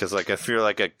rock," because like I feel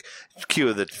like a few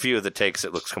of the takes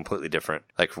it looks completely different,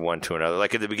 like from one to another.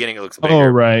 Like at the beginning, it looks bigger. Oh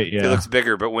right, yeah, it looks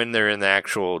bigger. But when they're in the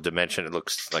actual dimension, it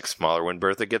looks like smaller. When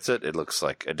Bertha gets it, it looks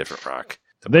like a different rock.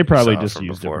 They probably just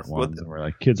used different ones, and we're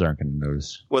like, kids aren't going to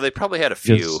notice. Well, they probably had a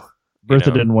few.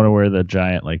 Bertha didn't want to wear the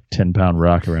giant, 10-pound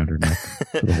rock around her neck.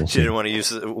 She didn't want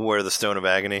to wear the Stone of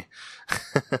Agony.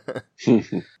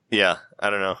 Yeah. I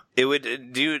don't know. It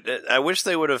would I wish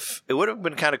they would have. It would have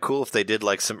been kind of cool if they did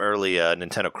like some early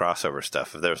Nintendo crossover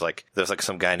stuff. If there's like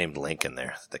some guy named Link in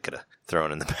there that could have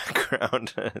thrown in the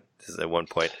background at one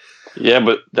point. Yeah,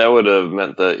 but that would have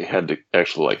meant that you had to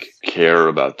actually like care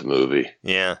about the movie.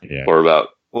 Yeah. Or about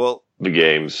the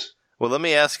games. Well, let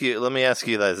me ask you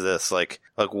guys this: like,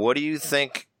 what do you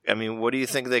think? I mean, what do you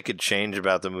think they could change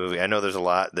about the movie? I know there's a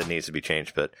lot that needs to be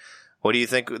changed, but what do you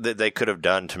think that they could have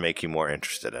done to make you more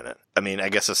interested in it? I mean, I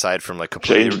guess aside from like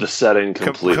change the setting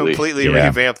completely,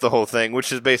 revamp the whole thing,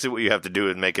 which is basically what you have to do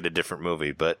and make it a different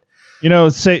movie. But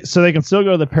say so they can still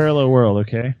go to the parallel world,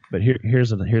 okay? But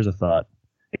here's a thought: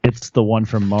 it's the one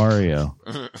from Mario.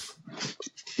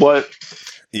 What?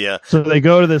 Yeah. So they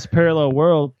go to this parallel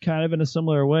world, kind of in a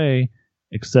similar way,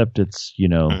 except it's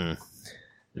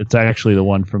it's actually the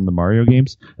one from the Mario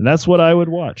games, and that's what I would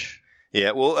watch.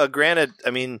 Yeah, well, granted,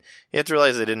 I mean, you have to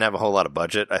realize they didn't have a whole lot of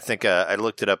budget. I think I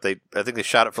looked it up. I think they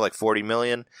shot it for like $40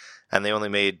 million, and they only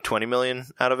made $20 million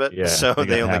out of it. Yeah, so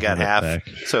they only got half. Back.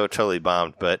 So it totally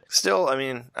bombed. But still, I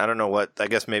mean, I don't know what. I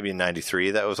guess maybe in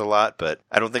 '93 that was a lot, but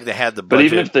I don't think they had the budget.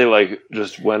 But even if they like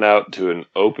just went out to an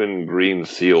open green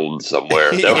field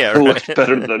somewhere, that would look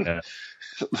better than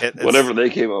whatever they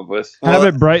came up with. Have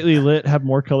it brightly lit, have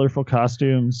more colorful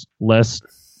costumes, less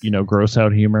gross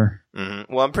out humor.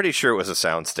 Mm-hmm. Well, I'm pretty sure it was a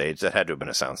soundstage. That had to have been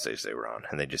a soundstage they were on,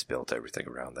 and they just built everything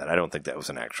around that. I don't think that was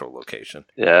an actual location.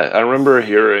 Yeah, I remember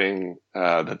hearing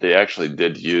that they actually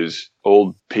did use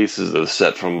old pieces of the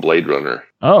set from Blade Runner.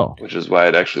 Oh. Which is why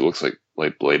it actually looks like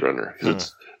Blade Runner.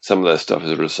 Because some of that stuff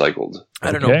is recycled.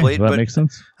 I don't know. That makes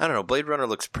sense. I don't know. Blade Runner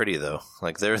looks pretty, though.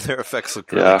 Like, their effects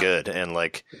look really good, and,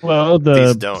 like,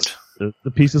 these don't.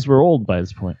 The pieces were old by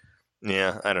this point.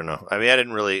 Yeah, I don't know. I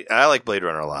mean, I like Blade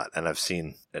Runner a lot, and I've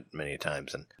seen it many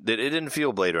times, and it didn't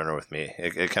feel Blade Runner with me.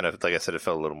 It kind of, like I said, it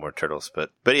felt a little more Turtles,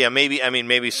 but yeah,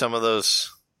 maybe some of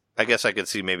those, I guess I could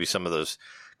see maybe some of those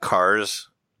cars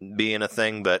being a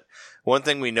thing, but one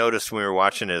thing we noticed when we were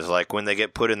watching is, like, when they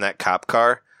get put in that cop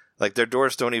car, like, their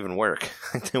doors don't even work.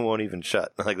 They won't even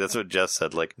shut. Like, that's what Jess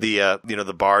said. Like,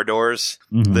 the bar doors,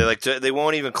 they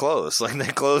won't even close. Like, they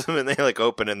close them and they, like,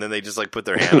 open and then they just, like, put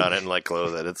their hand on it and, like,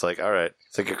 close it. It's like, all right.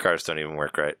 It's like your cars don't even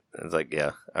work right. It's like,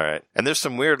 yeah, all right. And there's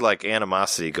some weird, like,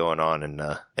 animosity going on in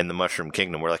the Mushroom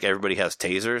Kingdom where, like, everybody has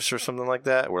tasers or something like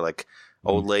that, where, like,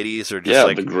 old ladies are just,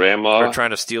 like, the grandma are trying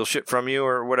to steal shit from you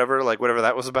or whatever. Like, whatever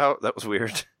that was about. That was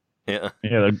weird. Yeah.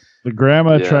 Yeah, the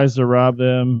grandma tries to rob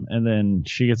them, and then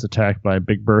she gets attacked by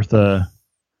Big Bertha,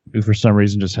 who for some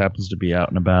reason just happens to be out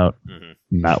and about,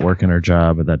 not working her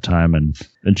job at that time, and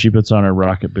then she puts on her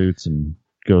rocket boots and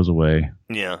goes away.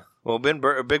 Yeah. Well, Big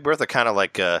Bertha kind of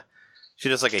like she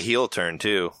does like a heel turn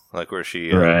too, like where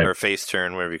she or face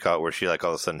turn, whatever you call it, where she like all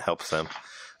of a sudden helps them.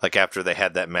 Like after they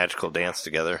had that magical dance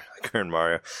together, like her and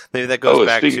Mario. Maybe that goes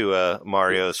back to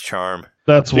Mario's charm.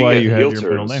 That's why you have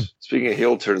your middle name. Speaking of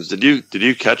heel turns, did you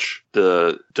catch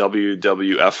the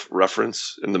WWF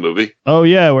reference in the movie? Oh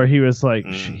yeah, where he was like,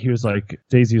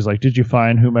 Daisy was like, "Did you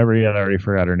find whomever?" He had already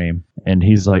forgot her name, and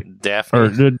he's like,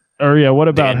 Daphne. What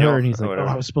about Daniel, her? And he's like, "Oh,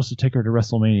 I was supposed to take her to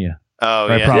WrestleMania." Oh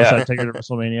I promised I'd take her to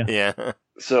WrestleMania. Yeah.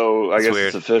 So I guess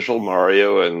it's official.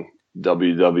 Mario and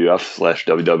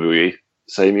WWF/WWE.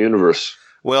 Same universe.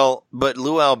 Well, but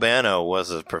Lou Albano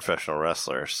was a professional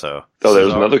wrestler, so... Oh,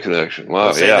 there's another connection.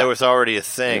 Wow, there was already a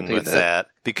thing with that.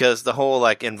 Because the whole,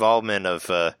 like, involvement of...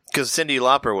 Because Cyndi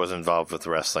Lauper was involved with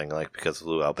wrestling, like, because of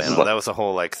Lou Albano. That was a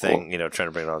whole, like, thing, trying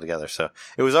to bring it all together. So,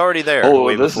 it was already there.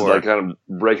 Oh, this is, like, kind of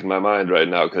breaking my mind right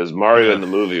now, because Mario in the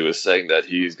movie was saying that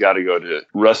he's got to go to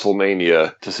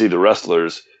WrestleMania to see the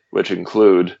wrestlers, which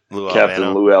include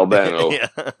Captain Lou Albano.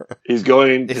 He's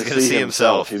going to see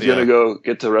himself. He's going to go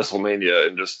get to WrestleMania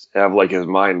and just have like his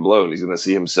mind blown. He's going to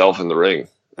see himself in the ring.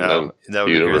 And then the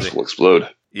universe will explode.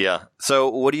 Yeah. So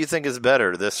what do you think is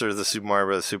better, this or the Super Mario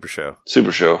Bros. Super Show?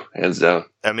 Super Show, hands down.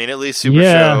 I mean, at least Super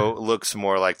Show looks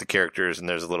more like the characters and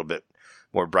there's a little bit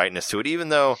more brightness to it, even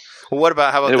though... Well,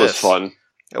 how about this? It was fun.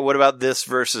 What about this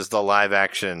versus the live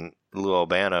action Lou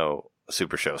Albano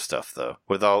Super Show stuff, though?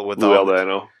 With Lou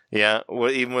Albano. Yeah,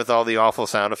 even with all the awful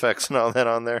sound effects and all that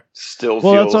on there. Still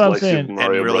feels like Super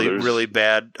Mario Brothers. And really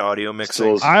bad audio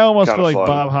mixing. I almost feel like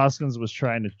Bob Hoskins was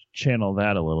trying to channel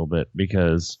that a little bit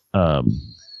because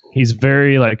he's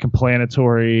very like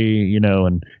complanatory,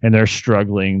 and they're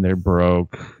struggling, they're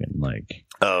broke, and like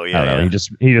I don't know,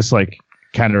 he just like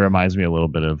kind of reminds me a little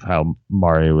bit of how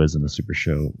Mario is in the Super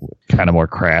Show, kind of more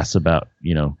crass about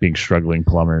being struggling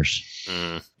plumbers.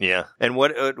 Yeah, and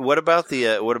what about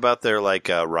their like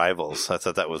rivals? I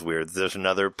thought that was weird. There's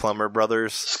another Plumber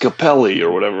Brothers, Scapelli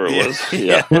or whatever it was.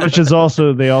 Yeah, which is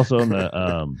also they also own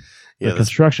the Yeah,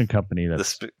 construction company the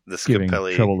that's Scapelli.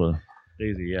 giving trouble to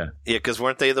Daisy. Yeah. Yeah, because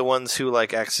weren't they the ones who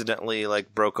like accidentally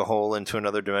like broke a hole into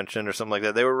another dimension or something like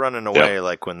that? They were running away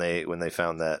like when they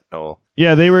found that hole.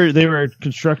 Yeah, they were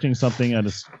constructing something at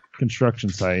a construction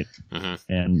site,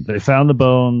 and they found the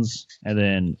bones, and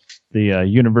then the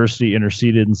university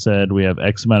interceded and said, "We have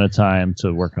X amount of time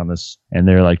to work on this," and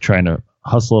they're like trying to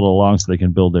hustle it along so they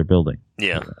can build their building.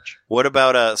 Yeah. What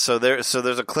about so there's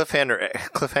a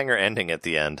cliffhanger ending at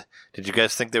the end. Did you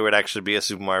guys think there would actually be a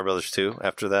Super Mario Brothers 2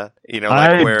 after that? You know, like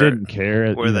I didn't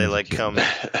care. Where they like come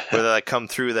come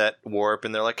through that warp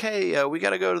and they're like, "Hey, we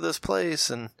got to go to this place,"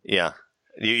 and yeah.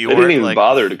 You they didn't even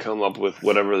bother to come up with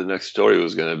whatever the next story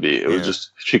was going to be. It was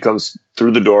just she comes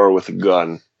through the door with a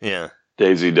gun. Yeah.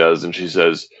 Daisy does, and she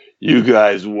says, "You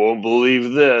guys won't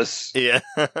believe this." Yeah.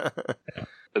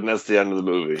 And that's the end of the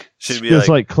movie. She'd be it's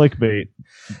like clickbait.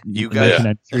 You guys,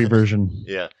 1993 version.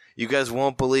 Yeah. You guys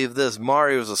won't believe this.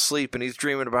 Mario's asleep and he's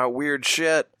dreaming about weird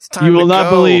shit. It's time you will not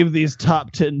believe these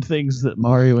top 10 things that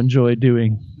Mario enjoyed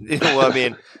doing. Well, I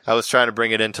mean, I was trying to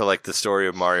bring it into like the story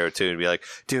of Mario 2 and be like,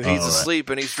 dude, he's asleep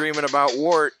and he's dreaming about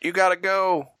Wart. You gotta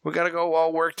go. We gotta go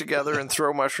all work together and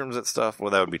throw mushrooms at stuff.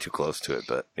 Well, that would be too close to it,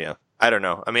 but yeah. I don't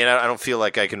know. I mean, I don't feel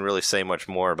like I can really say much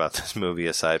more about this movie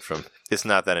aside from it's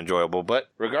not that enjoyable. But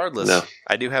regardless,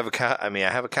 I do have I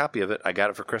have a copy of it. I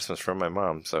got it for Christmas from my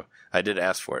mom, so I did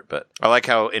ask for it. But I like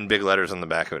how in big letters on the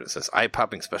back of it says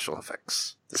 "eye-popping special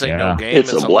effects." This ain't no game.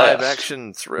 It's a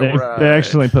live-action thrill ride. They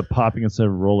actually put popping instead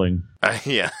of rolling.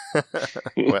 Yeah.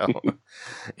 Well,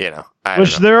 you know.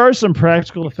 Which there are some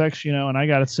practical effects, you know, and I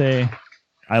gotta say,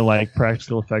 I like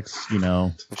practical effects, you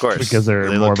know, of course, because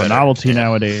they're more of a novelty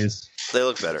nowadays. They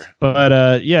look better.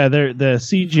 But yeah, the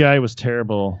CGI was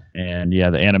terrible, and yeah,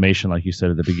 the animation, like you said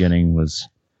at the beginning, was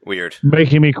weird,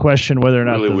 making me question whether or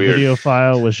not the video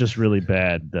file was just really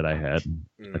bad that I had.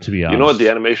 To be honest, you know what the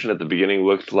animation at the beginning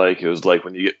looked like? It was like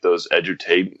when you get those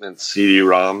edutainment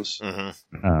CD-ROMs.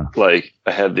 Like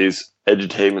I had these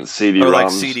edutainment CD-ROMs, or like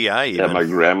CDI even. At my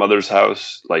grandmother's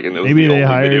house. Like, and it was maybe the they only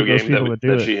hired video those game people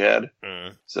that she had.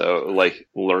 So, like,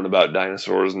 learn about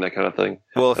dinosaurs and that kind of thing.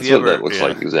 Well, that's what that looks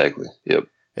like exactly. Yep.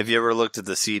 Have you ever looked at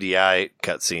the CDI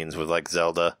cutscenes with like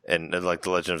Zelda and like the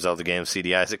Legend of Zelda games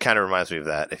CDIs? It kind of reminds me of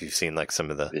that. If you've seen like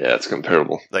some of the it's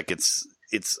comparable. Like it's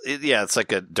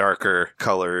like a darker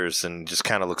colors and just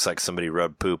kind of looks like somebody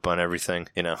rubbed poop on everything.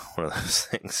 You know, one of those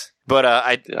things. But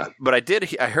I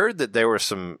heard that there were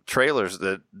some trailers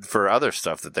that for other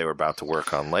stuff that they were about to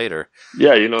work on later.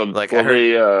 Yeah, you know, like I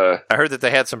heard that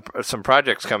they had some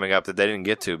projects coming up that they didn't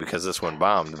get to because this one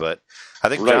bombed. But I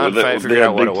think John figured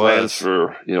out what it was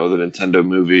for the Nintendo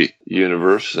movie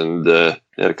universe, and they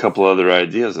had a couple other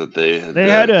ideas that they had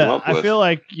come up with. I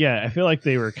feel like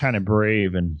they were kind of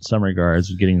brave in some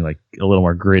regards, getting like a little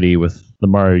more gritty with the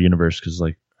Mario universe because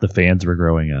like the fans were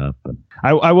growing up, and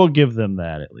I will give them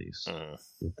that at least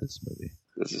with this movie.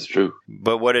 This is true.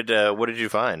 But what did you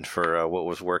find for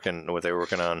what they were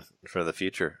working on for the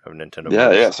future of Nintendo?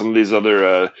 Yeah, some of these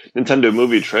other Nintendo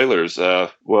movie trailers.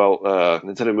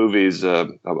 Nintendo movies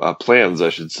plans, I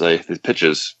should say, these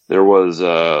pitches. There was they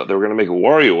were going to make a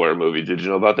WarioWare movie. Did you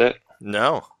know about that?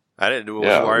 No. I didn't. Was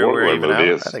WarioWare even out?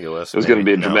 I think it was. It was going to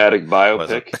be a dramatic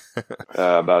biopic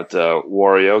about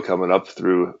Wario coming up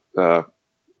through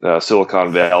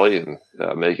Silicon Valley and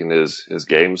making his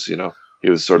games. You know, he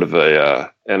was sort of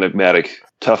a enigmatic,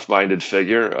 tough-minded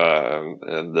figure,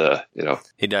 and you know,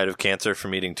 he died of cancer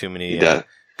from eating too many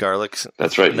garlics.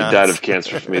 That's right. Nuts. He died of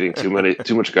cancer from eating too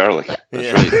much garlic.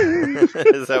 That's right.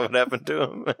 Is that what happened to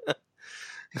him?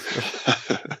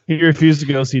 He refused to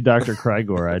go see Dr.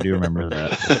 Krygor. I do remember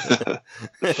that.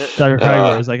 Dr.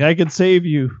 Krygor was like, "I can save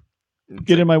you.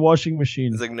 Get in my washing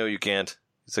machine." He's like, "No, you can't."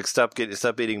 He's like, "Stop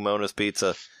eating Mona's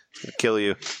pizza. It's gonna kill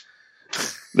you."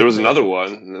 There was another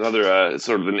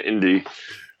sort of an indie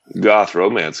goth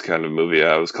romance kind of movie.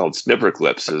 It was called Snipper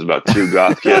Clips. It was about two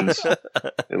goth kids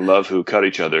in love who cut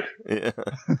each other. Yeah.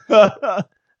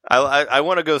 I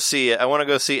want to go see it. I want to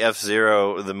go see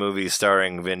F-Zero, the movie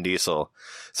starring Vin Diesel,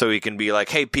 so he can be like,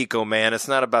 "Hey, Pico, man, it's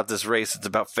not about this race. It's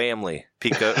about family."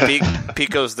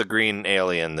 Pico's the green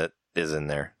alien that is in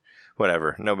there.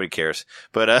 Whatever, nobody cares.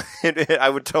 But I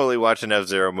would totally watch an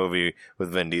F-Zero movie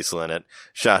with Vin Diesel in it,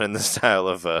 shot in the style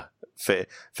of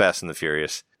Fast and the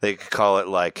Furious. They could call it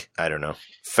like, I don't know,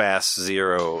 Fast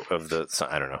Zero of the,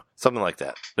 I don't know, something like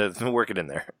that. Work it in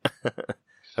there.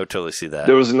 I would totally see that.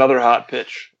 There was another hot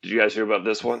pitch. Did you guys hear about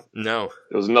this one? No.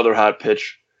 There was another hot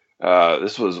pitch.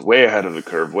 This was way ahead of the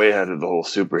curve, way ahead of the whole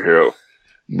superhero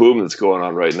boom that's going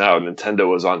on right now. Nintendo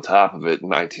was on top of it in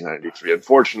 1993.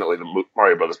 Unfortunately, the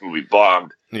Mario Brothers movie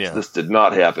bombed. Yeah. So this did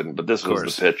not happen, but this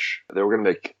was the pitch. They were going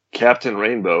to make Captain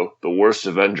Rainbow the worst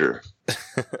Avenger.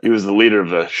 He was the leader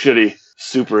of a shitty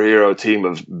superhero team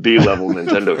of B-level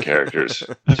Nintendo characters.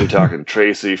 So you're talking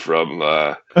Tracy from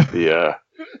the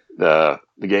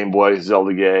Game Boy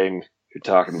Zelda game. You're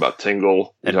talking about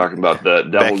Tingle. You're talking about the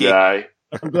Devil Becky. guy.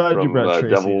 I'm glad you From brought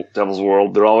Tracy. Devil's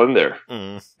World. They're all in there.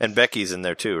 And Becky's in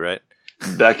there too, right?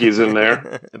 Becky's in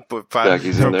there.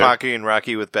 Becky's in From there. Pocky and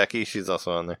Rocky with Becky, she's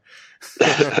also on there.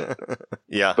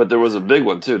 Yeah. But there was a big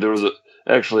one too. There was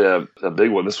actually a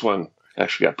big one. This one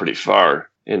actually got pretty far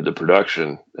into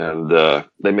production, and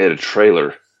they made a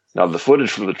trailer. Now the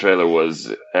footage from the trailer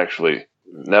was actually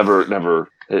never.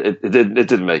 It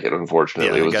didn't make it. Unfortunately,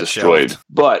 Yeah, it was got destroyed. shelved.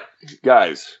 But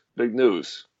guys, big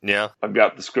news! Yeah. I've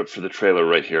got the script for the trailer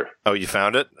right here. Oh, you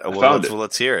found it? found it. Well,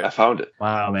 let's hear I it. found it.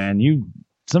 Wow, man,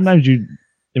 sometimes you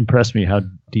impress me how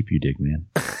deep you dig, man.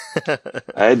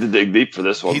 I had to dig deep for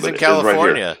this one. He's but in it is right here.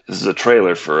 California. This is a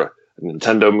trailer for a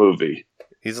Nintendo movie.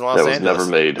 He's in Los That was Angeles. never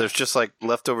made. There's just like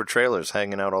leftover trailers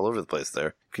hanging out all over the place there.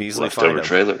 You can easily find Leftover them.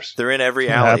 trailers. They're in every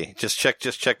alley. Just check a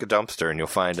dumpster and you'll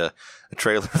find a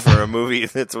trailer for a movie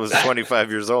that was 25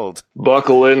 years old.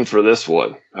 Buckle in for this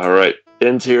one. All right.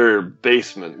 Interior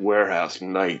basement warehouse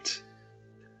night.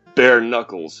 Bare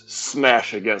knuckles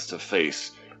smash against a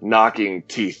face, knocking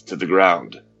teeth to the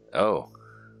ground. Oh.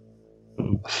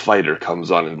 A fighter comes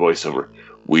on in voiceover.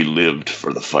 We lived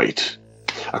for the fight.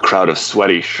 A crowd of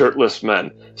sweaty, shirtless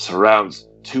men surrounds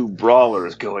two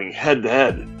brawlers going head to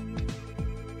head.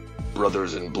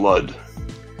 Brothers in blood.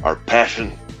 Our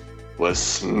passion was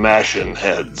smashing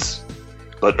heads.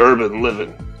 But urban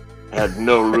living had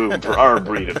no room for our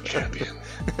breed of champion.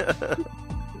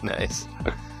 Nice.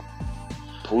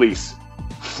 Police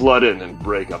flood in and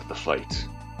break up the fight.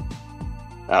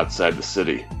 Outside the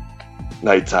city,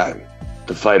 nighttime,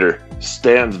 the fighter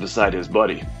stands beside his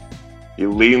buddy. He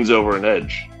leans over an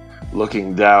edge,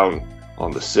 looking down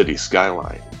on the city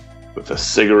skyline. With a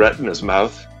cigarette in his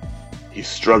mouth, he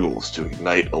struggles to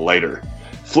ignite a lighter,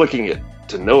 flicking it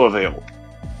to no avail.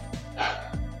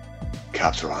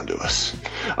 Cops are onto us.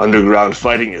 Underground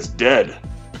fighting is dead.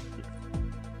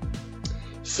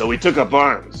 So we took up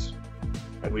arms,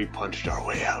 and we punched our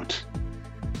way out.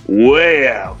 Way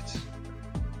out!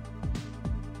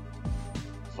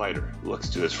 Fighter looks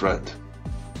to his friend.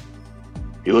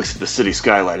 He looks at the city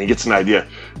skyline. He gets an idea.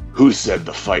 Who said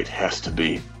the fight has to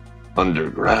be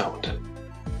underground?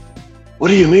 What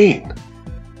do you mean?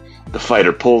 The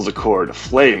fighter pulls a cord. A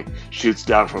flame shoots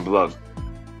down from above.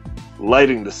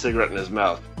 Lighting the cigarette in his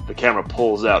mouth, the camera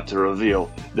pulls out to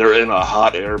reveal they're in a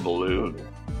hot air balloon.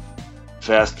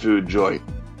 Fast food joint.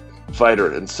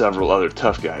 Fighter and several other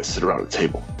tough guys sit around a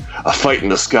table. A fight in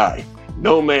the sky.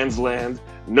 No man's land,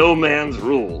 no man's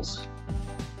rules.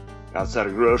 Outside a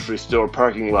grocery store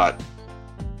parking lot,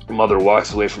 a mother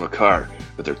walks away from a car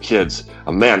with her kids.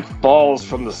 A man falls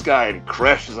from the sky and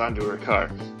crashes onto her car.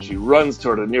 She runs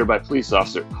toward a nearby police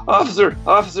officer. Officer!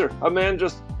 Officer!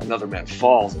 Another man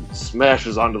falls and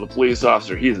smashes onto the police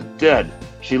officer. He is dead.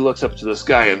 She looks up to the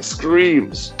sky and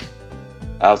screams.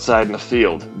 Outside in the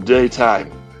field,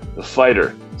 daytime, the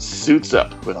fighter suits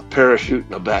up with a parachute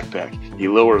and a backpack. He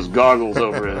lowers goggles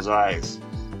over his eyes.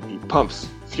 He pumps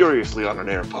furiously on an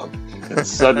air pump. And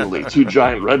suddenly, two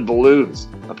giant red balloons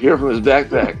appear from his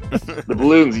backpack. The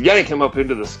balloons yank him up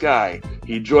into the sky.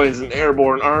 He joins an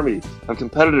airborne army of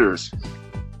competitors.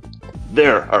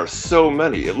 There are so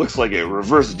many, it looks like a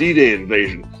reverse D-Day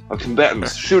invasion of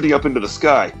combatants shooting up into the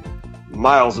sky.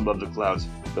 Miles above the clouds,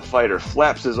 the fighter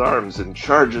flaps his arms and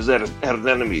charges at an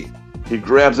enemy. He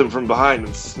grabs him from behind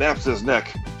and snaps his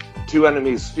neck. Two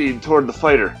enemies speed toward the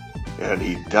fighter, and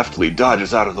he deftly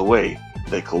dodges out of the way.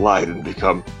 They collide and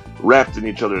become wrapped in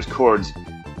each other's cords.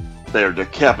 They are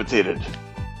decapitated.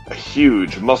 A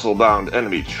huge, muscle-bound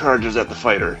enemy charges at the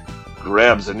fighter,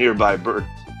 grabs a nearby bird.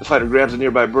 The fighter grabs a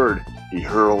nearby bird. He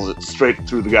hurls it straight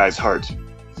through the guy's heart.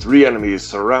 Three enemies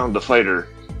surround the fighter,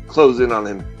 close in on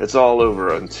him. It's all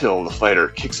over until the fighter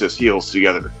kicks his heels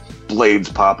together. Blades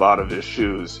pop out of his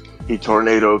shoes. He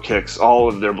tornado kicks all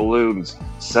of their balloons,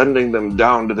 sending them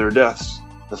down to their deaths.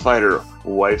 The fighter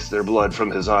wipes their blood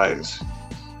from his eyes.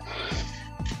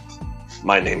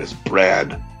 My name is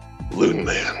Brad, Loon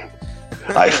Man.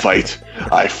 I fight,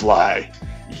 I fly,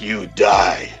 you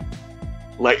die.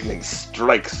 Lightning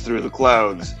strikes through the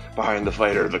clouds. Behind the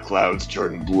fighter, the clouds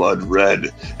turn blood red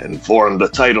and form the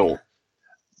title,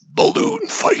 Balloon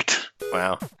Fight.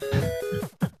 Wow.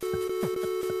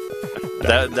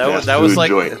 That was like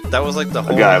joint. that was like the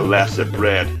whole A guy laughs at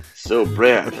Brad. So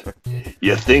Brad,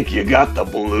 You think you got the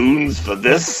balloons for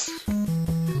this?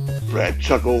 Brad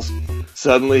chuckles.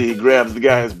 Suddenly, he grabs the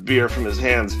guy's beer from his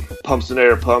hands, pumps an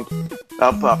air pump.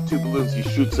 Out pop 2 balloons. He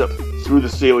shoots up through the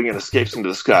ceiling and escapes into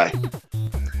the sky.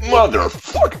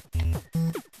 Motherfucker!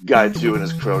 Guy 2 and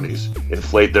his cronies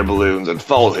inflate their balloons and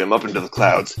follow him up into the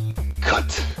clouds.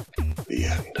 Cut. The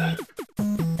end.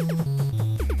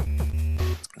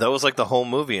 That was like the whole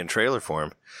movie in trailer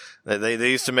form. They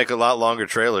used to make a lot longer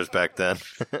trailers back then.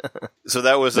 So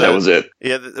that was it.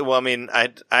 Yeah, well, I mean, I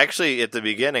actually, at the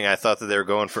beginning, I thought that they were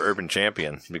going for Urban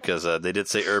Champion because they did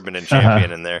say Urban and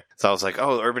Champion in there. So I was like,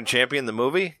 oh, Urban Champion, the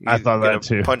movie? I thought that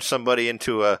too. Punch somebody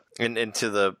into the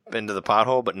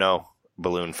pothole, but no,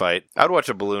 balloon fight. I'd watch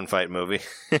a balloon fight movie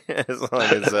as long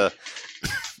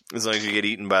as you get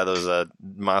eaten by those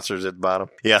monsters at the bottom.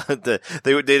 Yeah,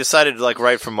 they decided to, like,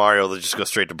 right from Mario, to just go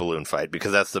straight to balloon fight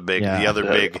because that's the big, the other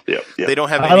big. Yeah. They don't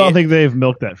have. I don't think they've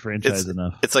milked that franchise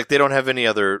enough. It's like they don't have any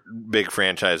other big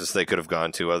franchises they could have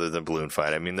gone to other than balloon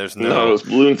fight. I mean, there's No, it was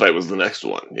balloon fight was the next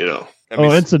one. You know. I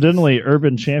mean, incidentally,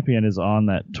 Urban Champion is on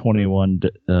that 21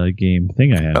 game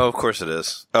thing I had. Oh, of course it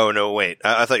is. Oh no, wait.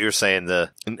 I thought you were saying that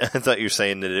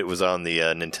it was on the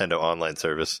Nintendo Online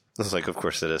service. I was like, of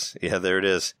course it is. Yeah, there it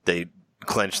is. They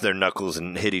clench their knuckles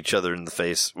and hit each other in the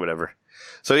face, whatever.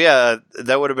 So yeah,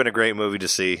 that would have been a great movie to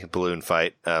see, balloon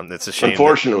fight. It's a shame.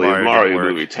 Unfortunately, the Mario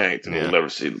movie tanked, and we'll never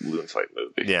see the balloon fight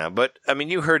movie. Yeah, but I mean,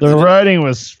 you heard the writing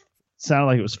sounded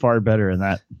like it was far better in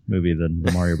that movie than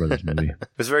the Mario Brothers movie. It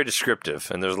was very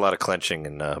descriptive, and there's a lot of clenching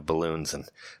and balloons and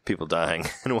people dying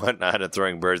and whatnot, and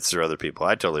throwing birds through other people.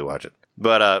 I'd totally watch it.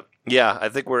 But yeah, I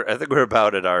think we're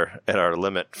about at our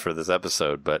limit for this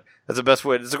episode. But that's the best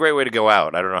way. It's a great way to go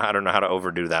out. I don't know how to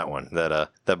overdo that one.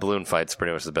 That balloon fight's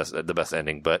pretty much the best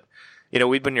ending. But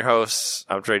we've been your hosts.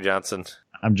 I'm Trey Johnson.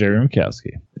 I'm Jerry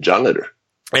Mikowski. John Litter.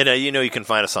 And you can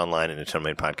find us online at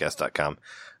NintendoMainPodcast.com.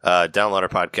 Download our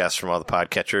podcast from all the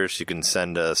podcatchers. You can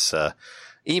send us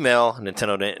email,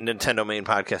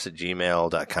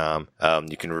 NintendoMainPodcast@gmail.com.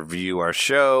 You can review our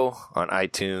show on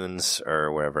iTunes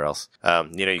or wherever else.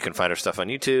 You can find our stuff on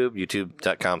YouTube,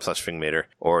 youtube.com/Fingmater,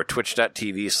 or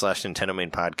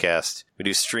twitch.tv/NintendoMainPodcast. We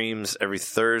do streams every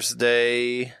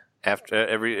Thursday. After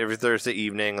every Thursday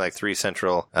evening, like 3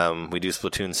 Central. We do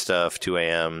Splatoon stuff, 2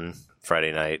 a.m.,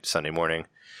 Friday night, Sunday morning,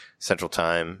 Central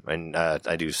Time, and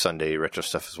I do Sunday retro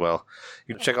stuff as well.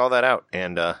 You can check all that out.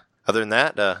 And other than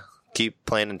that, keep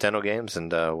playing Nintendo games,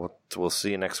 and we'll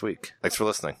see you next week. Thanks for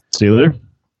listening. See you later.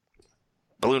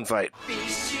 Balloon fight.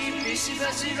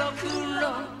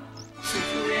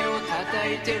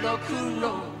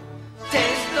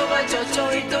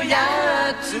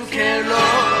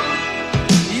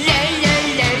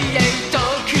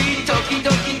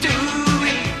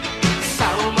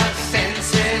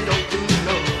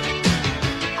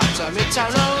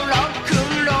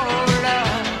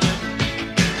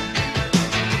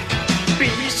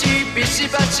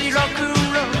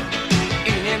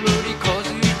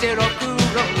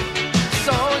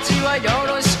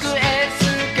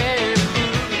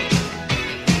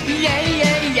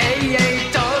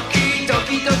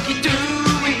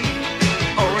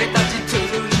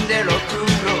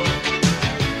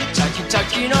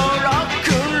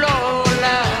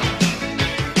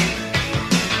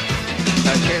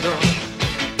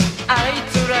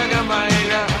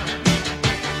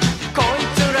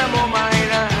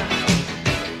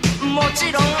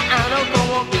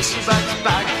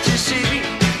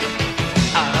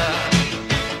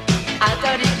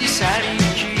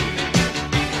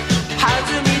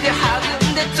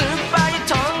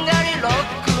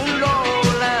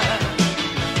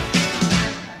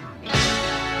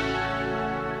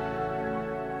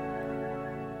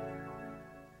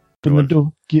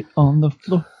 Get on the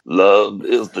floor. Love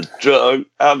is the drug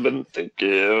I've been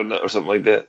thinking, or something like that.